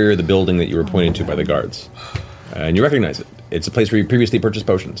exterior of the building that you were pointed to by the guards. And you recognize it. It's a place where you previously purchased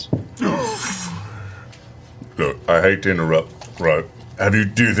potions. Look, I hate to interrupt, right?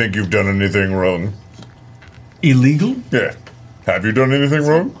 Do you think you've done anything wrong? Illegal? Yeah. Have you done anything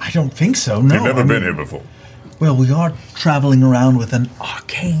wrong? I don't think so, no. You've never been here before. Well, we are traveling around with an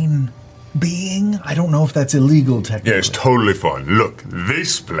arcane being. I don't know if that's illegal, technically. Yeah, it's totally fine. Look,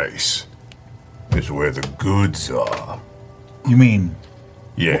 this place is where the goods are. You mean?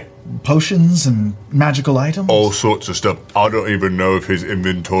 Yeah. potions and magical items? All sorts of stuff. I don't even know if his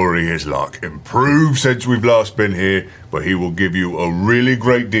inventory has, like, improved since we've last been here, but he will give you a really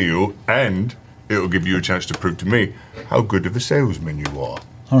great deal, and it'll give you a chance to prove to me how good of a salesman you are.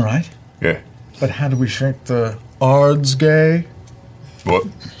 All right. Yeah. But how do we shake the odds gay? What?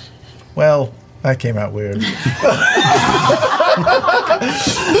 Well, that came out weird.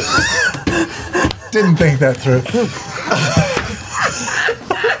 Didn't think that through.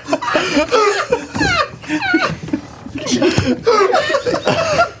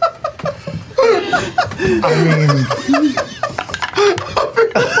 I mean...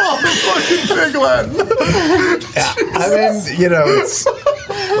 fucking Piglet. Yeah, I mean, you know, it's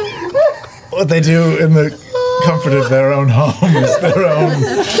what they do in the comfort of their own home is their own.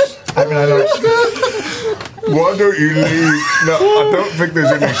 I mean, I don't. Why don't you leave? No, I don't think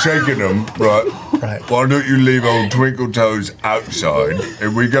there's any shaking them, right? Right. Why don't you leave old Twinkle Toes outside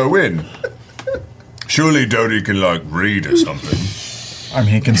and we go in? Surely Dodie can, like, read or something. I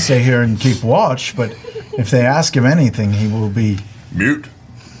mean, he can stay here and keep watch, but if they ask him anything, he will be mute.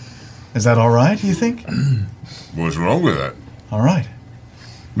 Is that all right, you think? What's wrong with that? All right.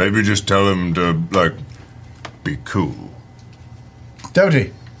 Maybe just tell him to, like, be cool.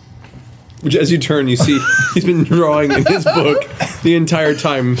 Dodie. Which, as you turn, you see he's been drawing in his book the entire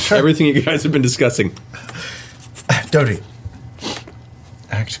time, everything you guys have been discussing. Dodie.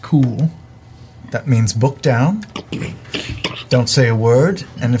 Act cool. That means book down. Don't say a word,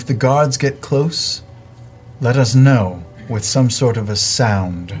 and if the guards get close, let us know with some sort of a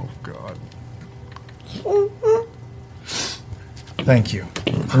sound. Oh, God. Thank you.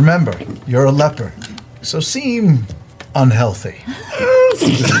 Remember, you're a leper, so seem unhealthy.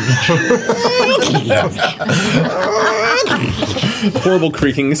 Horrible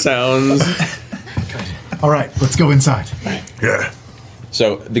creaking sounds. All right, let's go inside. Yeah.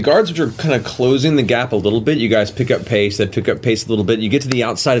 So the guards, which are kind of closing the gap a little bit, you guys pick up pace. They pick up pace a little bit. You get to the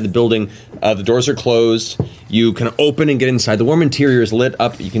outside of the building. The doors are closed. You kind of open and get inside. The warm interior is lit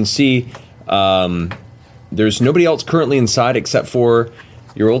up. You can see there's nobody else currently inside except for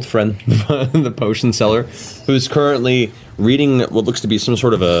your old friend, the potion seller, who's currently reading what looks to be some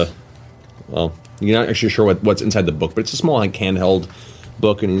sort of a, well, you're not actually sure what's inside the book, but it's a small, like, handheld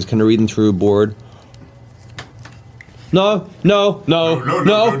book, and he's kind of reading through a board. No, she's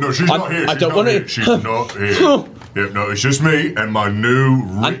not here. I don't want to. She's not here. Yeah, no, it's just me and my new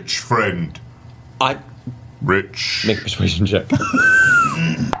rich friend. Rich. Make a persuasion check.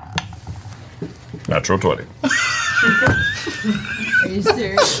 Natural 20. Are you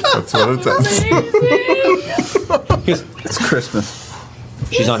serious? That's what it says. It's Christmas.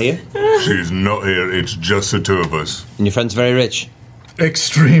 She's not here? She's not here. It's just the two of us. And your friend's very rich?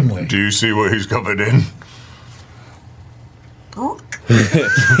 Extremely. Do you see what he's covered in?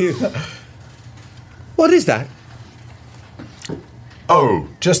 What is that? Oh.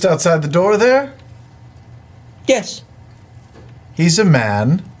 Just outside the door there? Yes. He's a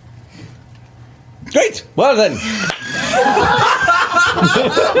man. Great. Well then.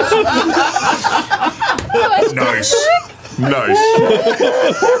 Nice.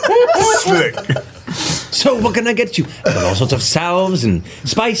 Slick. So what can I get you? We've got all sorts of salves and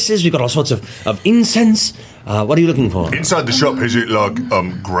spices. We've got all sorts of incense. What are you looking for? Inside the shop, has it, like,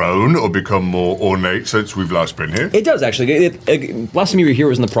 grown or become more ornate since we've last been here? It does, actually. Last time you were here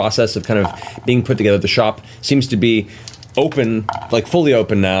was in the process of kind of being put together. The shop seems to be open, like fully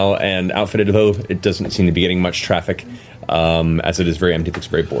open now, and outfitted, though it doesn't seem to be getting much traffic, as it is very empty. It looks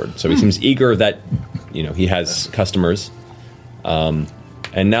very bored. So he seems eager that, he has customers.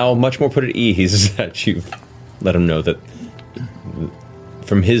 And now much more put at ease that you've let him know that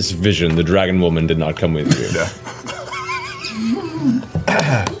from his vision, the dragon woman did not come with you.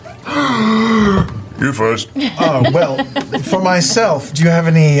 You first. Oh, well, for myself, do you have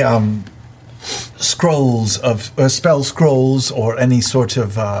any scrolls of spell scrolls or any sort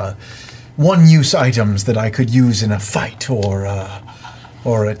of one-use items that I could use in a fight or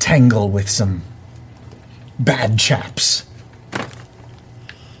a tangle with some bad chaps?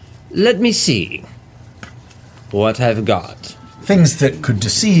 Let me see what I've got. Things that could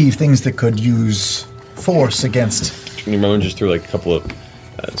deceive, things that could use force against. Ramon just threw like a couple of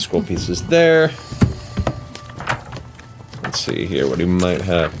scroll pieces there. Let's see here what he might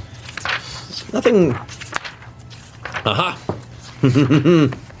have. Nothing. Aha!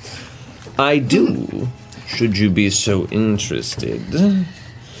 I do, should you be so interested,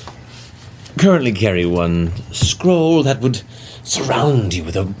 currently carry one scroll that would surround you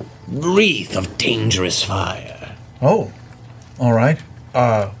with a wreath of dangerous fire. Oh, all right.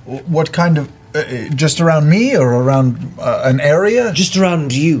 What kind of Just around me or around an area? Just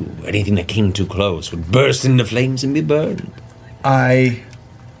around you. Anything that came too close would burst into flames and be burned. I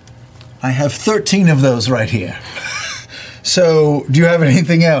have 13 of those right here. So, do you have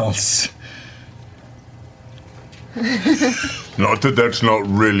anything else? Not that that's not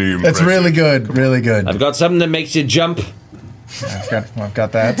really impressive. That's really good, really good. I've got something that makes you jump. I've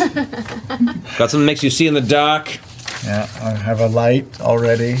got that. Got something that makes you see in the dark. Yeah, I have a light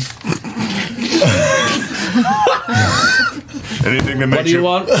already. Anything that makes What do you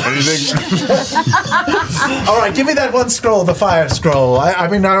want? Anything? All right, give me that one scroll, the fire scroll. I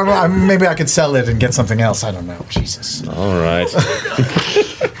mean, I don't know, maybe I could sell it and get something else. I don't know. Jesus. All right.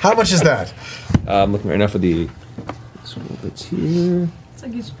 How much is that? I'm looking right now for the scroll bits here. It's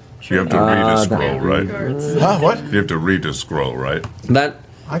like he's You have to read a scroll, right? Huh, what? You have to read a scroll, right? That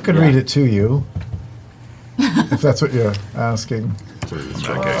I could read it to you. If that's what you're asking.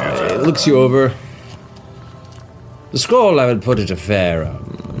 It looks you over. The scroll, I would put it a fair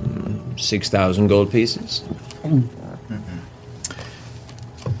 6,000 gold pieces.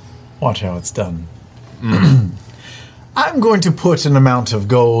 Watch how it's done. I'm going to put an amount of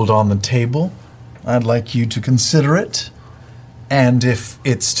gold on the table. I'd like you to consider it. And if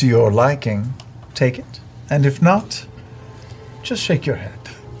it's to your liking, take it. And if not, just shake your head.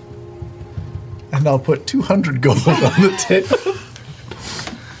 And I'll put 200 gold on the table.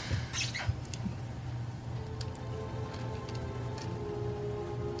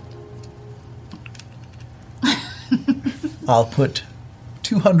 I'll put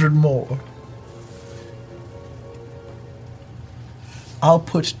 200 more. I'll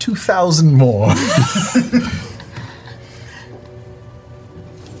put 2,000 more.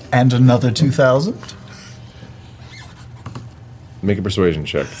 And another 2,000. Make a persuasion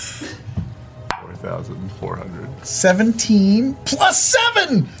check. 4,400. 17 plus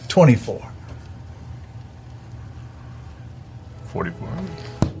 7! 24. 4,400.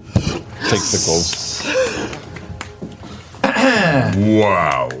 Take the gold.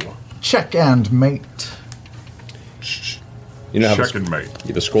 Wow. Check and mate. You know, Check and mate. You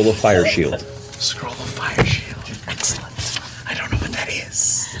have a scroll of fire shield. Scroll of fire shield. Excellent. I don't know what that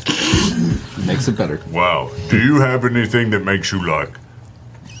is. Makes it better. Wow. Do you have anything that makes you, like,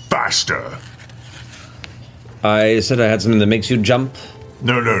 faster? I said I had something that makes you jump.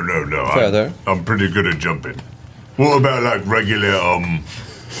 No. Further. I'm pretty good at jumping. What about, like, regular,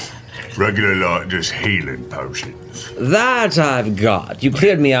 like, just healing potions? That I've got. You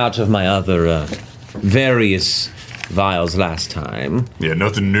cleared me out of my other various vials last time. Yeah,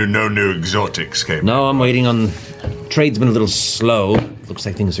 nothing new, no new exotics came. No, I'm waiting on... Trade's been a little slow. Looks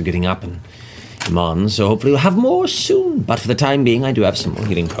like things are getting up and on, so hopefully we'll have more soon. But for the time being, I do have some more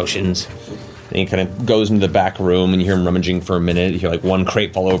healing potions. And he kind of goes into the back room, and you hear him rummaging for a minute. You hear, like, one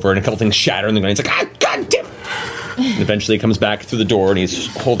crate fall over, and a couple things shatter, and the guy's like, God damn! And eventually he comes back through the door, and he's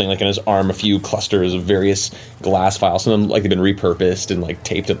holding, like, in his arm a few clusters of various glass vials. Some of them, like, they've been repurposed and, like,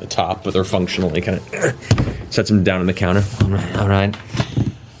 taped at the top, but they're functional. He kind of sets them down on the counter. All right.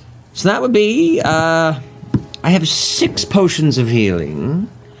 So that would be, I have 6 potions of healing,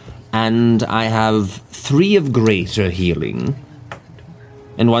 and I have 3 of greater healing,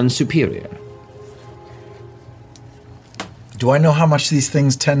 and 1 superior. Do I know how much these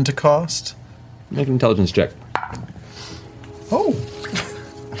things tend to cost? Make an intelligence check. Oh.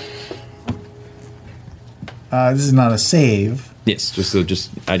 This is not a save. Yes,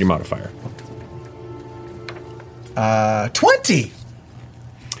 just add your modifier. 20!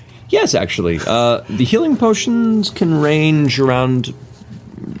 Yes, actually. The healing potions can range around,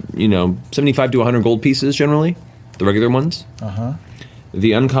 75 to 100 gold pieces, generally. The regular ones. Uh-huh.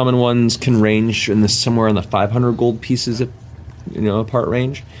 The uncommon ones can range somewhere in the 500 gold pieces, apart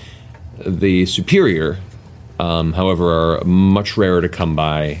range. The superior, however, are much rarer to come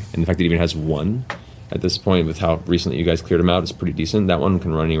by. In fact, it even has 1 at this point. With how recently you guys cleared them out, it's pretty decent. That one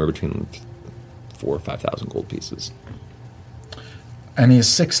can run anywhere between 4,000 or 5,000 gold pieces. And he is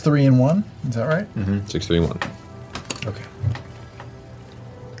 6, 3, and 1? Is that right? Mm-hmm. 6, 3, and 1. Okay.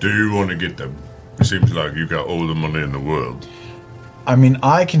 Do you want to get them? It seems like you got all the money in the world. I mean,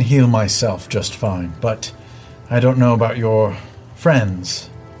 I can heal myself just fine, but I don't know about your friends.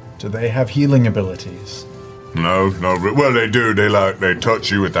 Do they have healing abilities? No. Well, they do. They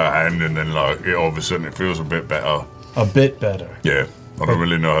touch you with their hand, and then, all of a sudden, it feels a bit better. A bit better? Yeah. I don't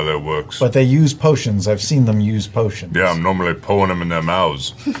really know how that works. But they use potions. I've seen them use potions. Yeah, I'm normally pouring them in their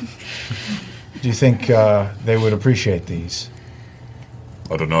mouths. Do you think they would appreciate these?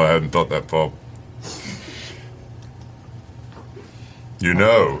 I don't know. I hadn't thought that far.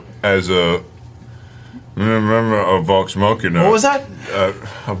 Remember a Vox Machina. What was that?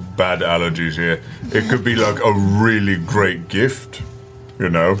 Bad allergies here. It could be like a really great gift, you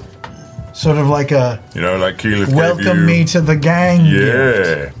know? Sort of like a... You know, like Keyleth gave welcome you... me to the gang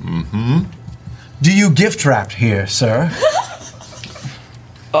Yeah. gift. Mm-hmm. Do you gift wrap here, sir?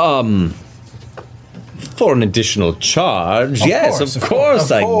 For an additional charge, yes, of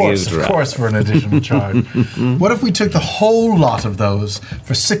course I gift wrap. Of course, for an additional charge. What if we took the whole lot of those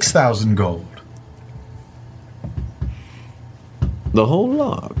for 6,000 gold? The whole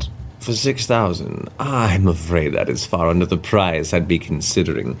lot? For 6,000? I'm afraid that is far under the price I'd be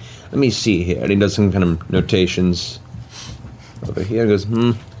considering. Let me see here. And he does some kind of notations over here. He goes,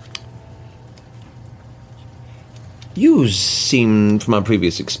 You seem, from our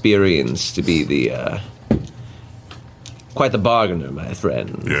previous experience, to be quite the bargainer, my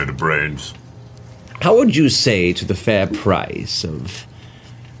friend. Yeah, the brains. How would you say to the fair price of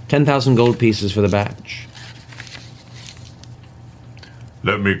 10,000 gold pieces for the badge?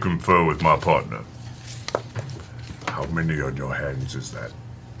 Let me confer with my partner. How many on your hands is that?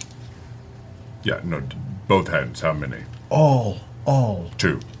 Yeah, no, both hands. How many? All.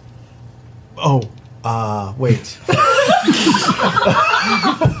 2. Oh, wait.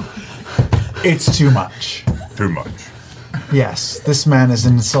 It's too much. Too much. Yes, this man is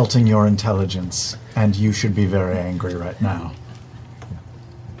insulting your intelligence, and you should be very angry right now.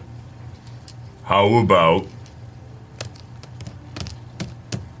 How about...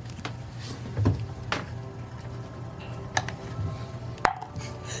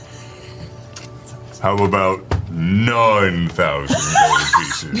 How about 9,000 gold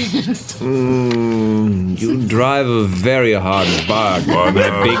pieces? You drive a very hard bargain,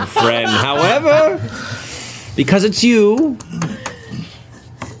 my big friend. However, because it's you,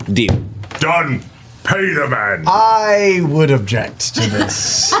 deal. Done. Pay the man. I would object to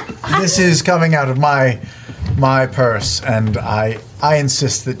this. This is coming out of my purse, and I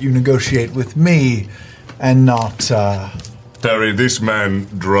insist that you negotiate with me and not... Terry, this man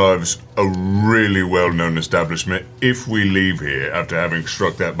drives a really well-known establishment. If we leave here after having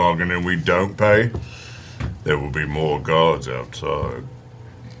struck that bargain and we don't pay, there will be more guards outside.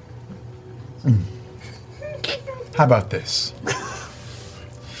 How about this?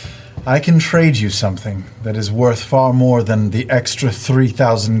 I can trade you something that is worth far more than the extra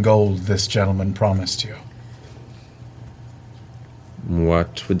 3,000 gold this gentleman promised you.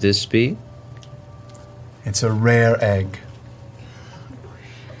 What would this be? It's a rare egg.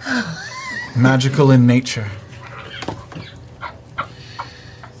 Magical in nature.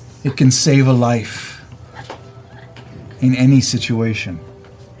 It can save a life in any situation.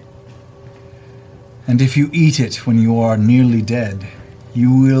 And if you eat it when you are nearly dead,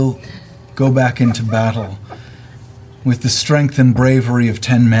 you will go back into battle with the strength and bravery of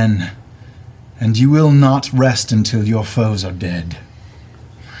 10 men, and you will not rest until your foes are dead.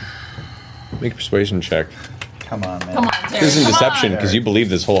 Make a persuasion check. Come on, man. Come on, Terry. This is come deception, on. because you believe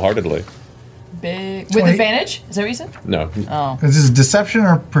this wholeheartedly. Big. With 20. advantage? Is that what you said? No. Oh. Is this deception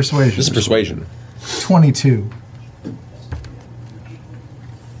or persuasion? This is persuasion. 22.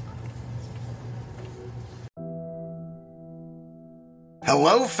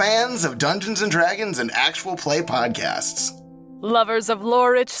 Hello, fans of Dungeons & Dragons and actual play podcasts. Lovers of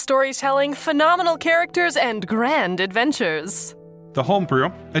lore-rich storytelling, phenomenal characters, and grand adventures. The Homebrew,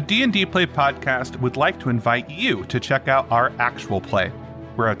 a D&D play podcast, would like to invite you to check out our actual play.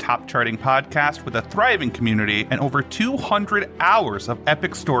 We're a top-charting podcast with a thriving community and over 200 hours of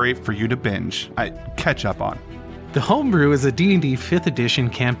epic story for you to binge. Catch up on. The Homebrew is a D&D 5th edition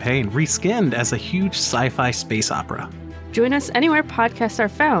campaign reskinned as a huge sci-fi space opera. Join us anywhere podcasts are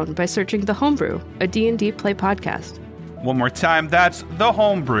found by searching The Homebrew, a D&D play podcast. One more time, that's The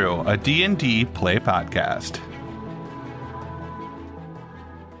Homebrew, a D&D play podcast.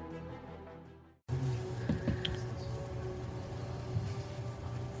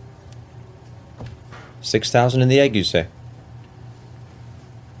 $6,000 in the egg, you say?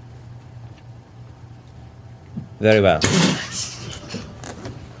 Very well.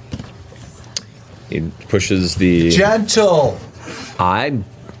 He pushes the... Gentle! I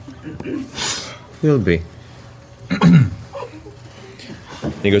will be.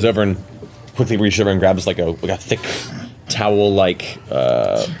 He goes over and quickly reaches over and grabs like a thick towel-like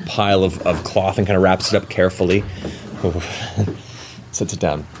pile of cloth and kind of wraps it up carefully. Sets it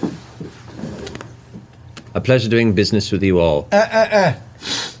down. A pleasure doing business with you all.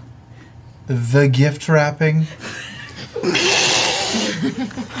 The gift wrapping?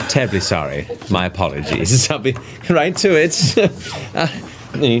 Terribly sorry. My apologies. I'll be right to it.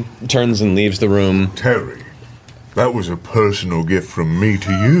 And he turns and leaves the room. Terry, that was a personal gift from me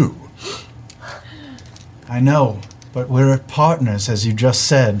to you. I know, but we're partners, as you just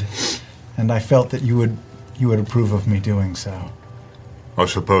said, and I felt that you would approve of me doing so. I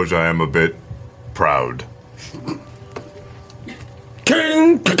suppose I am a bit proud.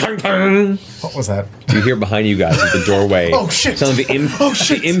 What was that? You hear behind you guys at the doorway. Oh, shit. Sound of the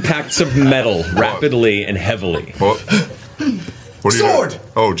impacts of metal rapidly and heavily. What Sword!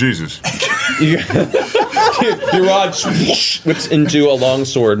 Oh, Jesus. Your rod whips into a long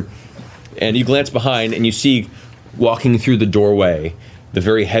sword, and you glance behind, and you see, walking through the doorway, the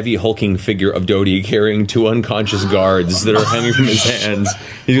very heavy, hulking figure of Dodie carrying 2 unconscious guards that are hanging from his hands.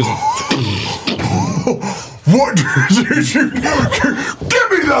 He goes, what did you...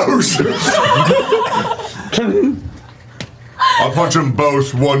 Give me those! I'll punch them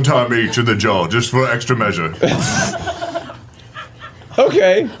both 1 time each in the jaw, just for extra measure.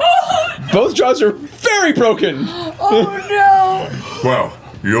 Okay. Both jaws are very broken. Oh, no. Well,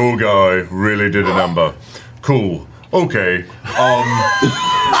 your guy really did a number. Cool. Okay.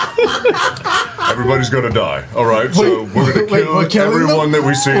 Everybody's gonna die. All right, so we're gonna kill everyone that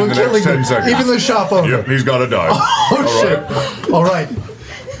we see in the next 10 seconds. Even the shop owner. Yep, he's gotta die. Oh, shit. All right.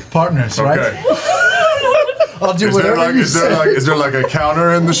 Partners, right? I'll do whatever you say. Is there like a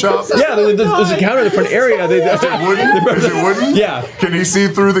counter in the shop? Yeah, there's a counter in the front area. Is it wooden? Yeah. Can he see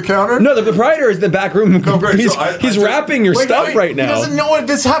through the counter? No, the proprietor is in the back room. Oh, great. He's wrapping your stuff right now. He doesn't know what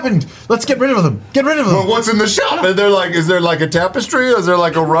this happened. Let's get rid of them. Get rid of them. Well, what's in the shop? Is there like a tapestry? Is there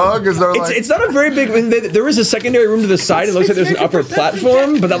like a rug? Is there like... It's not a very big... there is a secondary room to the side. It looks like there's an upper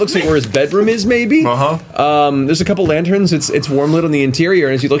platform, but that looks like where his bedroom is, maybe. There's a couple lanterns. It's warm lit on the interior,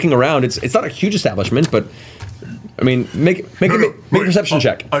 and as you're looking around, it's not a huge establishment, but... I mean, make a perception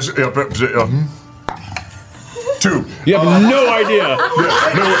check. 2. You have no idea.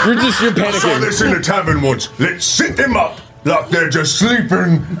 You're panicking. I saw this in a tavern once. Let's sit them up like they're just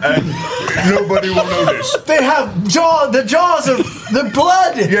sleeping and nobody will notice. They have the jaws of the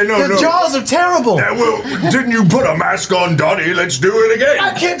blood. Yeah, the jaws are terrible. Yeah, well, didn't you put a mask on, Dottie? Let's do it again.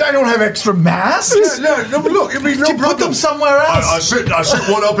 I don't have extra masks. No, look, it means no problem. Put them somewhere else. I sit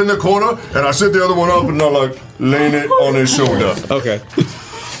one up in the corner and I sit the other one up and I lean it on his shoulder. Okay.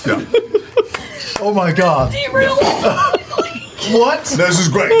 Yeah. Oh my God. What? This is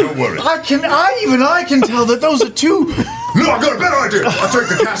great, don't worry. I can tell that those are 2. No, I got a better idea. I take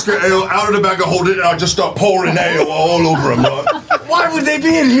the cask of ale out of the bag, I hold it, and I just start pouring ale all over them. Why would they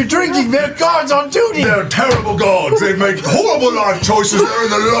be in here drinking? They're guards on duty. They're terrible guards. They make horrible life choices. They're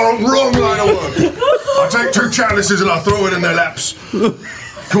in the wrong line of work. I take 2 chalices and I throw it in their laps.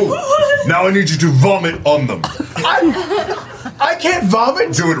 Cool. Now I need you to vomit on them. I can't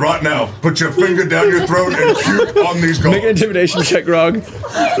vomit. Do it right now. Put your finger down your throat and puke on these guards. Make an intimidation check, Grog.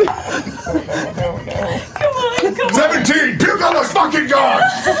 17! Puke on those fucking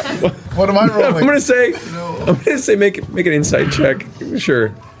guards! What am I rolling? I'm gonna say make an insight check.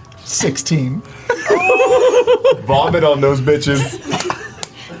 Sure. 16. Vomit on those bitches.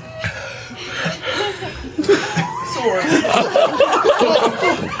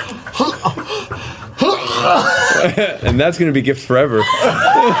 And that's gonna be gift forever.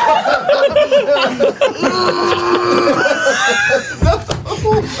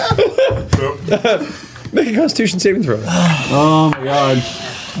 Make a Constitution saving throw. Oh my God.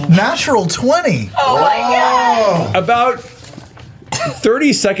 Natural 20. Oh my God. About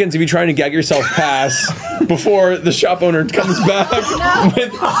 30 seconds of you trying to gag yourself past before the shop owner comes back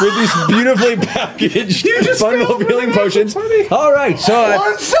with these beautifully packaged bundle of healing potions. All right, so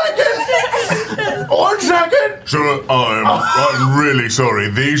 1 second. 1 second. Sir, I'm really sorry.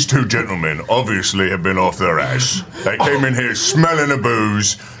 These 2 gentlemen obviously have been off their ass. They came in here smelling of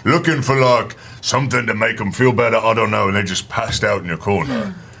booze, looking for something to make them feel better. I don't know, and they just passed out in your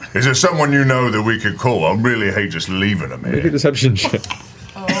corner. Is there someone you know that we could call? I really hate just leaving them here. Make a deception check.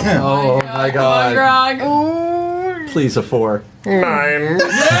 Oh my God. Grog. Please, a 4. 9.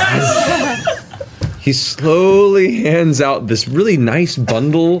 He slowly hands out this really nice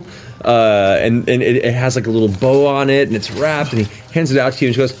bundle, and it has like a little bow on it, and it's wrapped, and he hands it out to you,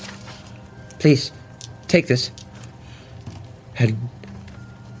 and he goes, "Please, take this, and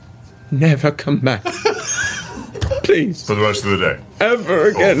never come back. Please. For the rest of the day. Ever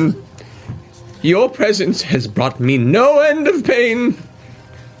again. Your presence has brought me no end of pain.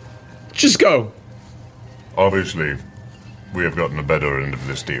 Just go." Obviously, we have gotten the better end of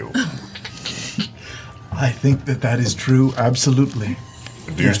this deal. I think that is true, absolutely.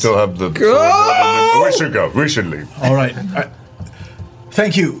 Do you still have the... Go! We should go. We should leave. All right.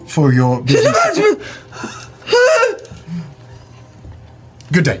 Thank you for your business.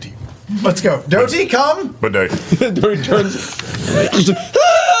 Good day to you. Let's go. Doty, come. Good day. Doty turns.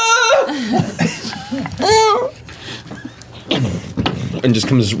 and just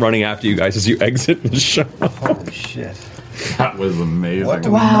comes running after you guys as you exit the shop. Holy shit. That was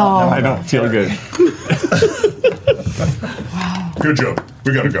amazing. Wow. I don't feel good. Good job.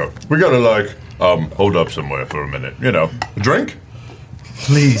 We gotta go. We gotta, hold up somewhere for a minute. You know, a drink?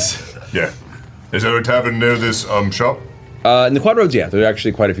 Please. Yeah. Is there a tavern near this, shop? In the Quad Roads, yeah, there are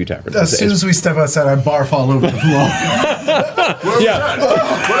actually quite a few taverns. As soon as we step outside, I barf all over the floor.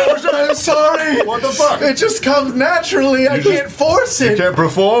 Where was that? I'm sorry. What the fuck? It just comes naturally. I can't force it. You can't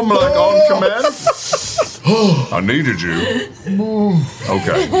perform, on command? I needed you.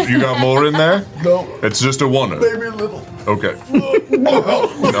 Okay. You got more in there? No. It's just a one. Maybe a little. Okay.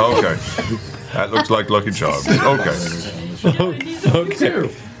 Okay. That looks like Lucky Charms. Okay.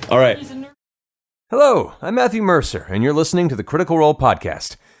 Okay. All right. Hello, I'm Matthew Mercer, and you're listening to the Critical Role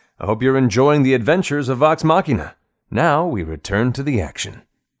Podcast. I hope you're enjoying the adventures of Vox Machina. Now we return to the action.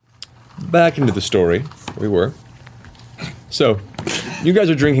 Back into the story we were. So, you guys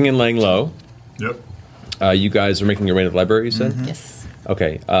are drinking and laying low. Yep. You guys are making your way to the library, you said? Yes.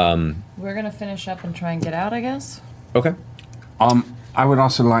 Okay. We're gonna finish up and try and get out, I guess. Okay. I would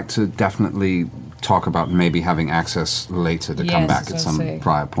also like to definitely talk about maybe having access later to come back at some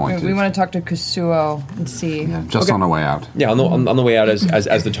prior point. We want to talk to Kusuo and see. Yeah, just on the way out. Yeah, on the way out, as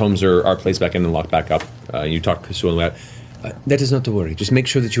the tomes are placed back in and locked back up, you talk to Kusuo on the way out. That is not to worry. Just make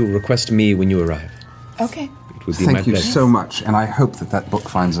sure that you request me when you arrive. Okay. It would be my Thank you pleasure. so much, and I hope that book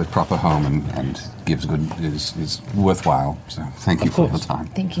finds a proper home and gives is worthwhile. So thank you for the time.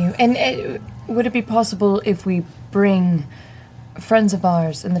 Thank you. And would it be possible if we bring friends of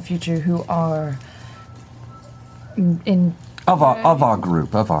ours in the future who are in of our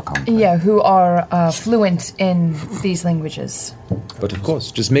group, of our company? Yeah, who are fluent in these languages. But of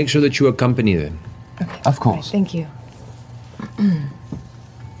course, just make sure that you accompany them. Of course. Thank you.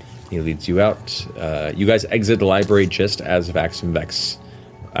 He leads you out. You guys exit the library just as Vax and Vex,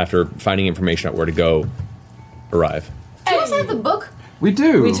 after finding information out where to go, arrive. Do you guys have the book? We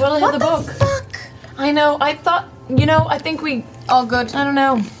do. We totally have the book. Fuck. I know. I thought. I think we. All good. I don't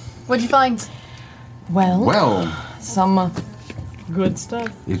know. What'd you find? Well, some good stuff.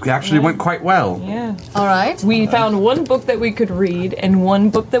 it actually went quite well. Yeah. All right. We found one book that we could read and one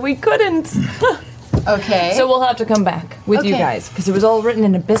book that we couldn't. Okay. So we'll have to come back with you guys because it was all written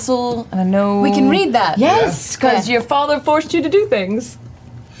in Abyssal, and I know We can read that. Yes, because your father forced you to do things.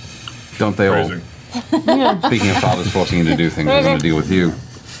 Don't they all? Speaking of fathers forcing you to do things, we're going to deal with you.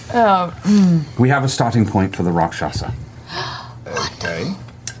 We have a starting point for the Rakshasa. Okay.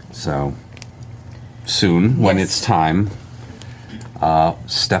 So, soon, when it's time,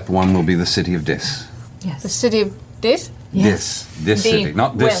 step one will be the city of Dis. Yes. The city of Dis? This The- city.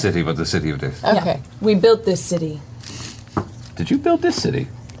 Not this well- city, but the city of Dis. Okay. Yeah, we built this city Did you build this city?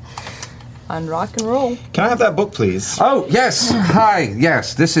 on rock and roll. Can I have that book, please? Oh, yes. Hi.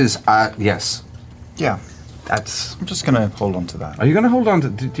 Yes, this is, yes. Yeah. I'm just gonna hold on to that. Are you going to hold on to,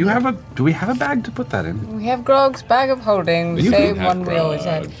 do we have a bag to put that in? We have Grog's bag of holding. You Same can have one we always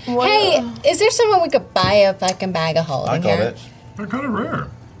had. Hey, is there someone we could buy a fucking bag of holding I got here? it. They're kind of rare.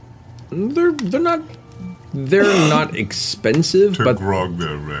 They're not expensive, To but grog,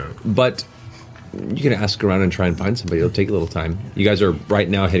 they're rare. But you can ask around and try and find somebody. It'll take a little time. You guys are right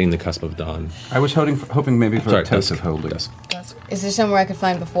now hitting the cusp of dawn. I was hoping maybe for a toast dusk. of holding. Is there somewhere I could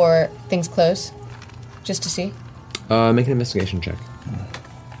find before things close? Just to see? Make an investigation check.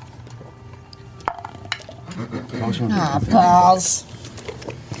 Ah, balls.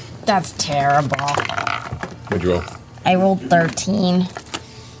 That's terrible. What'd you roll? I rolled 13.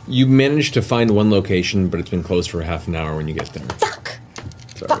 You managed to find one location, but it's been closed for half an hour when you get there. Fuck.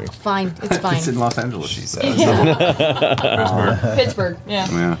 Sorry. Fine. It's fine. It's in Los Angeles, she says. Pittsburgh.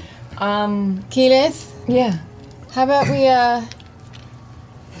 Yeah. Keyleth? Yeah. How about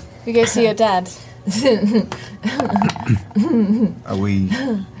we go see your dad? Are we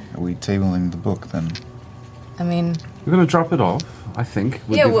tabling the book then? I mean, We're going to drop it off, I think.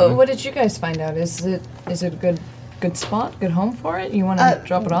 Yeah. Well, what did you guys find out? Is it a good spot, good home for it? You want to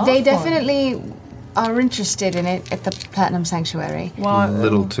drop it off? They or- definitely are interested in it at the Platinum Sanctuary. A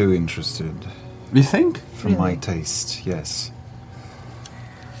little too interested. You think? For my taste, yes.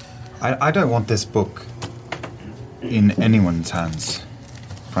 I don't want this book in anyone's hands,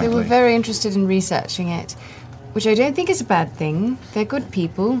 They frankly. were very interested in researching it, which I don't think is a bad thing. They're good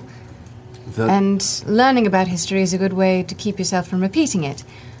people. And learning about history is a good way to keep yourself from repeating it.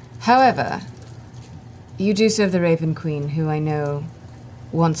 However, you do serve the Raven Queen, who I know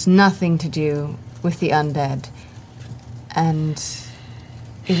wants nothing to do with the undead. And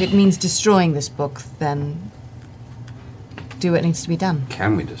if it means destroying this book, then do what needs to be done.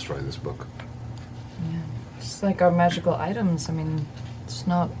 Can we destroy this book? Just like our magical items. I mean, It's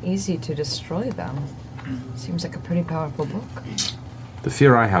not easy to destroy them. Seems like a pretty powerful book. The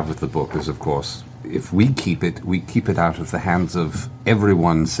fear I have with the book is, of course, if we keep it out of the hands of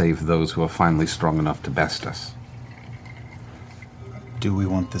everyone save those who are finally strong enough to best us. Do we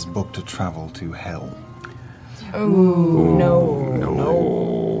want this book to travel to hell? Ooh,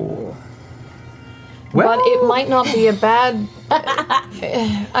 no. Well, but it might not be a bad...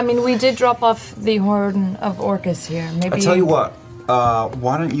 I mean, we did drop off the Horn of Orcus here. Maybe... I tell you what,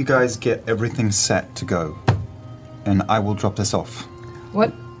 why don't you guys get everything set to go? And I will drop this off.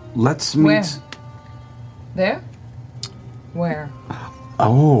 What? Let's meet... Where? There? Where?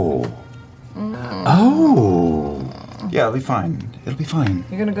 Oh. Oh. Yeah, it'll be fine. It'll be fine.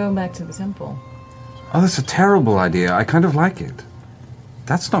 You're gonna go back to the temple. Oh, that's a terrible idea. I kind of like it.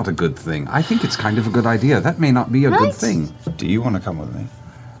 That's not a good thing. I think it's kind of a good idea. That may not be a good thing. Do you want to come with me?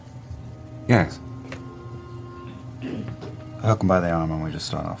 Yes. I'll hook him by the arm and we just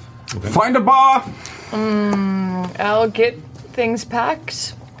start off. Okay. Find a bar! I'll get things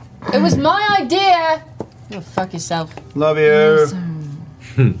packed. It was my idea! Go fuck yourself. Love you.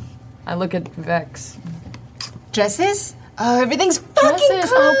 I look at Vex. Dresses? Oh, everything's fucking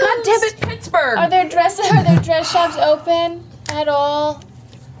closed. Oh, God damn it, Pittsburgh! Are there dress shops open at all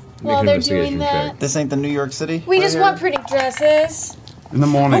while they're doing that? This ain't the New York City? We just want pretty dresses. In the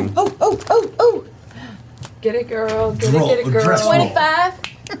morning. Oh. Get it, girl. Get it, girl. 25.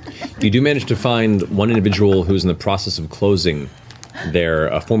 You do manage to find one individual who's in the process of closing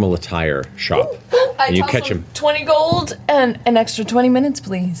their formal attire shop. And you catch him. 20 gold and an extra 20 minutes,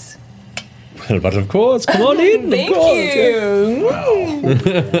 please. Well, but of course, come on in. Thank of course. you.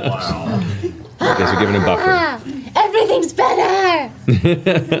 Wow. I guess you're giving him buffer. Everything's better.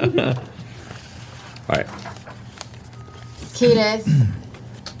 All right. Keyleth.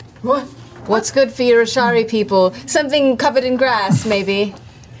 What? What's good for your Ashari people? Something covered in grass, maybe.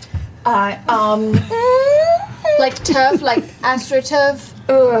 Like turf, like astroturf.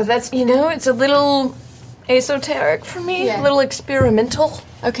 Oh, that's, it's a little esoteric for me. Yeah. A little experimental.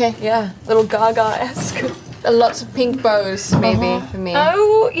 Okay. Yeah, little Gaga-esque. Lots of pink bows, maybe, for me.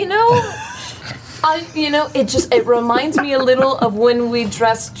 Oh, it reminds me a little of when we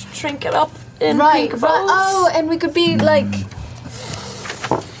dressed Trinket up in pink bows. Right. Oh, and we could be like...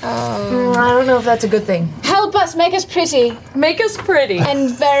 I don't know if that's a good thing. Help us, make us pretty. Make us pretty.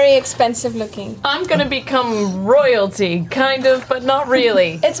 And very expensive looking. I'm gonna become royalty, kind of, but not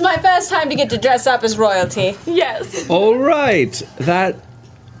really. It's my first time to get to dress up as royalty. Yes. All right.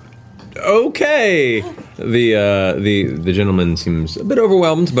 Okay. The gentleman seems a bit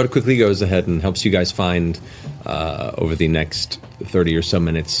overwhelmed, but quickly goes ahead and helps you guys find, over the next 30 or so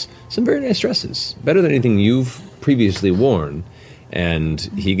minutes, some very nice dresses. Better than anything you've previously worn. And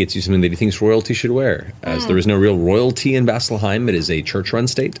he gets you something that he thinks royalty should wear. As there is no real royalty in Vasselheim, it is a church-run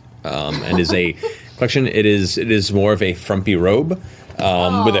state, and is a collection. It is more of a frumpy robe with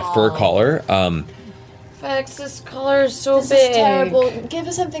a fur collar. Vex, this collar is so This big. is terrible. Give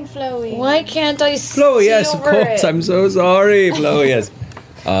us something flowy. Why can't I see Flo, yes, of over course. it? I'm so sorry, Flo. Yes.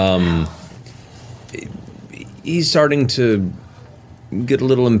 He's starting to get a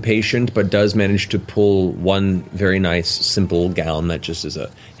little impatient, but does manage to pull one very nice, simple gown that just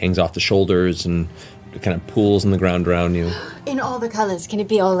hangs off the shoulders and kind of pools in the ground around you. In all the colors. Can it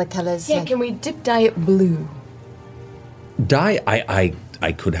be all the colors? Yeah, can we dye it blue? Dye?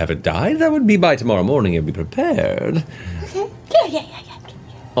 I could have it dyed. That would be by tomorrow morning. You'll be prepared. Okay. Yeah.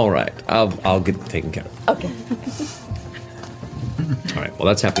 All right. I'll get it taken care of. Okay. All right. Well,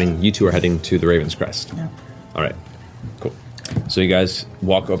 that's happening. You two are heading to the Raven's Crest. Yeah. All right. Cool. So you guys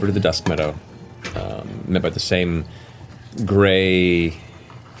walk over to the Dusk Meadow, met by the same gray,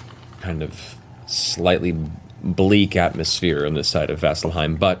 kind of slightly bleak atmosphere on this side of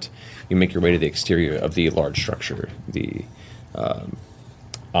Vasselheim, but you make your way to the exterior of the large structure, the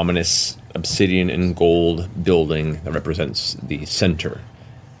ominous obsidian and gold building that represents the center,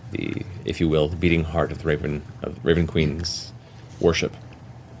 the, if you will, the beating heart of the Raven Queen's worship.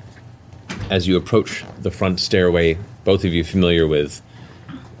 As you approach the front stairway, both of you familiar with,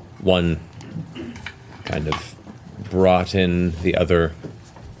 one kind of brought in, the other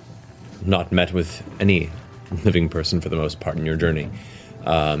not met with any living person for the most part in your journey.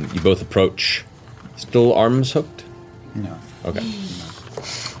 You both approach, still arms hooked? No. Okay.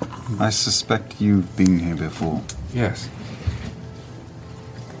 I suspect you've been here before. Yes.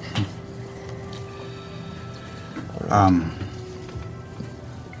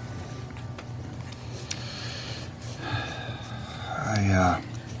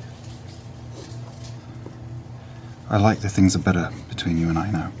 I like the things are better between you and I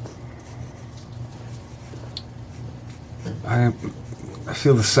now. I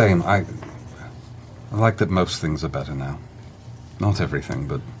feel the same. I like that most things are better now. Not everything,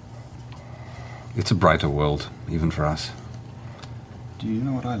 but it's a brighter world, even for us. Do you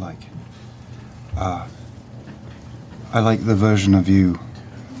know what I like? I like the version of you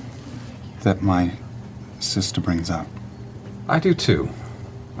that my sister brings out. I do too.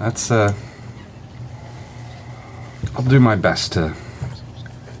 That's, I'll do my best to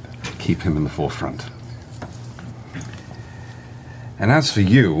keep him in the forefront. And as for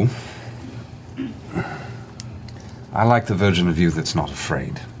you, I like the version of you that's not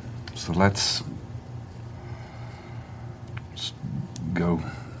afraid. So let's just go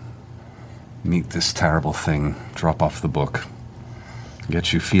meet this terrible thing, drop off the book,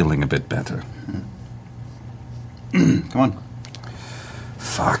 get you feeling a bit better. Come on.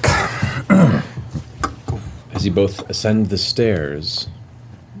 Fuck. As you both ascend the stairs,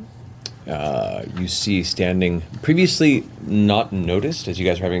 you see standing, previously not noticed as you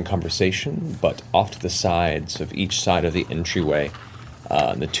guys are having a conversation, but off to the sides of each side of the entryway,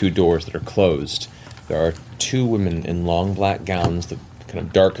 the two doors that are closed, there are two women in long black gowns, the kind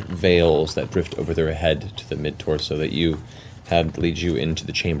of dark veils that drift over their head to the mid-torso that you had lead you into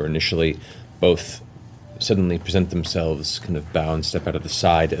the chamber initially. Both suddenly present themselves, kind of bow and step out of the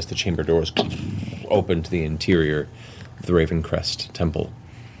side as the chamber doors open to the interior of the Ravencrest Temple.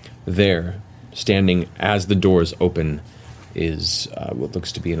 There, standing as the doors open, is what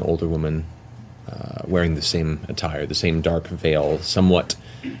looks to be an older woman wearing the same attire, the same dark veil, somewhat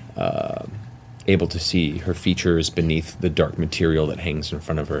able to see her features beneath the dark material that hangs in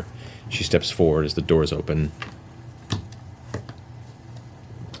front of her. She steps forward as the doors open.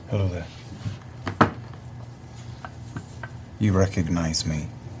 Hello there. You recognize me.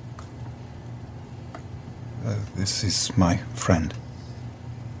 This is my friend.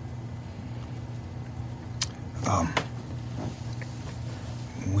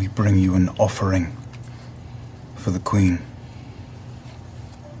 We bring you an offering for the Queen.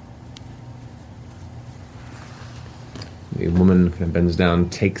 The woman kind of bends down,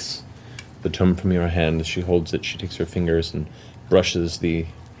 takes the tome from your hand. As she holds it, she takes her fingers and brushes the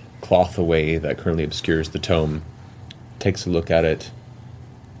cloth away that currently obscures the tome, takes a look at it,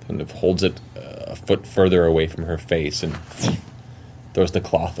 kind of holds it a foot further away from her face and throws the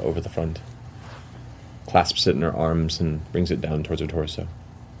cloth over the front, clasps it in her arms and brings it down towards her torso.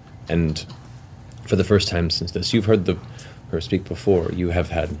 And for the first time since this, you've heard her speak before. You have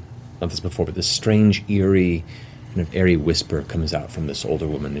had, not this before, but this strange, eerie, kind of airy whisper comes out from this older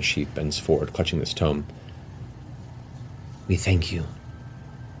woman as she bends forward, clutching this tome. We thank you,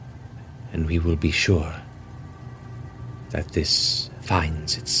 and we will be sure that this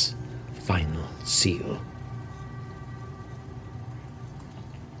finds its final seal.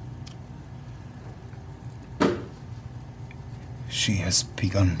 She has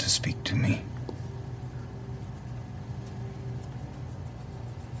begun to speak to me.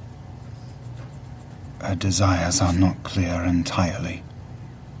 Her desires are not clear entirely,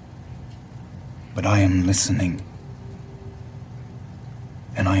 but I am listening,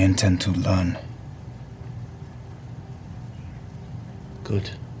 and I intend to learn.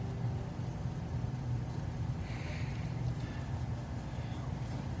 Good.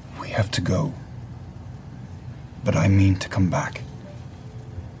 We have to go, but I mean to come back.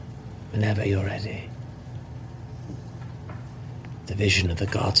 Whenever you're ready. The vision of the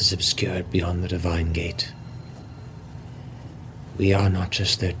gods is obscured beyond the divine gate. We are not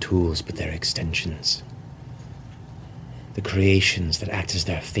just their tools, but their extensions. The creations that act as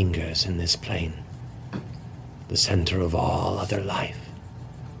their fingers in this plane. The center of all other life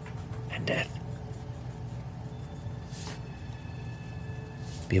and death.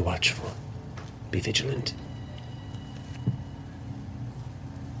 Be watchful. Be vigilant.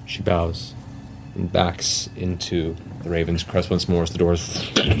 She bows and backs into the Raven's Crest once more as the doors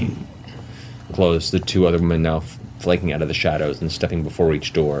close. The two other women now flaking out of the shadows and stepping before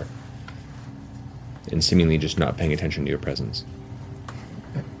each door and seemingly just not paying attention to your presence.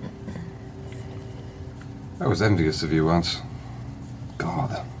 I was envious of you once.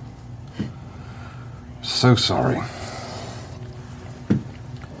 God. So sorry.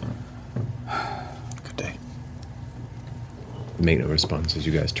 Good day. Make no response as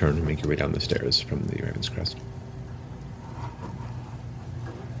you guys turn and make your way down the stairs from the Raven's Crest.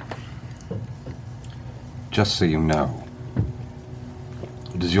 Just so you know,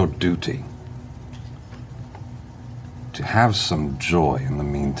 it is your duty to have some joy in the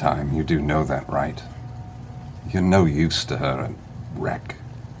meantime. You do know that, right? You're no use to her at wreck.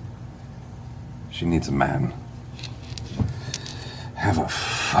 She needs a man. Have a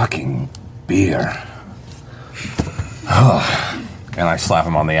fucking beer. Oh, And I slap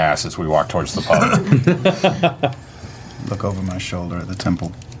him on the ass as we walk towards the pub. Look over my shoulder at the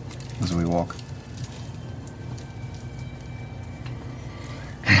temple as we walk.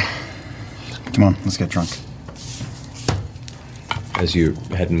 Come on, let's get drunk. As your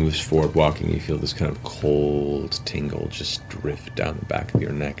head moves forward walking, you feel this kind of cold tingle just drift down the back of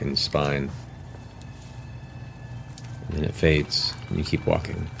your neck and spine. And then it fades, and you keep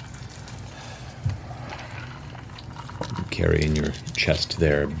walking. You carry in your chest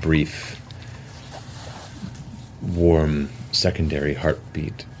there a brief, warm, secondary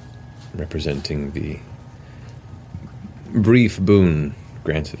heartbeat, representing the brief boon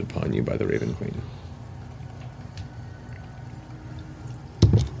granted upon you by the Raven Queen.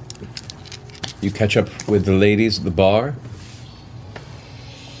 You catch up with the ladies at the bar.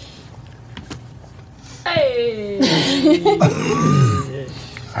 Hey!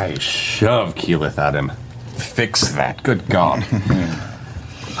 I shove Keyleth at him. Fix that. Good God. Skip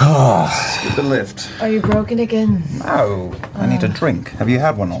the lift. Are you broken again? No, I need a drink. Have you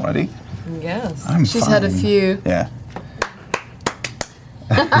had one already? Yes. She's had a few. Yeah.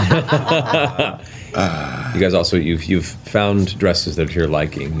 You guys also, you've found dresses that are to your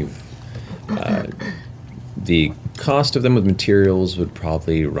liking. You've the cost of them with materials would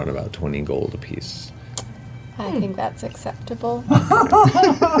probably run about 20 gold apiece. I think that's acceptable.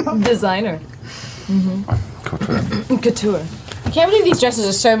 Designer. Couture. I can't believe these dresses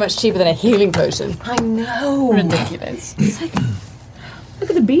are so much cheaper than a healing potion. I know. Ridiculous. It's like, look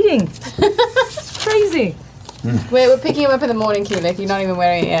at the beating. It's crazy. We're picking him up in the morning, Keyleth. You're not even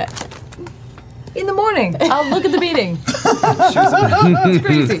wearing it yet. In the morning, I'll look at the beating. It's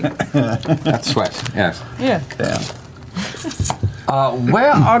crazy. That's sweat, yes. Yeah.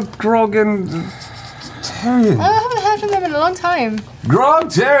 Where are Grog and Tyrion? I haven't heard from them in a long time. Grog,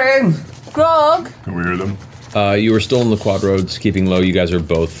 Tyrion! Grog! Can we hear them? You were still in the quad roads, keeping low. You guys are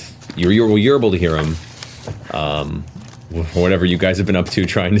both... You're able to hear them. Whatever you guys have been up to,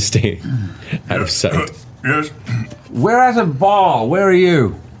 trying to stay out of sight. Yes. We're at a bar. Where are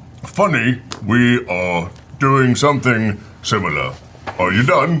you? Funny, we are doing something similar. Are you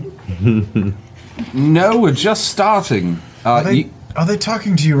done? No, we're just starting. Are they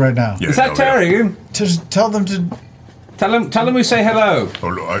talking to you right now? Yeah, Is that Tyrion? Tell them to... Tell them we say hello.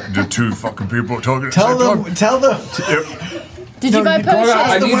 The two fucking people talking at the Tell same them. Tell them. Yep. Did you buy potions?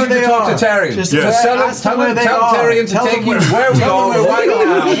 I need you to talk to Tyrion. Just tell Tyrion to take you where we are right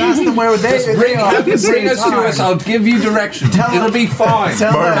now. Ask them where they are. Bring us to us. I'll give you direction. It'll be fine.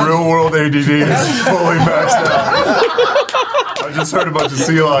 My real world ADD is fully maxed out. I just heard a bunch of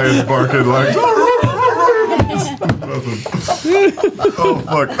sea lions barking like. Oh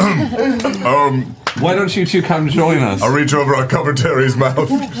fuck. Why don't you two come join us? I'll reach over, I'll cover Terry's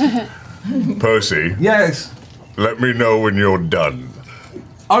mouth. Percy. Yes. Let me know when you're done.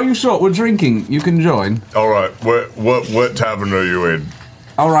 Are you sure? We're drinking. You can join. All right. What tavern are you in?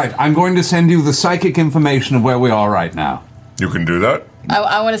 All right. I'm going to send you the psychic information of where we are right now. You can do that?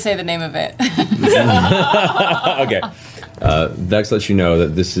 I want to say the name of it. Okay. Vex lets you know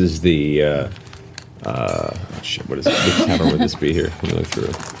that this is the... shit, what is it? Which tavern would this be here? Let me look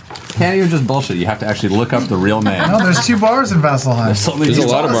through. Can't even just bullshit. You have to actually look up the real name. No, there's 2 bars in Vasselheim. There's a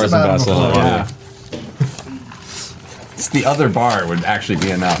lot of bars in Vasselheim. Yeah. It's the other bar would actually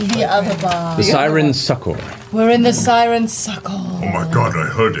be enough. The other bar. The Siren Succor. We're in the Siren Suckle. Oh my god, I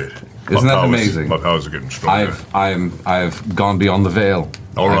heard it. Isn't that amazing? My powers are getting stronger. I've gone beyond the veil.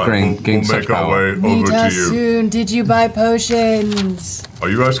 All right, we'll make our way Meet over us to you. soon. Did you buy potions? Are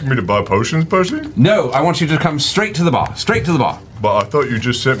you asking me to buy potions, Percy? No, I want you to come straight to the bar. Straight to the bar. But I thought you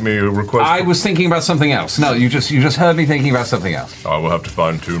just sent me a request. I was thinking about something else. No, you just heard me thinking about something else. I will have to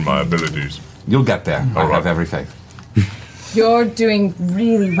fine-tune my abilities. You'll get there. I have every faith. You're doing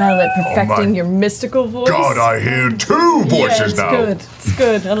really well at perfecting your mystical voice. God, I hear 2 voices now. Good. It's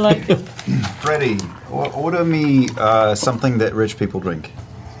good. I like it. Freddie, order me something that rich people drink.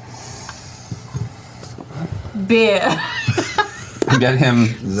 Beer. I get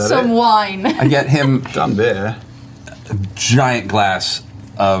him Some wine. I get him done beer. A giant glass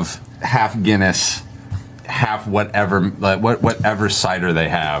of half Guinness, half whatever, like whatever cider they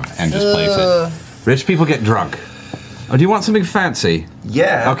have, and just place it. Rich people get drunk. Oh, do you want something fancy?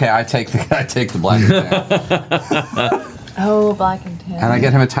 Yeah. Okay, I take the black and tan. Oh, black and tan. And I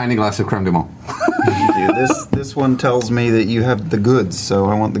get him a tiny glass of creme de menthe. This one tells me that you have the goods, so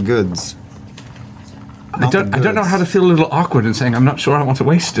I want the goods. I don't know how to feel a little awkward in saying I'm not sure I want to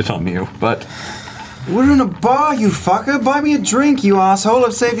waste it on you, but we're in a bar, you fucker. Buy me a drink, you asshole.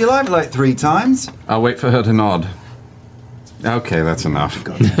 I've saved your life like 3 times. I'll wait for her to nod. Okay, that's enough.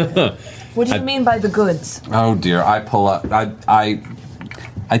 What do you mean by the goods? Oh dear, I pull up.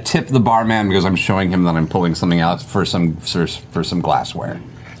 I tip the barman because I'm showing him that I'm pulling something out for some glassware.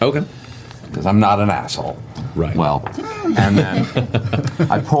 Okay. Because I'm not an asshole. Right. Well, and then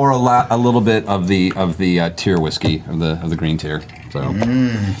I pour a little bit of the tier whiskey of the green tier. So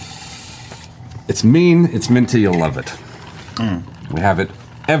it's mean, it's minty. You'll love it. We have it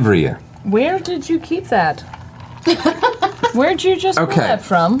every year. Where did you keep that? Where'd you just pull that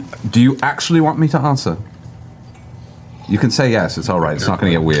from? Do you actually want me to answer? You can say yes. It's all right. It's not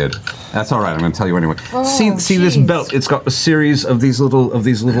going to get weird. That's all right. I'm going to tell you anyway. Oh, see this belt? It's got a series of these little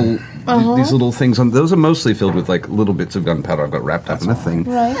things on. Those are mostly filled with like little bits of gunpowder. I've got wrapped up in a thing.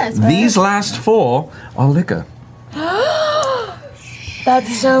 Right. These last 4 are liquor.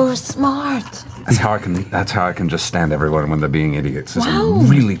 That's so smart. That's how I can just stand everyone when they're being idiots. It's Wow.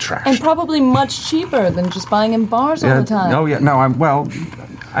 really trash. And probably much cheaper than just buying in bars all the time. Oh yeah. No.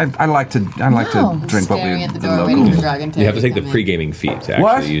 I like to drink what we the local. You have to take the pre-gaming feat to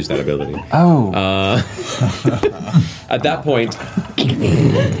actually use that ability. Oh. At that point,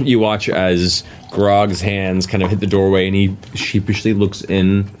 you watch as Grog's hands kind of hit the doorway, and he sheepishly looks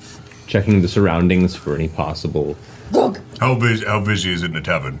in, checking the surroundings for any possible. How busy is it in the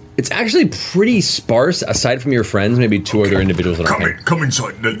tavern? It's actually pretty sparse, aside from your friends, maybe 2 other individuals that are Come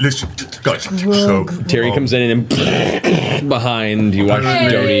inside. Listen, guys. So Terry comes in and then behind you watch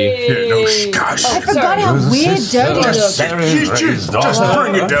Dodie. Yeah, no, gosh. I forgot how weird Dodie looks. Just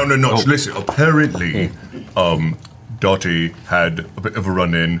bring it down a notch. Listen, apparently, Dottie had a bit of a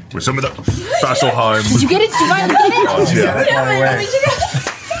run-in with some of the Vasselheim. Did you get it?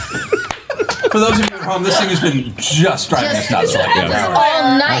 For those of you at home, this thing has been just driving us nuts right now.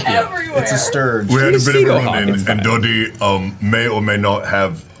 All night. Everywhere. It's a sturge. We had a bit of a run-in, and Dottie may or may not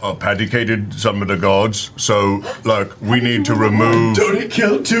have paddicated some of the guards. So, we need to remove. Dottie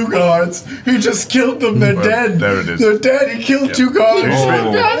killed 2 guards. He just killed them. They're dead. There it is. They're dead. He killed 2 guards.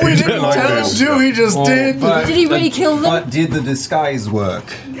 We didn't tell him to. He just did. Did he really kill them? But did the disguise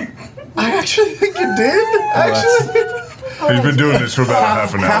work? I actually think it did. He's been doing this for about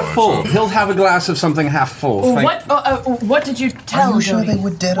half an hour. Half full. He'll have a glass of something half full. What did you tell him? Sure they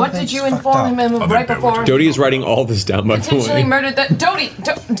were dead? What did you inform him right before? Dodie is writing all this down, by the Potentially way. murdered that. Dodie!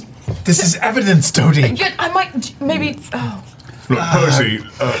 This is evidence, Dodie. Yeah, I might maybe. Oh. Look, Percy,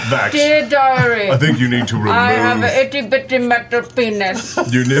 Vax. Dear diary. I think you need to remove. I have an itty bitty metal penis.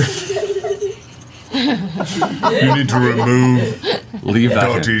 You need to remove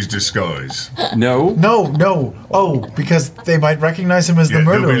Dottie's disguise. No. Oh, because they might recognize him as the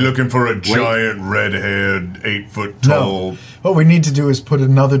murderer. They'll be looking for a giant, red-haired, 8-foot tall. No. What we need to do is put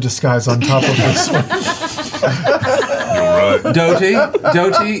another disguise on top of this one. You're right.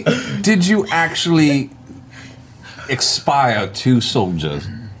 Doty, did you actually expire 2 soldiers?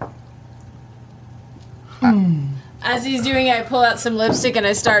 As he's doing it, I pull out some lipstick and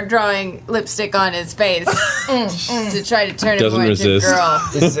I start drawing lipstick on his face to try to turn him more into a girl.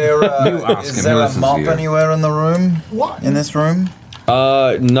 Is there a mop anywhere in the room? What? In this room?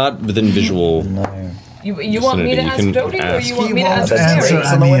 Not within visual. No. You want me to ask Dodie, or you want me to ask Answer Terry?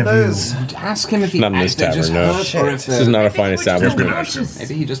 on the windows. Ask him if he Not in this acted just tavern, no. hurt, or if This is not a fine establishment.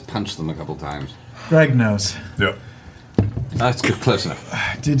 Maybe he just punched them a couple times. Greg knows. Yeah. That's good, close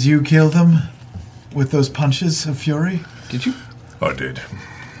enough. Did you kill them with those punches of fury? Did you? I did.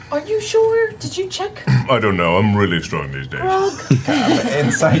 Are you sure? Did you check? I don't know. I'm really strong these days.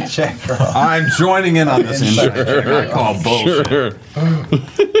 Insight check. I'm joining in on this insight check. I call bullshit.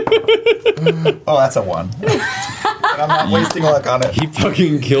 Oh, that's a 1. I'm not wasting luck on it. He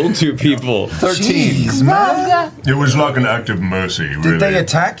fucking killed 2 people. 13. Jeez, man. It was like an act of mercy, really. Did they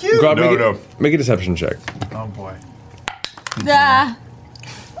attack you? Grog, No. Make a deception check. Oh boy.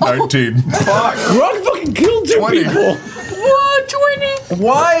 19. Grog fucking killed 2 people. Whoa, 20!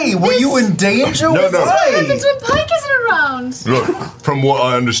 Why? Were you in danger? No. What happens when Pike isn't around? Look, from what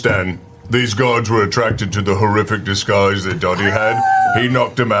I understand, these guards were attracted to the horrific disguise that Dottie had. He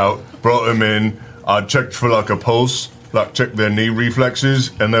knocked them out, brought them in. I checked for a pulse, checked their knee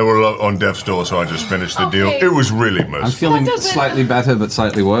reflexes, and they were on death's door, so I just finished the deal. It was really merciful. I'm feeling slightly better, but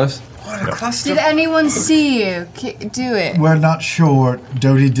slightly worse. Did anyone see you do it? We're not sure.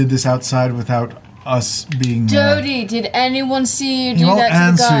 Dodie did this outside without us being. Dodie, did anyone see you He do won't that to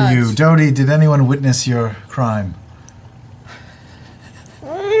answer the gods? you. Dodie, did anyone witness your crime?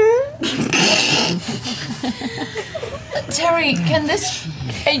 Terry, can this?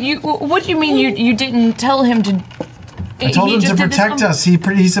 What do you mean you didn't tell him to? I told him to protect us.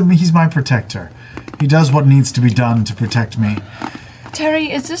 He's my protector. He does what needs to be done to protect me.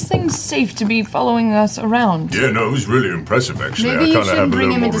 Terry, is this thing safe to be following us around? Yeah, no, it was really impressive, actually. Maybe I you kind of have shouldn't a bring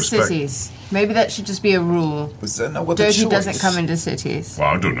little him more into respect. cities. Maybe that should just be a rule. Was there no other Doty choice? doesn't come into cities. Well,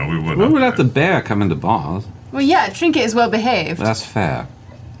 I don't know. We We wouldn't. would let the bear come into bars. Well, yeah, Trinket is well behaved. That's fair.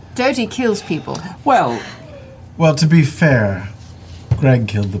 Doty kills people. Well, to be fair, Greg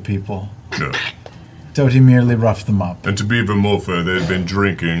killed the people. No. Doty merely roughed them up. And to be even more fair, they've been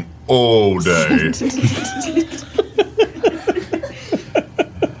drinking all day.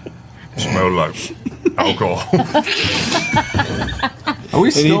 Smell like alcohol. Are we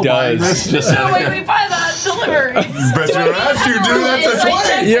still he buying does. this? No, wait, we buy that delivery. Bet your ass you do. That's a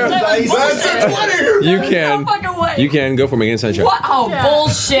 20. Yeah. That's a 20. You can. No fucking way. You can go for me against check. What? Oh,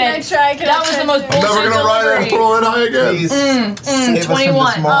 bullshit. Can I try? That was the most bullshit Never gonna ride delivery. and pull it high again. Please save us from 21.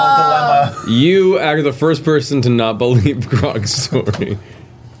 this moral dilemma. You are the first person to not believe Grog's story.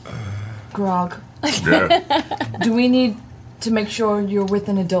 Grog. Yeah. Do we need to make sure you're with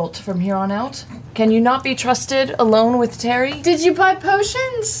an adult from here on out? Can you not be trusted alone with Terry? Did you buy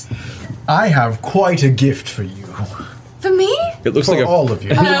potions? I have quite a gift for you. For me? It looks For like all of you.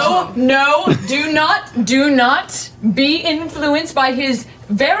 No, do not be influenced by his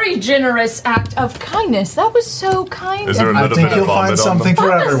very generous act of kindness. That was so kind Is of there a him. I little think bit you'll of vomit find on something them?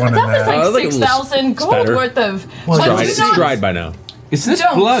 for everyone in That was there. like like a little 6,000 gold spatter. worth of. Well, But Dried, do it's not- dried by now. Is this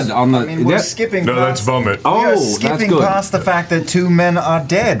Don't. blood on the... I mean, we're that- skipping No, that's past... vomit. We are Oh, that's skipping good. past the fact that 2 men are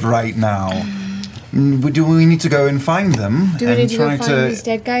dead right now. Do we need to go and find them? Do we and need to go try find these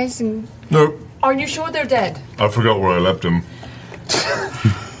dead guys? And Nope. Are you sure they're dead? I forgot where I left them.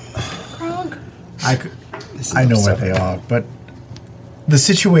 Grog? I know where they are, but the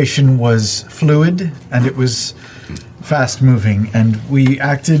situation was fluid and it was fast moving, and we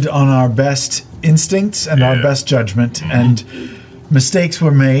acted on our best instincts and our best judgment, and mistakes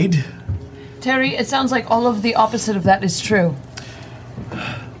were made. Terry, it sounds like all of the opposite of that is true.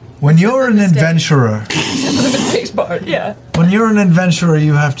 When you're an adventurer, The mistakes part, yeah. when you're an adventurer,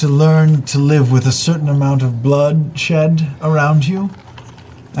 you have to learn to live with a certain amount of bloodshed around you.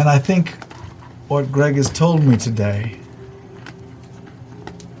 And I think what Greg has told me today,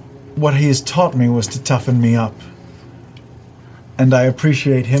 what he has taught me was to toughen me up. And I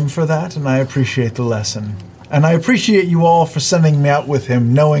appreciate him for that, and I appreciate the lesson. And I appreciate you all for sending me out with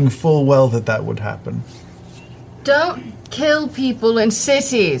him, knowing full well that that would happen. don't kill people in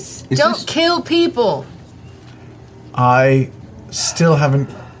cities. Is Don't this- kill people. I still haven't...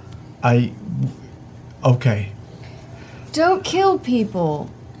 Okay. Don't kill people.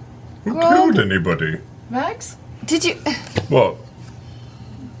 Who Grog? killed anybody? Max? Did you... What?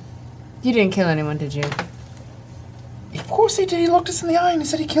 You didn't kill anyone, did you? Of course he did. He looked us in the eye and he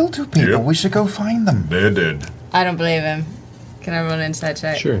said he killed 2 people. Yep. We should go find them. They're dead. I don't believe him. Can I roll an inside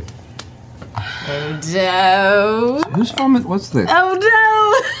check? Sure. Oh, no. Whose vomit was this? Oh,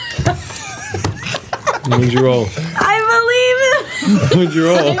 no. What'd you roll? I believe him. What'd you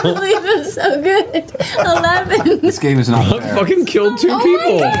I roll? believe him so good. 11. This game is not fair. Fucking killed 2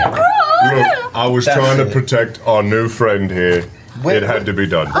 people. Look, I was That's trying to it. protect our new friend here. It had to be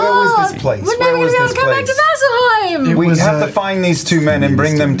done. Where was this place? We're Where never going was to be able this to come back place? to Vasselheim. It We was have a- to find these 2 men and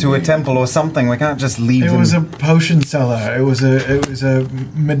bring them to a temple or something. We can't just leave It them. was a potion seller. It was a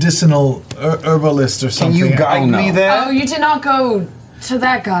medicinal herbalist or Can something. you guide me there? Oh, you did not go to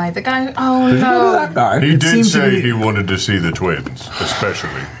that guy. The guy. Oh, Did you go to no. that guy? He It did seemed to say be- he wanted to see the twins,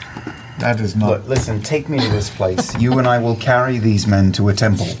 especially. That is not. Look, listen, take me to this place. You and I will carry these men to a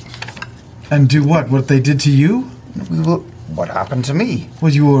temple. And do what? What they did to you? We will. What happened to me?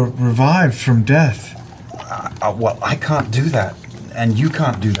 Well, you were revived from death. Well, I can't do that, and you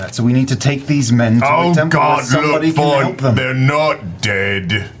can't do that. So we need to take these men to Oh a temple where God, somebody look, can help Ford, them. they're not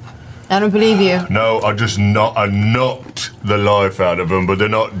dead. I don't believe you. No, I knocked the life out of them, but they're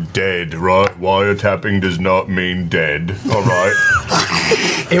not dead, right? Wiretapping does not mean dead, all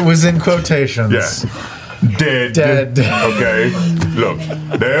right? It was in quotations. Yeah. Dead. Dead. Okay. Look,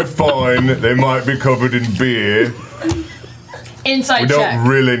 they're fine. They might be covered in beer. Inside We check. don't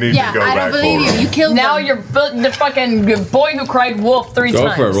really need Yeah, to go I back don't believe for you. them. You killed Now them. you're the fucking boy who cried wolf 3 Go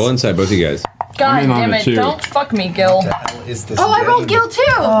times. for it. Roll inside, both of you guys. God I'm in on damn it it. too. Don't fuck me, Gil. Is this Oh, I rolled game? Gil too.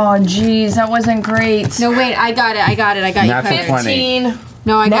 Oh, jeez. That wasn't great. No, wait. I got it. I got you Natural covered. 20. 15.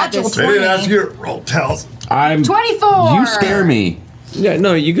 No, I got Natural this. They didn't ask you to roll tells. I'm... 24. You scare me. Yeah,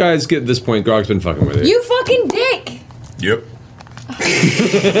 no, you guys get this point. Grog's been fucking with it. You fucking dick. Yep. No,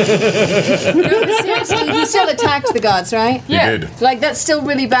 seriously, he still attacked the gods, right? He did. Like, that's still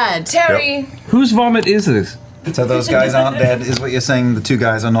really bad. Terry. Whose vomit is this? So those guys aren't dead, is what you're saying? The 2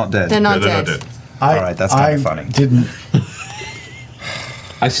 guys are not dead? They're not They're dead. not dead. All right, that's kind of funny. Didn't.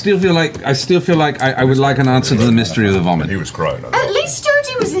 I still feel like I would like an answer to the mystery of the vomit. He was crying. At least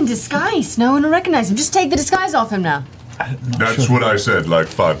Doty was in disguise. No one will recognize him. Just take the disguise off him now. That's what I said like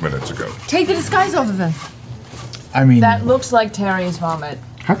 5 minutes ago. Take the disguise off of him. I mean, That looks like Terry's vomit.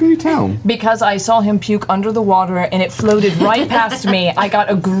 How can you tell? Because I saw him puke under the water and it floated right past me. I got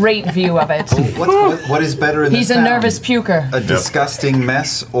a great view of it. What is better in He's this a town? nervous puker. A disgusting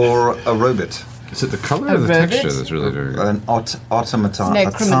mess or a robot? Is it the color A or the robot? texture that's really very good? An automaton.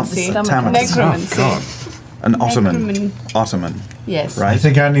 Necromancy. Automaton. Necromancy. Oh, God. An ottoman. Necroman- Ottoman. Yes. Right? I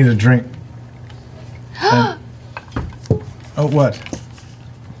think I need a drink. Oh, what?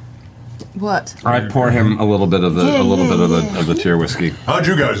 What? I pour him a little bit of the of the tier whiskey. How'd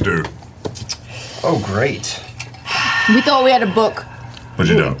you guys do? Oh, great. We thought we had a book. But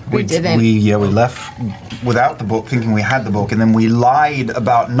you don't. We didn't. We left without the book, thinking we had the book, and then we lied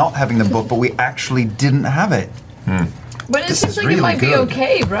about not having the book, but we actually didn't have it. But it This seems is like really it might be good.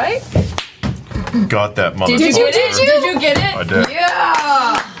 okay, right? Got that motherfucker. Did you get it? Did you get it? I did.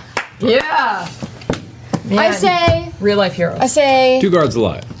 Yeah. Yeah. I say. Real life heroes. I say. 2 guards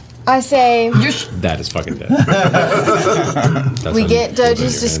alive. I say. That is fucking dead. We get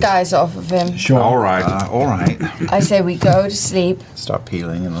Doty's disguise off of him. Sure. All right. All right. I say we go to sleep. Start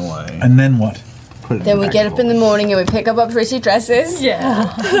peeling in the way. And then what? Then we get up in the morning and we pick up our pretty dresses.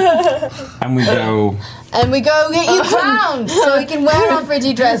 Yeah. And we go. And we go get you crowned so we can wear our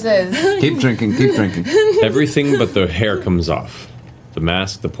pretty dresses. Keep drinking. Keep drinking. Everything but the hair comes off. The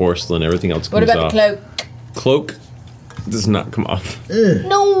mask, the porcelain, everything else What comes about off. the cloak? Cloak does not come off.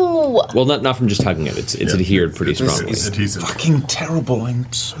 No. Well, not from just hugging it. It's adhered pretty strongly. It's fucking terrible.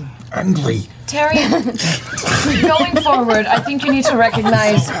 I'm so angry. Terry, going forward, I think you need to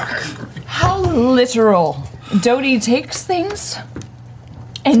recognize how literal Doty takes things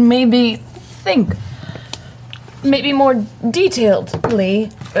and maybe think maybe more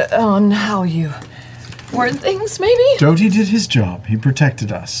detailedly on how you word things, maybe? Doty did his job. He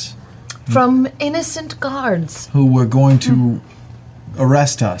protected us, From innocent guards. who were going to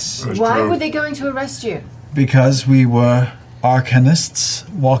arrest us Why were they going to arrest you? because we were arcanists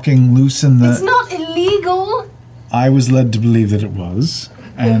walking loose in It's the. not illegal. I was led to believe that it was,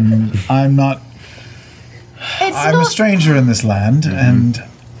 and I'm not. It's I'm a not. stranger in this land, and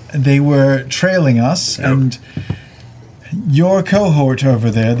they were trailing us, and your cohort over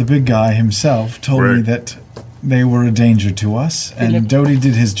there, the big guy himself, told me that they were a danger to us, and Doty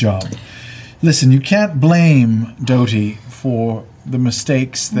did his job. Listen, you can't blame Doty for the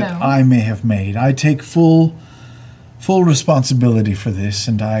mistakes that No. I may have made. I take full responsibility for this,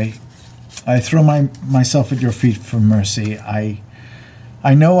 and I throw myself at your feet for mercy.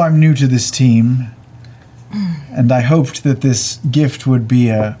 I know I'm new to this team, and I hoped that this gift would be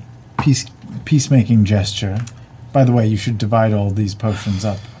a peacemaking gesture. By the way, you should divide all these potions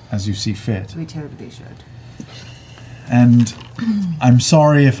up as you see fit. We totally should. And I'm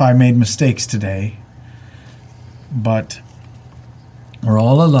sorry if I made mistakes today, but we're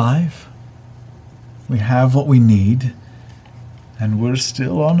all alive. We have what we need, and we're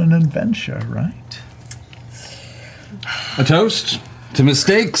still on an adventure, right? A toast to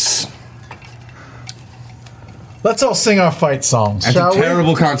mistakes. Let's all sing our fight songs, And shall to we?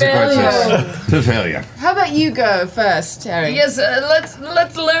 terrible consequences. Failure. To failure. How about you go first, Terry? Yes, let's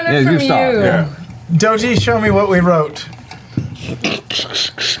learn it Yeah, from you start. Yeah. Doty, show me what we wrote. I had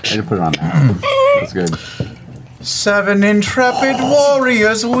to put it on there. That's good. 7 intrepid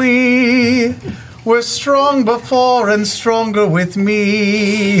warriors we were strong before and stronger with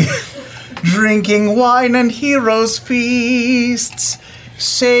me, drinking wine and heroes' feasts,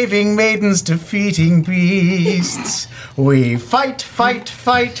 saving maidens, defeating beasts. We fight, fight,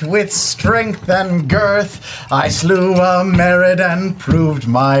 fight with strength and girth. I slew a merit and proved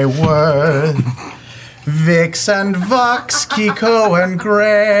my worth. Vix and Vox, Kiko and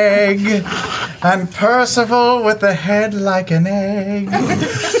Greg, and Percival with the head like an egg.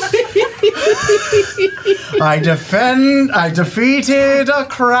 I defeated a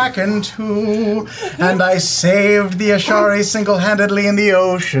Kraken too, and I saved the Ashari single-handedly in the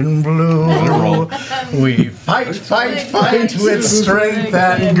ocean blue. We fight, fight, fight with strength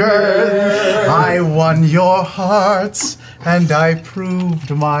and girth. I won your hearts, and I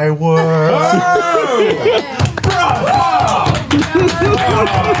proved my worth.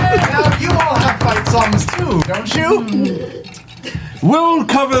 Now, you all have fight songs too, don't you? We'll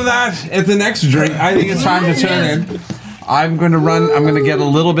cover that at the next drink. I think it's time to turn in. I'm going to get a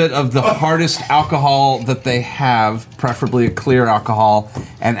little bit of the hardest alcohol that they have, preferably a clear alcohol,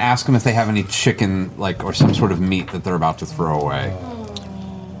 and ask them if they have any chicken, or some sort of meat that they're about to throw away.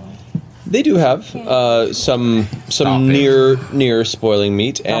 They do have some near spoiling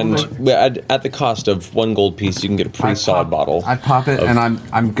meat, and at the cost of 1 gold piece, you can get a pretty solid bottle. I'd pop it, and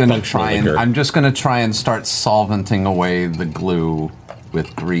I'm gonna try and I'm just gonna try and start solventing away the glue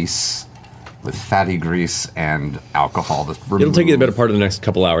with grease, with fatty grease and alcohol. It'll take you the better part of the next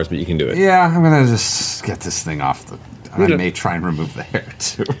couple hours, but you can do it. Yeah, I'm gonna just get this thing off. I may try and remove the hair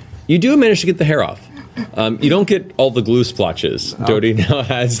too. You do manage to get the hair off. You don't get all the glue splotches. Oh. Dodie now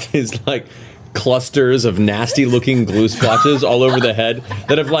has these clusters of nasty-looking glue splotches all over the head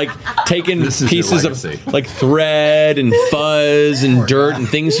that have taken pieces of thread and fuzz and dirt and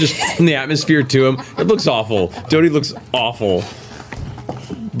things just from the atmosphere to him. It looks awful. Dodie looks awful.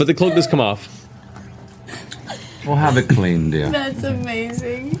 But the cloak does come off. We'll have it cleaned, dear. That's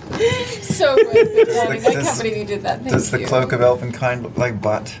amazing. So good, Danny. I can't believe you did that. Thank Does the you. cloak of elvenkind look like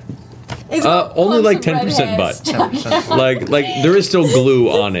butt? Only 10% butt. There is still glue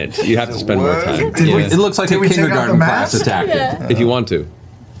on it. You have to spend more time. It looks like a kindergarten class attack. Yeah. If you want to.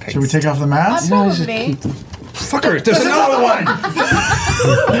 Should we take off the mask? Probably. Fucker, there's another one!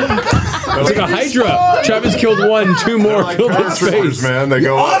 It's like a Hydra. Travis killed 1, 2 more filled his face. Man, they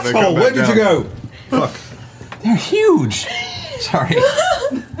go up, they come back Where did you down. go? Fuck. They're huge. Sorry.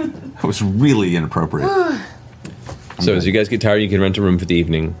 That was really inappropriate. So as you guys get tired, you can rent a room for the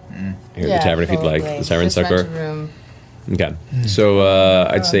evening here at the tavern if you'd like. The Siren Sucker. Okay. So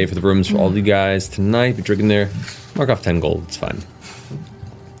I'd say for the rooms for all of you guys tonight, be drinking there, mark off 10 gold. It's fine.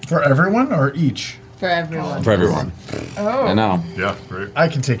 For everyone or each? For everyone. For everyone. Oh. I know. Yeah, right. I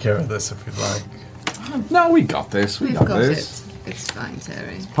can take care of this if you'd like. No, we got this. We've got got this. it. It's fine,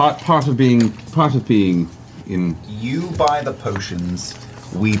 Terry. Part of being in. You buy the potions.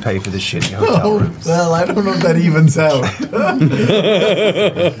 We pay for the shitty hotel rooms. Well, I don't know if that evens out.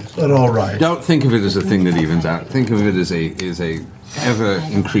 But all right. Don't think of it as a thing that evens out. Think of it as a ever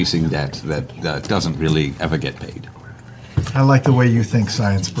increasing debt that doesn't really ever get paid. I like the way you think,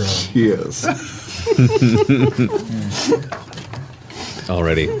 Science Bro. Yes.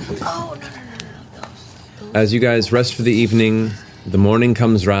 Alrighty. As you guys rest for the evening, the morning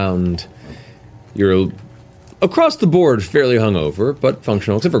comes round. You're across the board fairly hungover, but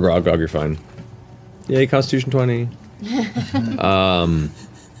functional. Except for Grog. Grog, you're fine. Yay, Constitution 20.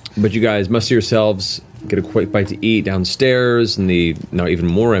 But you guys muster yourselves, get a quick bite to eat downstairs in the now even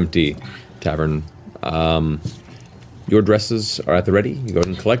more empty tavern. Your dresses are at the ready. You go ahead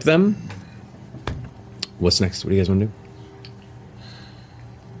and collect them. What's next? What do you guys want to do?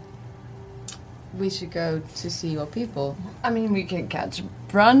 We should go to see your people. I mean, we could catch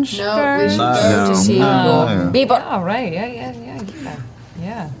brunch No, first. we should go to see your people. Oh, right. Yeah.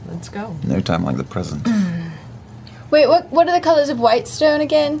 Yeah, let's go. No time like the present. Wait, what are the colors of white stone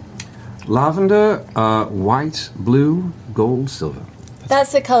again? Lavender, white, blue, gold, silver.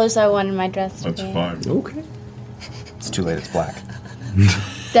 That's the colors I want in my dress to be. fine. Okay. It's too late, it's black.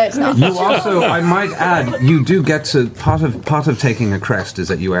 No, it's not. You also, I might add, you do get to part of taking a crest is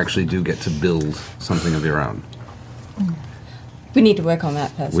that you actually do get to build something of your own. We need to work on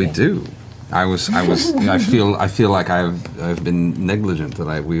that, Percy. We do. I feel like I've been negligent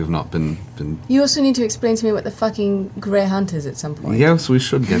that we have not been. You also need to explain to me what the fucking Grey Hunt is at some point. Yes, we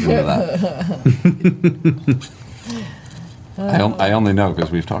should get into that. I only know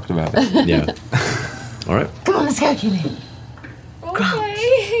because we've talked about it. Yeah. All right. Come on, let's go, Keyleth.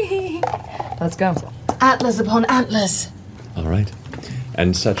 Okay. Let's go. Atlas upon Atlas. All right.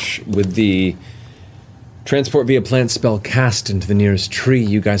 And such, with the transport via plant spell cast into the nearest tree,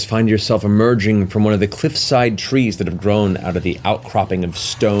 you guys find yourself emerging from one of the cliffside trees that have grown out of the outcropping of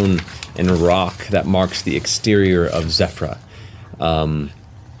stone and rock that marks the exterior of Zephyra.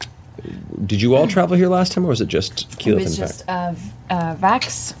 Did you all travel here last time, or was it just Keyleth? It was just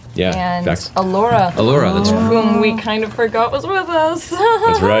Vax and Vax. Alora. Alora, that's right. Whom we kind of forgot was with us.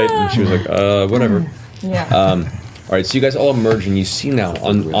 That's right. And she was like, whatever. Yeah. All right, so you guys all emerge, and you see now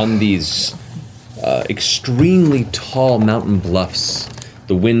on these extremely tall mountain bluffs,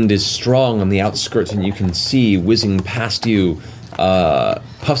 the wind is strong on the outskirts, and you can see whizzing past you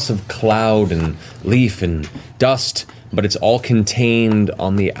puffs of cloud and leaf and dust, but it's all contained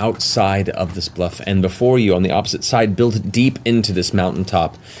on the outside of this bluff. And before you, on the opposite side, built deep into this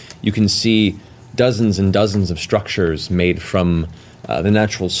mountaintop, you can see dozens and dozens of structures made from the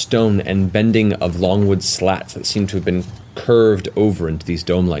natural stone and bending of longwood slats that seem to have been curved over into these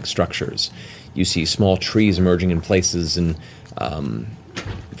dome-like structures. You see small trees emerging in places, and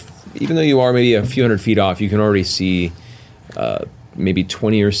even though you are maybe a few hundred feet off, you can already see maybe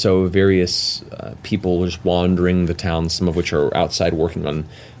 20 or so various people just wandering the town, some of which are outside working on,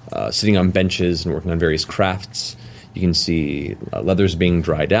 sitting on benches and working on various crafts. You can see leathers being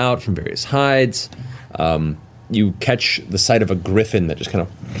dried out from various hides. You catch the sight of a griffin that just kind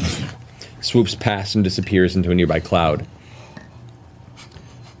of swoops past and disappears into a nearby cloud.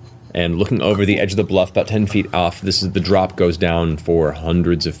 And looking over the edge of the bluff, about 10 feet off, the drop goes down for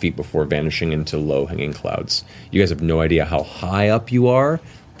hundreds of feet before vanishing into low-hanging clouds. You guys have no idea how high up you are,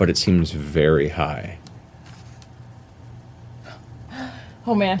 but it seems very high.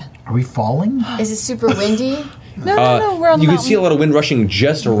 Oh, man. Are we falling? Is it super windy? No, we're on the You mountain. can see a lot of wind rushing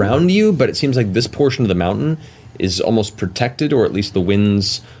just around you, but it seems like this portion of the mountain is almost protected, or at least the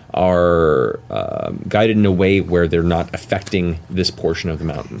winds are guided in a way where they're not affecting this portion of the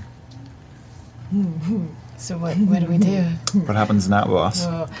mountain. So what do we do? What happens now, boss?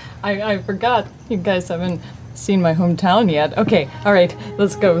 I forgot. You guys haven't seen my hometown yet. Okay, all right,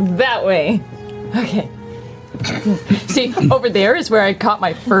 let's go that way. Okay. See, over there is where I caught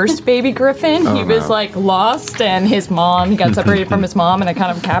my first baby griffin. He was like lost, and he got separated from his mom, and I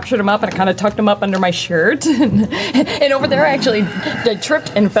kind of captured him up, and I kind of tucked him up under my shirt. And over there, I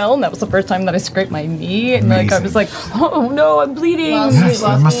tripped and fell, and that was the first time that I scraped my knee. And like I was like, oh no, I'm bleeding. Yes,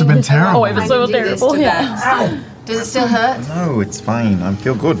 that must have been terrible. Oh, it was so terrible. Yeah. Does it still hurt? No, it's fine. I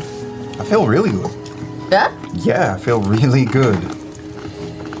feel good. I feel really good. Yeah? Yeah, I feel really good.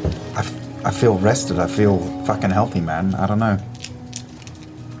 I feel rested. I feel fucking healthy, man. I don't know.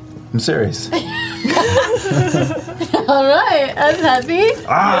 I'm serious. All right, I'm happy.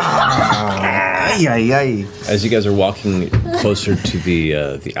 As you guys are walking closer to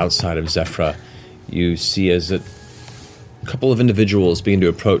the outside of Zephyra, you see as a couple of individuals begin to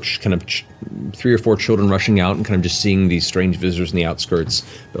approach, kind of 3 or 4 children rushing out and kind of just seeing these strange visitors in the outskirts,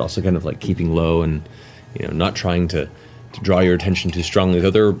 but also kind of like keeping low and not trying to draw your attention too strongly.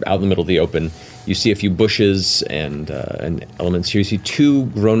 Though they're out in the middle of the open, you see a few bushes and elements here. You see 2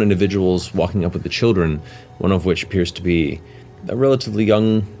 grown individuals walking up with the children, one of which appears to be a relatively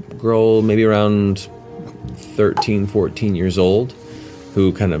young girl, maybe around 13, 14 years old,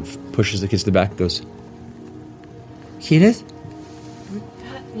 who kind of pushes the kids to the back and goes, Keyleth?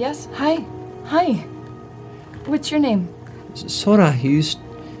 Yes, hi. What's your name? Sora, you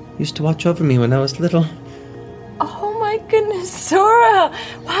used to watch over me when I was little. Oh my goodness, Sora!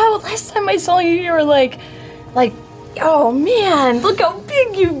 Wow, last time I saw you, you were like, oh man, look how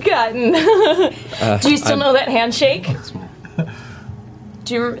big you've gotten. Do you still know that handshake?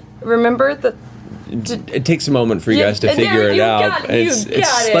 Do you remember the? It takes a moment for you guys to figure it out. It's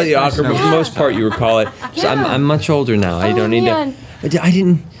slightly awkward, but for the most part, you recall it. So I'm much older now. I don't need to. I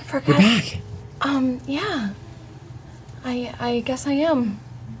didn't. You're back. Yeah. I guess I am.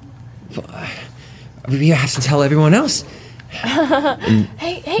 You have to tell everyone else.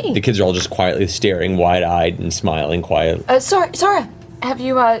 Hey. The kids are all just quietly staring, wide-eyed and smiling quietly. Sora, have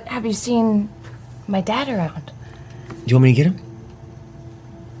you seen my dad around? Do you want me to get him?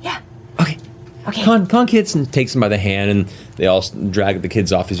 Yeah. Okay. Come on, kids, and takes them by the hand, and they all drag the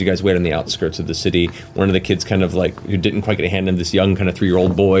kids off as you guys wait on the outskirts of the city. One of the kids kind of like, who didn't quite get a hand in, this young kind of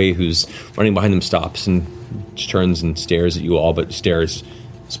 3-year-old boy who's running behind them, stops and just turns and stares at you all, but stares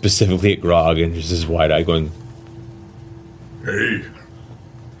specifically at Grog and just is wide-eyed going, Hey.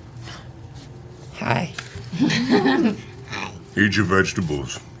 Hi. Eat your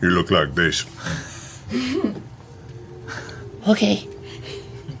vegetables. You look like this. Okay.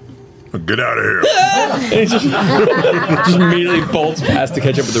 Get out of here. And he just immediately bolts past to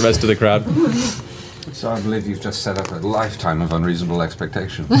catch up with the rest of the crowd. So I believe you've just set up a lifetime of unreasonable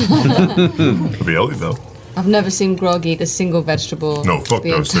expectation. It'll be healthy, though. I've never seen Grog eat a single vegetable. No, fuck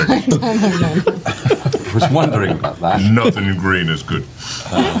the those entire things. time I've known him. I was wondering about that. Nothing green is good.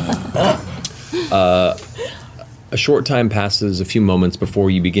 A short time passes, a few moments before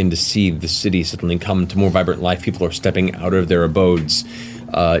you begin to see the city suddenly come to more vibrant life. People are stepping out of their abodes.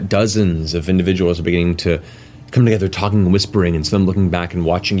 Dozens of individuals are beginning to come together, talking and whispering, and some looking back and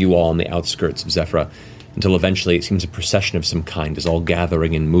watching you all on the outskirts of Zephyra, until eventually it seems a procession of some kind is all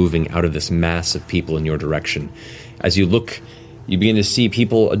gathering and moving out of this mass of people in your direction. As you look, you begin to see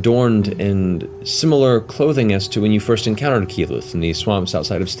people adorned in similar clothing as to when you first encountered Keyleth in the swamps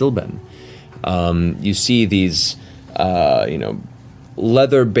outside of Stilben. You see these,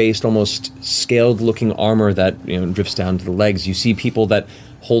 leather-based, almost scaled-looking armor that drifts down to the legs. You see people that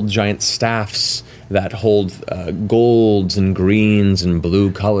hold giant staffs that hold golds and greens and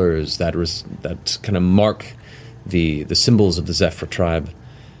blue colors that kind of mark the symbols of the Zephyr tribe.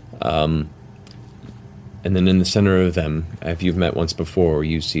 And then in the center of them, if you've met once before,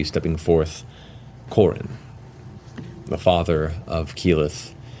 you see stepping forth Corin, the father of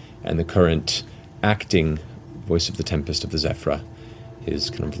Keyleth, and the current acting voice of the Tempest of the Zephyr.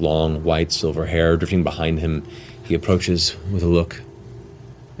 His kind of long, white, silver hair drifting behind him. He approaches with a look.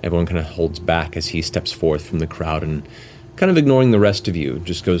 Everyone kind of holds back as he steps forth from the crowd and, kind of ignoring the rest of you,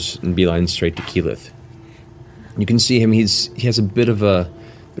 just goes and beelines straight to Keyleth. You can see him, he has a bit of a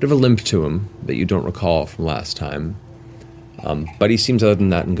limp to him that you don't recall from last time. But he seems, other than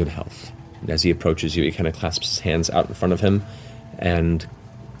that, in good health. And as he approaches you, he kind of clasps his hands out in front of him and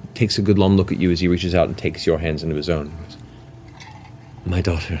takes a good long look at you as he reaches out and takes your hands into his own. My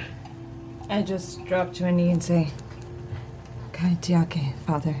daughter. I just drop to a knee and say, Kai Tiake,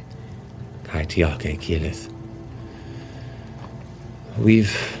 Father. Kai Tiake, Keyleth.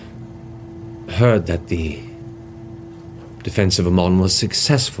 We've heard that the defense of Amon was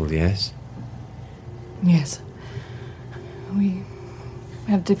successful, yes? Yes. We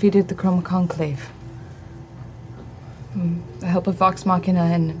have defeated the Chroma Conclave. The help of Vox Machina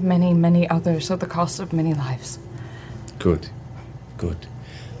and many, many others at the cost of many lives. Good. Good.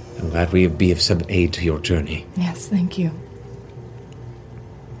 I'm glad we be of some aid to your journey. Yes, thank you.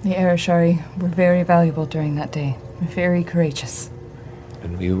 The Air Ashari were very valuable during that day. Very courageous.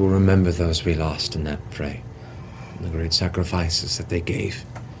 And we will remember those we lost in that fray. And the great sacrifices that they gave.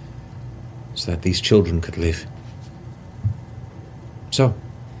 So that these children could live. So.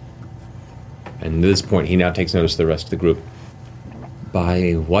 And at this point, he now takes notice of the rest of the group.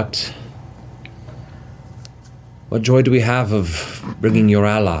 By what joy do we have of bringing your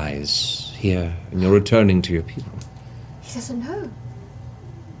allies here and you're returning to your people? He doesn't know.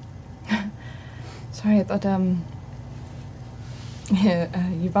 Sorry, I thought,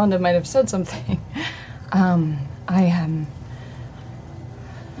 Yvonne might have said something. I'm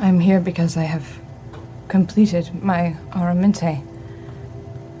here because I have completed my Aramente.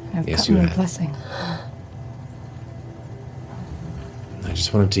 I've gotten a blessing. I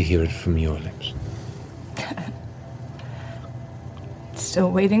just wanted to hear it from your lips.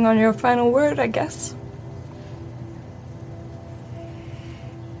 Still waiting on your final word, I guess.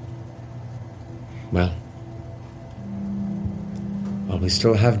 Well, while we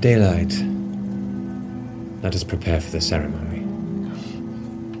still have daylight, let us prepare for the ceremony.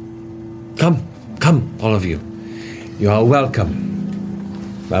 Come, all of you. You are welcome.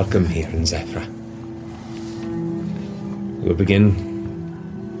 Welcome here in Zephyr. We will begin.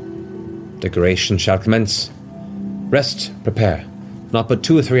 Decoration shall commence. Rest, prepare. Not but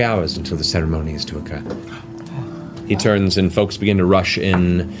 2 or 3 hours until the ceremony is to occur. He turns and folks begin to rush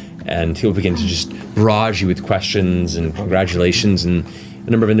in, and he'll begin to just barrage you with questions and congratulations, and a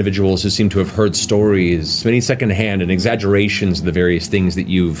number of individuals who seem to have heard stories, many secondhand, and exaggerations of the various things that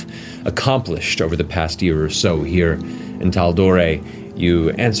you've accomplished over the past year or so here in Taldore. You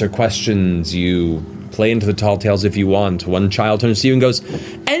answer questions, you play into the tall tales if you want. One child turns to you and goes,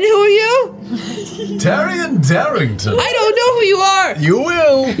 "And who are you?" Tarion Darrington. I don't know who you are. You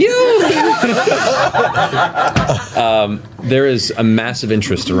will. There is a massive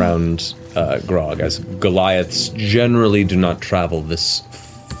interest around Grog, as Goliaths generally do not travel this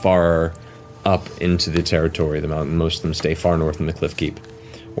far up into the territory of the mountain. Most of them stay far north in the Cliff Keep,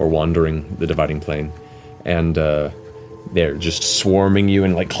 or wandering the Dividing Plain. And they're just swarming you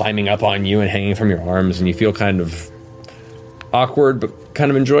and like climbing up on you and hanging from your arms, and you feel kind of awkward, but kind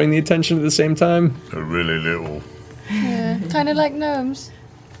of enjoying the attention at the same time. They're really little. Yeah, kind of like gnomes.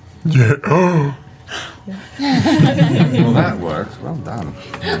 Yeah. Well, that worked. Well done.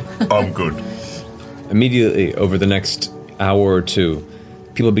 I'm good. Immediately over the next hour or two,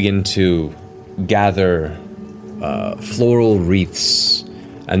 people begin to gather floral wreaths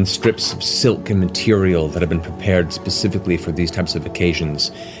and strips of silk and material that have been prepared specifically for these types of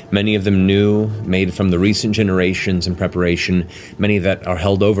occasions. Many of them new, made from the recent generations in preparation, many that are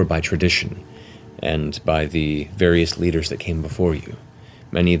held over by tradition and by the various leaders that came before you.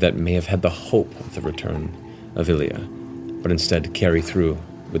 Many that may have had the hope of the return of Ilia, but instead carry through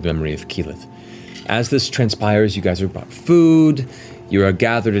with memory of Keyleth. As this transpires, you guys are brought food, you are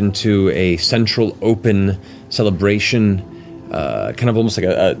gathered into a central open celebration, kind of almost like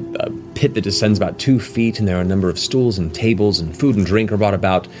a pit that descends about 2 feet, and there are a number of stools and tables, and food and drink are brought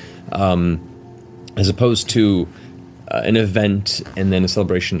about, as opposed to an event and then a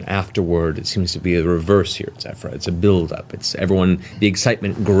celebration afterward. It seems to be the reverse here at Zephyr. It's a build-up. It's everyone, the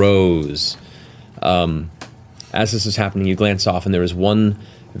excitement grows. As this is happening, you glance off, and there is one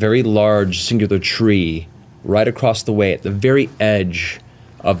very large singular tree right across the way at the very edge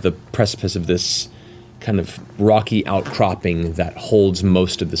of the precipice of this kind of rocky outcropping that holds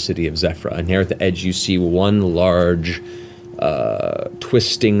most of the city of Zephyr. And here at the edge you see one large,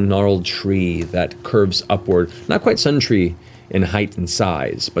 twisting, gnarled tree that curves upward. Not quite sun tree in height and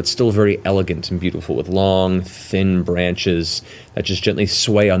size, but still very elegant and beautiful, with long, thin branches that just gently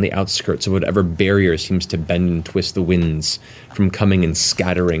sway on the outskirts of whatever barrier seems to bend and twist the winds from coming and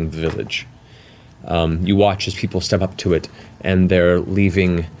scattering the village. You watch as people step up to it, and they're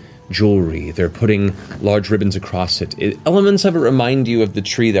leaving jewelry. They're putting large ribbons across it. Elements of it remind you of the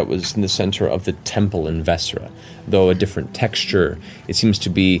tree that was in the center of the temple in Vesra, though a different texture. It seems to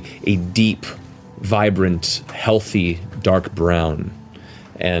be a deep, vibrant, healthy, dark brown,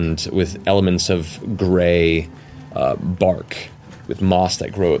 and with elements of gray bark, with moss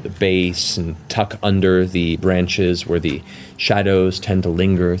that grow at the base and tuck under the branches where the shadows tend to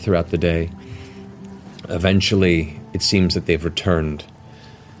linger throughout the day. Eventually, it seems that they've returned,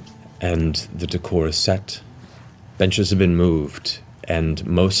 and the decor is set. Benches have been moved, and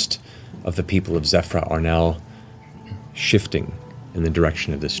most of the people of Zephyra are now shifting in the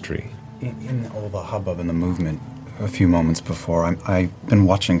direction of this tree. In all the hubbub and the movement, a few moments before, I've been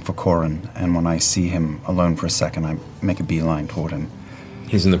watching for Corin, and when I see him alone for a second, I make a beeline toward him.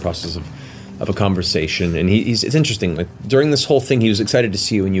 He's in the process of a conversation, and it's interesting. Like, during this whole thing, he was excited to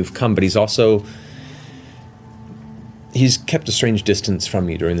see you, and you've come, but he's kept a strange distance from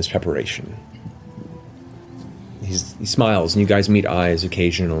you during this preparation. He smiles, and you guys meet eyes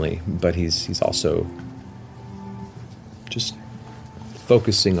occasionally, but he's also just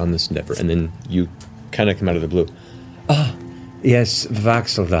focusing on this endeavor. And then you kind of come out of the blue. Ah, yes,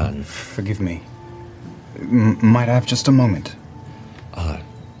 Vaxeldan. Forgive me. Might I have just a moment?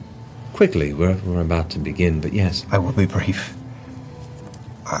 Quickly, we're about to begin, but yes. I will be brief.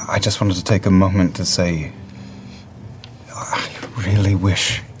 I just wanted to take a moment to say, I really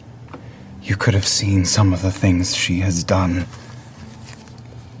wish you could have seen some of the things she has done.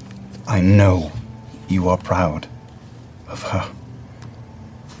 I know you are proud of her.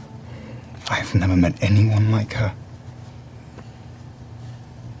 I've never met anyone like her.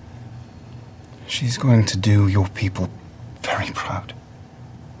 She's going to do your people very proud.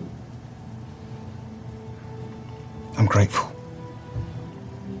 I'm grateful.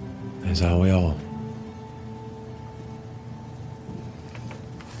 As are we all.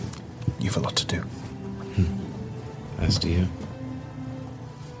 You've a lot to do. As do you.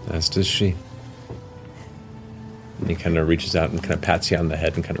 As does she. And he kind of reaches out and kind of pats you on the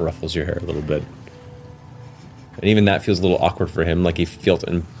head and kind of ruffles your hair a little bit. And even that feels a little awkward for him, like he felt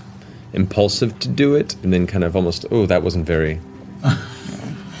impulsive to do it, and then kind of almost, oh, that wasn't very...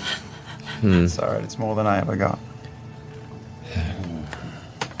 It's all right, it's more than I ever got.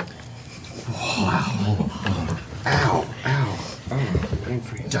 Wow. Ow, ow. Oh, going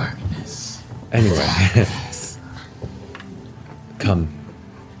for darkness. Anyway. Come.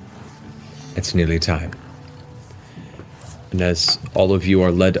 It's nearly time. And as all of you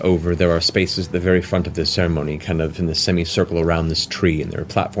are led over, there are spaces at the very front of this ceremony, kind of in the semicircle around this tree, and there are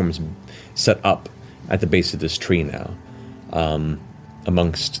platforms set up at the base of this tree now,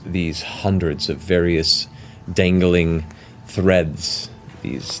 amongst these hundreds of various dangling threads,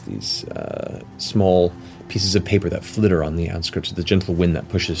 these small pieces of paper that flitter on the outskirts of the gentle wind that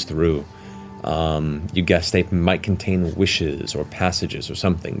pushes through. You guess they might contain wishes or passages or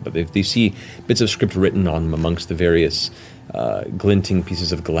something, but if you see bits of script written on them amongst the various glinting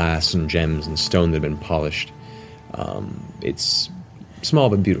pieces of glass and gems and stone that have been polished. It's small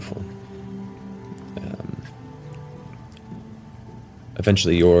but beautiful.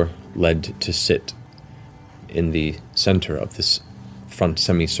 Eventually you're led to sit in the center of this front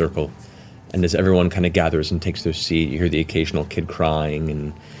semicircle, and as everyone kind of gathers and takes their seat, you hear the occasional kid crying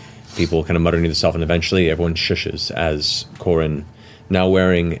and people kind of muttering to themselves, and eventually everyone shushes as Corin, now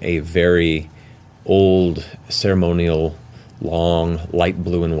wearing a very old ceremonial, long, light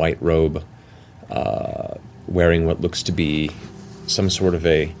blue and white robe, wearing what looks to be some sort of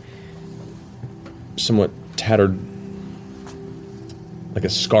a somewhat tattered, like a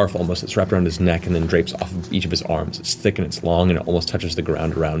scarf almost, that's wrapped around his neck and then drapes off of each of his arms. It's thick and it's long and it almost touches the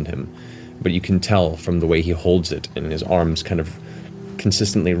ground around him. But you can tell from the way he holds it, and his arms kind of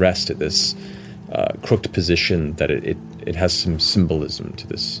consistently rest at this crooked position, that it has some symbolism to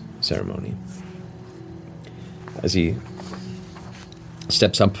this ceremony. As he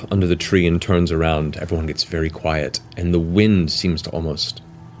steps up under the tree and turns around, everyone gets very quiet, and the wind seems to almost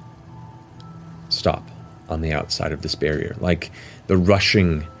stop on the outside of this barrier. Like the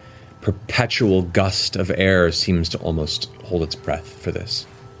rushing, perpetual gust of air seems to almost hold its breath for this.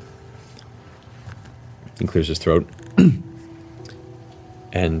 He clears his throat.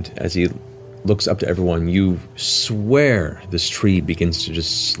 And as he looks up to everyone, you swear this tree begins to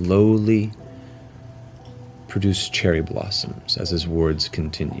just slowly produce cherry blossoms as his words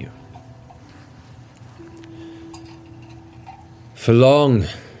continue. For long,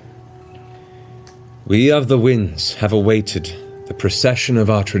 we of the winds have awaited the procession of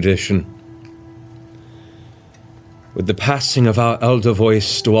our tradition. With the passing of our elder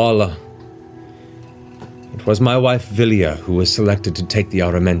voice, Duala, it was my wife Villia who was selected to take the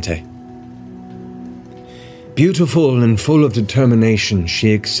Aramente. Beautiful and full of determination,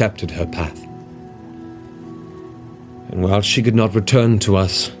 she accepted her path. And while she could not return to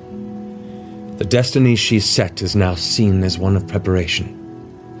us, the destiny she set is now seen as one of preparation.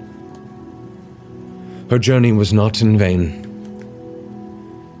 Her journey was not in vain,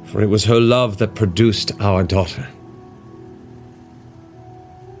 for it was her love that produced our daughter.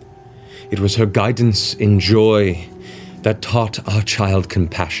 It was her guidance in joy that taught our child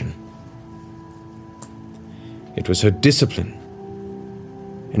compassion. It was her discipline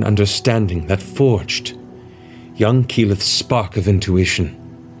and understanding that forged young Keyleth's spark of intuition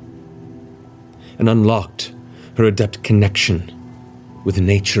and unlocked her adept connection with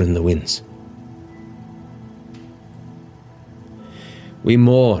nature and the winds. We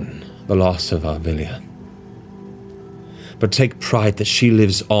mourn the loss of our Villia, but take pride that she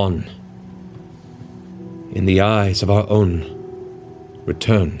lives on in the eyes of our own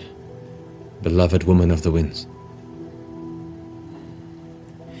returned, beloved woman of the winds.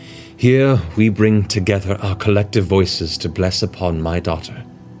 Here we bring together our collective voices to bless upon my daughter,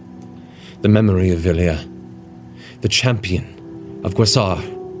 the memory of Villia, the champion of Gwasar,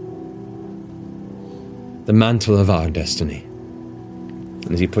 the mantle of our destiny.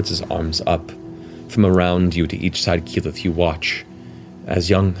 And as he puts his arms up from around you to each side, Keyleth, you watch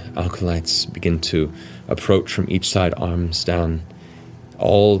as young acolytes begin to approach from each side, arms down,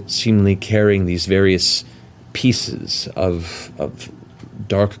 all seemingly carrying these various pieces of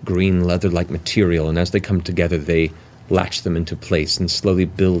dark green leather-like material, and as they come together, they latch them into place and slowly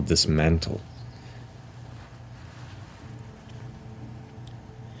build this mantle.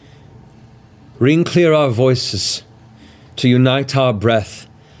 Ring clear our voices to unite our breath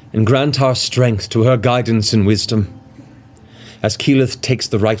and grant our strength to her guidance and wisdom, as Keyleth takes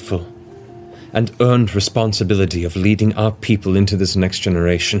the rightful and earned responsibility of leading our people into this next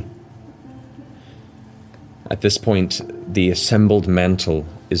generation. At this point, the assembled mantle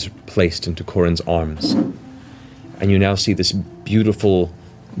is placed into Corin's arms, and you now see this beautiful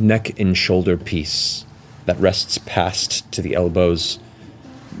neck and shoulder piece that rests past to the elbows,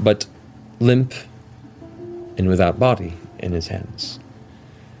 but limp and without body in his hands.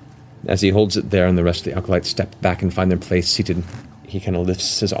 As he holds it there and the rest of the acolytes step back and find their place seated, he kind of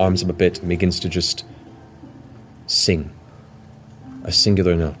lifts his arms up a bit and begins to just sing a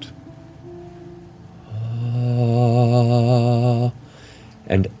singular note.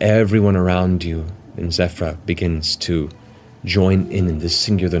 And everyone around you in Zephyra begins to join in this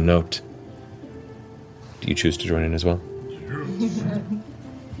singular note. Do you choose to join in as well?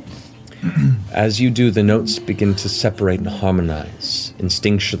 As you do, the notes begin to separate and harmonize.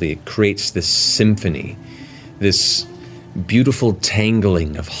 Instinctually, it creates this symphony, this beautiful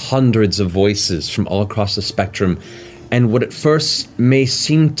tangling of hundreds of voices from all across the spectrum, and what at first may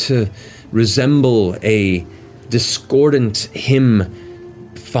seem to resemble a discordant hymn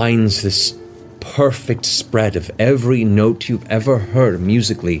finds this perfect spread of every note you've ever heard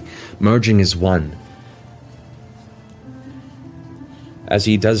musically merging as one. As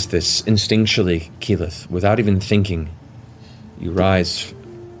he does this, instinctually, Keyleth, without even thinking, you rise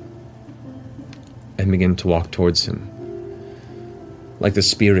and begin to walk towards him. Like the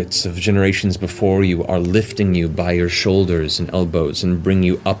spirits of generations before you are lifting you by your shoulders and elbows and bring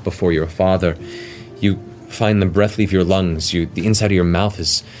you up before your father. You find the breath leave your lungs. The inside of your mouth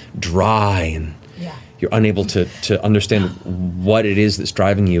is dry and you're unable to understand what it is that's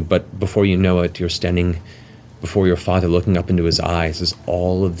driving you, but before you know it, you're standing before your father, looking up into his eyes as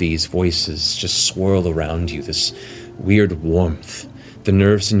all of these voices just swirl around you, this weird warmth. The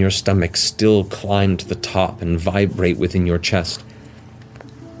nerves in your stomach still climb to the top and vibrate within your chest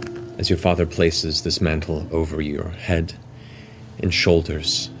as your father places this mantle over your head and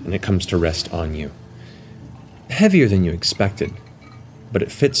shoulders, and it comes to rest on you. Heavier than you expected, but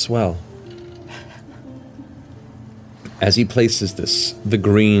it fits well. As he places this, the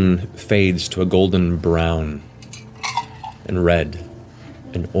green fades to a golden brown and red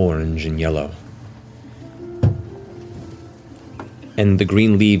and orange and yellow. And the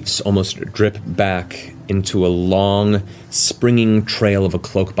green leaves almost drip back into a long, springing trail of a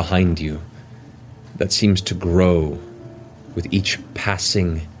cloak behind you that seems to grow with each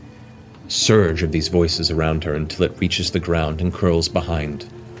passing surge of these voices around her until it reaches the ground and curls behind.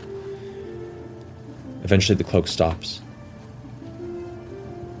 Eventually the cloak stops.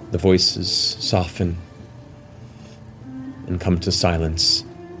 The voices soften and come to silence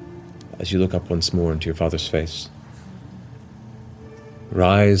as you look up once more into your father's face.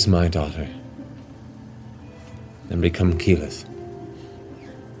 Rise, my daughter, and become Keyleth,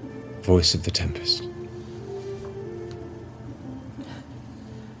 voice of the Tempest.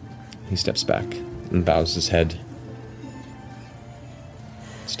 He steps back and bows his head,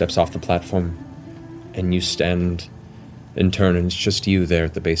 steps off the platform, and you stand in turn, and it's just you there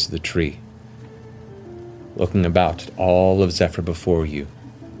at the base of the tree, looking about at all of Zephyr before you,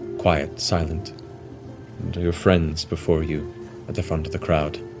 quiet, silent, and your friends before you at the front of the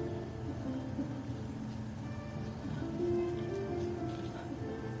crowd.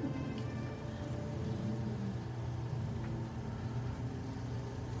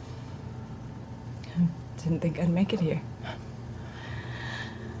 Didn't think I'd make it here.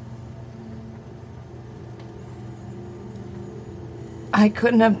 I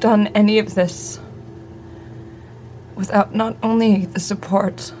couldn't have done any of this without not only the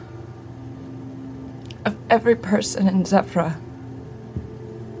support of every person in Zephyr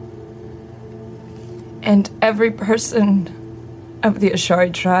and every person of the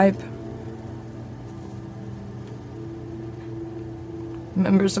Ashari tribe,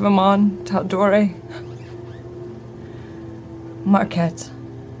 members of Amon, Taldore, Marquette,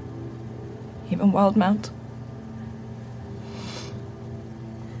 even Wildmount.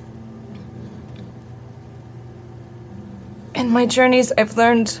 In my journeys, I've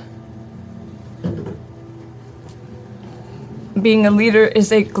learned being a leader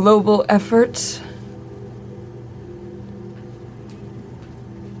is a global effort,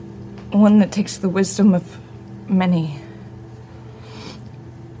 one that takes the wisdom of many.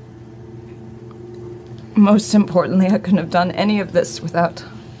 Most importantly, I couldn't have done any of this without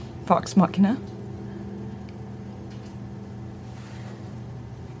Vox Machina.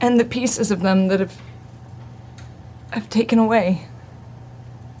 And the pieces of them that I've taken away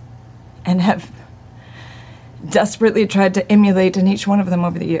and have desperately tried to emulate in each one of them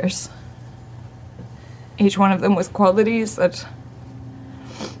over the years. Each one of them with qualities that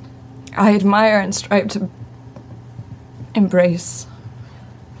I admire and strive to embrace.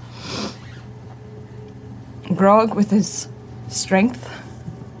 Grog with his strength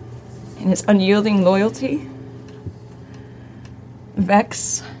and his unyielding loyalty.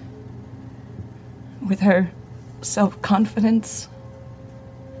 Vex with her self-confidence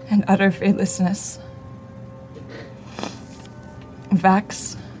and utter fearlessness.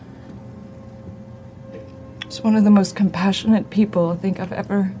 Vax is one of the most compassionate people I think I've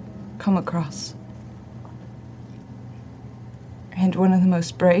ever come across. And one of the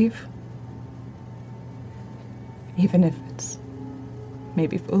most brave, even if it's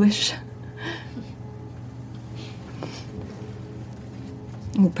maybe foolish.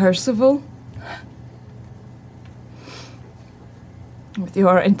 And Percival, with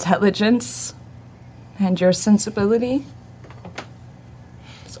your intelligence and your sensibility,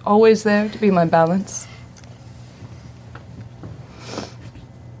 is always there to be my balance.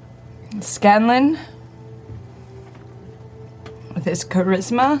 Scanlan, with his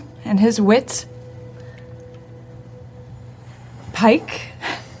charisma and his wit. Pike.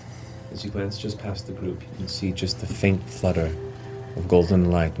 As you glance just past the group, you can see just the faint flutter of golden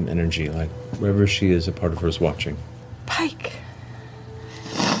light and energy, like wherever she is, a part of her is watching. Pike.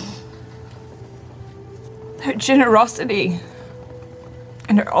 Her generosity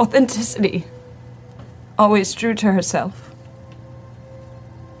and her authenticity, always true to herself.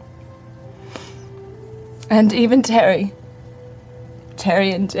 And even Terry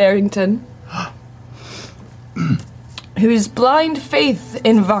and Darrington, whose blind faith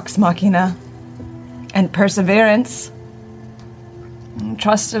in Vox Machina and perseverance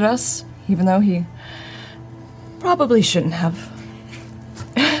trusted us, even though he probably shouldn't have.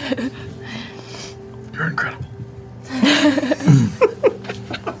 You're incredible.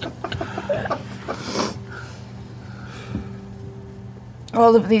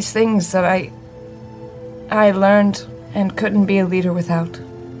 All of these things that I learned and couldn't be a leader without.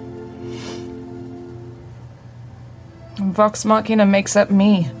 And Vox Machina makes up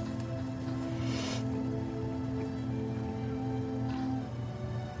me.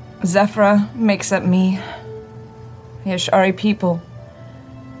 Zephyr makes up me. The Ashari people.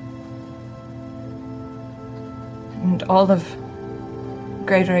 And all of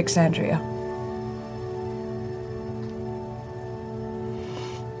Greater Exandria.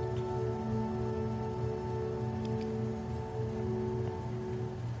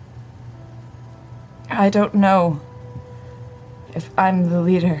 I don't know if I'm the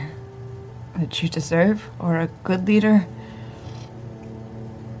leader that you deserve or a good leader.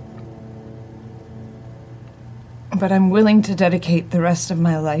 but I'm willing to dedicate the rest of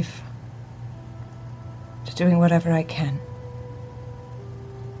my life to doing whatever I can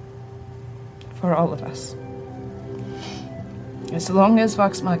for all of us. As long as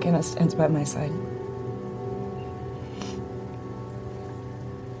Vox Machina stands by my side.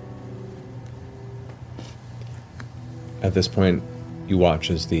 At this point, you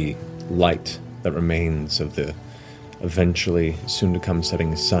watch as the light that remains of the eventually soon-to-come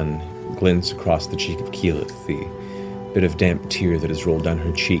setting sun glints across the cheek of Keyleth. The bit of damp tear that has rolled down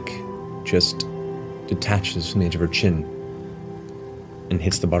her cheek just detaches from the edge of her chin and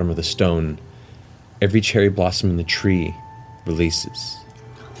hits the bottom of the stone. Every cherry blossom in the tree releases.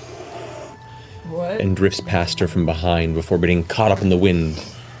 What? And drifts past her from behind before being caught up in the wind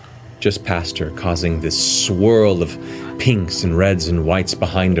just past her, causing this swirl of pinks and reds and whites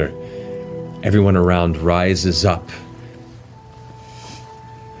behind her. Everyone around rises up,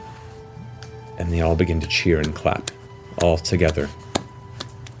 and they all begin to cheer and clap, all together.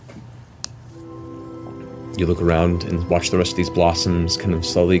 You look around and watch the rest of these blossoms kind of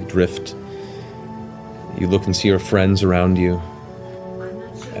slowly drift. You look and see your friends around you,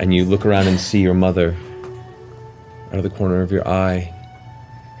 and you look around and see your mother out of the corner of your eye.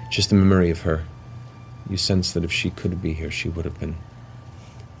 Just the memory of her. You sense that if she could be here, she would have been.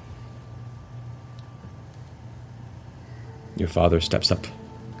 Your father steps up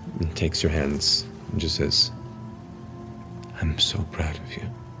and takes your hands and just says, "I'm so proud of you.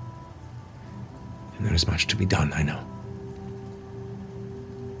 And there is much to be done, I know.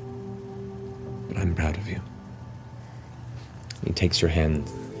 But I'm proud of you." He takes your hand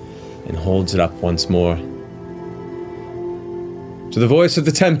and holds it up once more. "To the voice of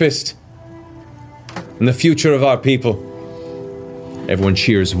the Tempest and the future of our people." Everyone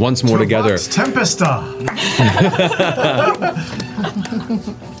cheers once more together. Vox Tempesta!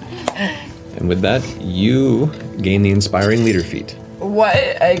 And with that, you gain the Inspiring Leader feat. What?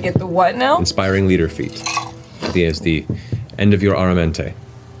 I get the what now? Inspiring Leader feat. Is the end of your Aramente.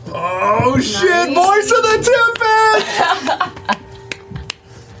 Oh shit! Voice of the Tempest!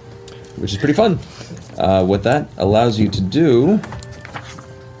 Which is pretty fun. What that allows you to do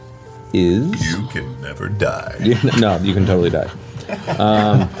is... You can never die. No, you can totally die.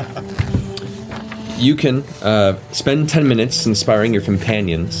 You can spend 10 minutes inspiring your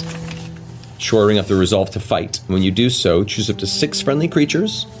companions, shoring up the resolve to fight. When you do so, choose up to 6 friendly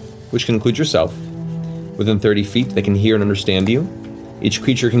creatures, which can include yourself. Within 30 feet, they can hear and understand you. Each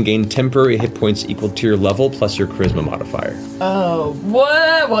creature can gain temporary hit points equal to your level plus your charisma modifier. Oh,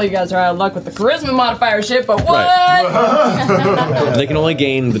 what? Well, you guys are out of luck with the charisma modifier shit, but what? Right. They can only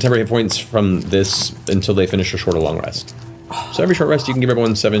gain the temporary hit points from this until they finish a short or long rest. So every short rest, you can give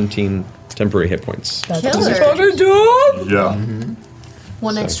everyone 17 temporary hit points. That's Killer. fucking dope! Yeah.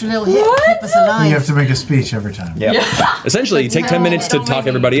 One extra little hit to keep us alive. You have to make a speech every time. Yeah. Essentially, you take 10 minutes to talk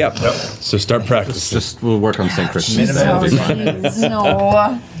everybody up. Yep. So start practicing. We'll work on St. Christmas.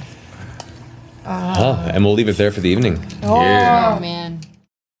 No. And we'll leave it there for the evening. Oh, man.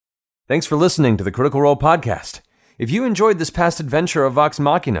 Thanks for listening to the Critical Role podcast. If you enjoyed this past adventure of Vox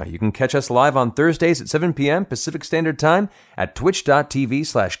Machina, you can catch us live on Thursdays at 7 p.m. Pacific Standard Time at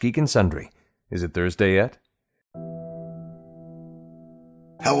twitch.tv/geekandsundry. Is it Thursday yet?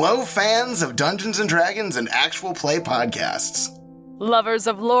 Hello, fans of Dungeons & Dragons and actual play podcasts. Lovers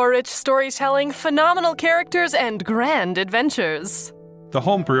of lore-rich storytelling, phenomenal characters, and grand adventures. The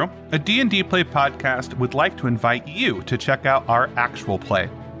Homebrew, a D&D play podcast, would like to invite you to check out our actual play.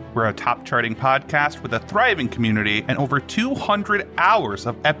 We're a top-charting podcast with a thriving community and over 200 hours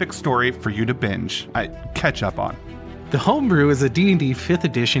of epic story for you to binge. Catch up on. The Homebrew is a D&D 5th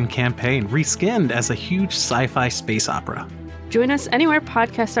edition campaign reskinned as a huge sci-fi space opera. Join us anywhere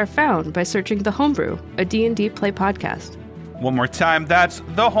podcasts are found by searching The Homebrew, a D&D play podcast. One more time, that's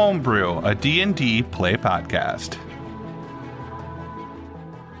The Homebrew, a D&D play podcast.